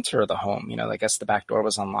to enter the home. I guess the back door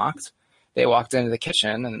was unlocked. They walked into the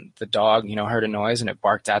kitchen, and the dog, heard a noise, and it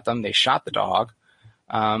barked at them. They shot the dog.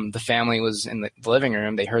 The family was in the living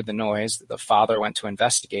room. They heard the noise. The father went to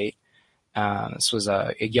investigate. This was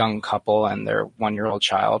a young couple and their 1-year-old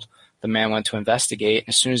child. The man went to investigate.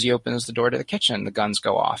 As soon as he opens the door to the kitchen, the guns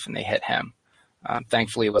go off, and they hit him.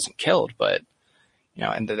 Thankfully, he wasn't killed, but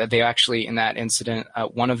and they actually, in that incident,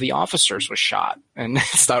 one of the officers was shot. And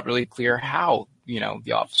it's not really clear how,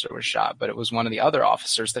 the officer was shot, but it was one of the other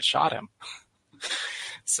officers that shot him.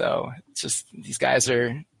 So it's just, these guys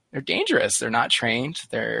they're dangerous. They're not trained.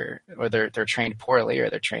 They're trained poorly, or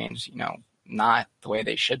they're trained, not the way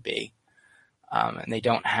they should be. And they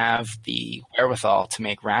don't have the wherewithal to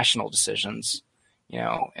make rational decisions,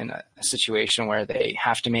 in a situation where they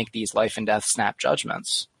have to make these life and death snap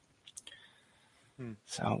judgments.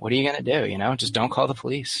 So what are you going to do? Just don't call the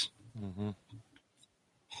police. Mm-hmm.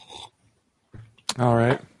 All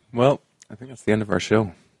right. Well, I think that's the end of our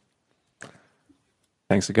show.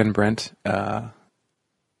 Thanks again, Brent.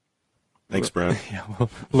 Thanks, Brent. Yeah,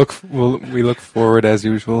 we look forward as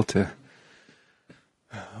usual to,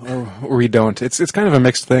 or we don't. It's kind of a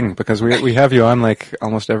mixed thing because we have you on like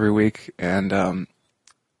almost every week, and on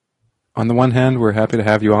the one hand we're happy to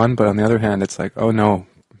have you on, but on the other hand it's like, oh no,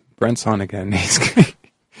 Brent's on again. He's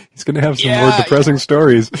going to have some more depressing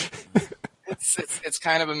stories. It's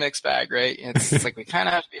kind of a mixed bag, right? It's like we kind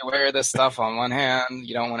of have to be aware of this stuff. On one hand,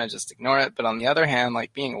 you don't want to just ignore it, but on the other hand,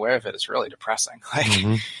 like being aware of it is really depressing. Like,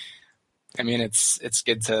 mm-hmm. I mean, it's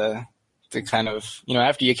good to kind of,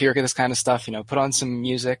 after you hear this kind of stuff, put on some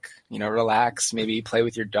music, relax, maybe play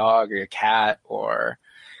with your dog or your cat, or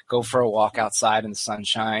go for a walk outside in the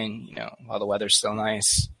sunshine, while the weather's still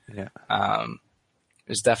nice. Yeah.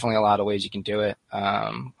 There's definitely a lot of ways you can do it.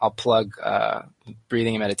 I'll plug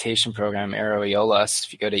breathing and meditation program, Aeroeolus.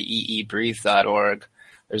 If you go to eebreathe.org,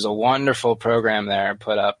 there's a wonderful program there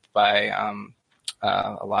put up by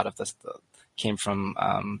a lot of this came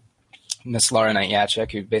from Miss Laura Knight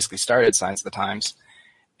Yachik, who basically started Signs of the Times.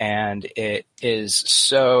 And it is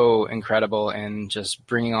so incredible in just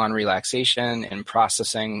bringing on relaxation and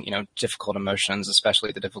processing, difficult emotions,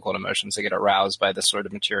 especially the difficult emotions that get aroused by this sort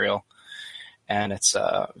of material. And it's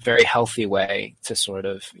a very healthy way to sort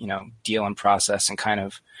of, deal and process and kind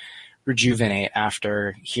of rejuvenate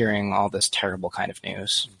after hearing all this terrible kind of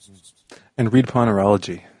news. And read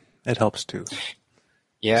Ponerology. It helps too.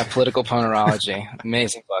 Yeah, Political Ponerology.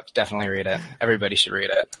 Amazing book. Definitely read it. Everybody should read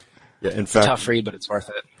it. Yeah, in fact, tough read, but it's worth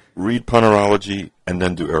it. Read Ponerology and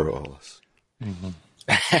then do Aeroolus. Mm-hmm.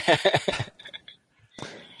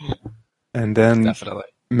 And then Definitely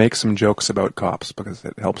make some jokes about cops because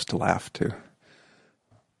it helps to laugh too.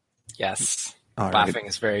 Yes. All Laughing right.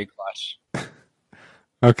 is very clutch.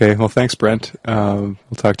 Okay, well, thanks, Brent. We'll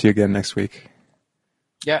talk to you again next week.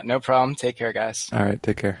 Yeah, no problem. Take care, guys. All right,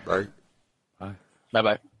 take care. Bye. Bye.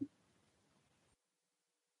 Bye-bye.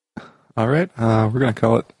 All right, we're going to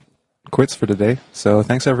call it quits for today. So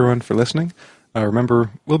thanks, everyone, for listening.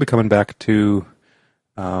 Remember, we'll be coming back to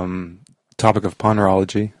topic of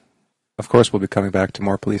Ponerology. Of course, we'll be coming back to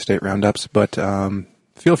more police state roundups, but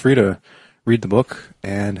feel free to read the book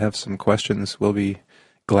and have some questions. We'll be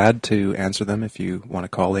glad to answer them if you want to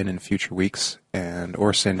call in future weeks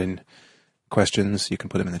or send in questions. You can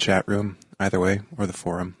put them in the chat room, either way, or the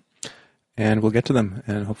forum. And we'll get to them,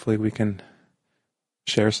 and hopefully we can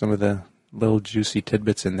share some of the little juicy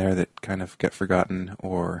tidbits in there that kind of get forgotten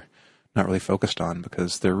or not really focused on,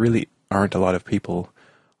 because there really aren't a lot of people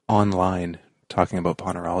online talking about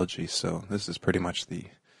Ponerology, so this is pretty much the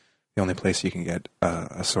only place you can get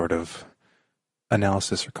a sort of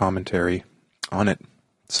analysis or commentary on it.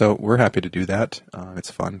 So we're happy to do that.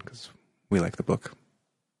 It's fun because we like the book.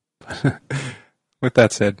 With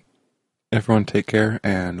that said, everyone take care,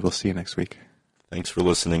 and we'll see you next week. Thanks for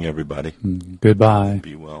listening, everybody. Goodbye.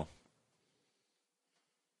 Be well.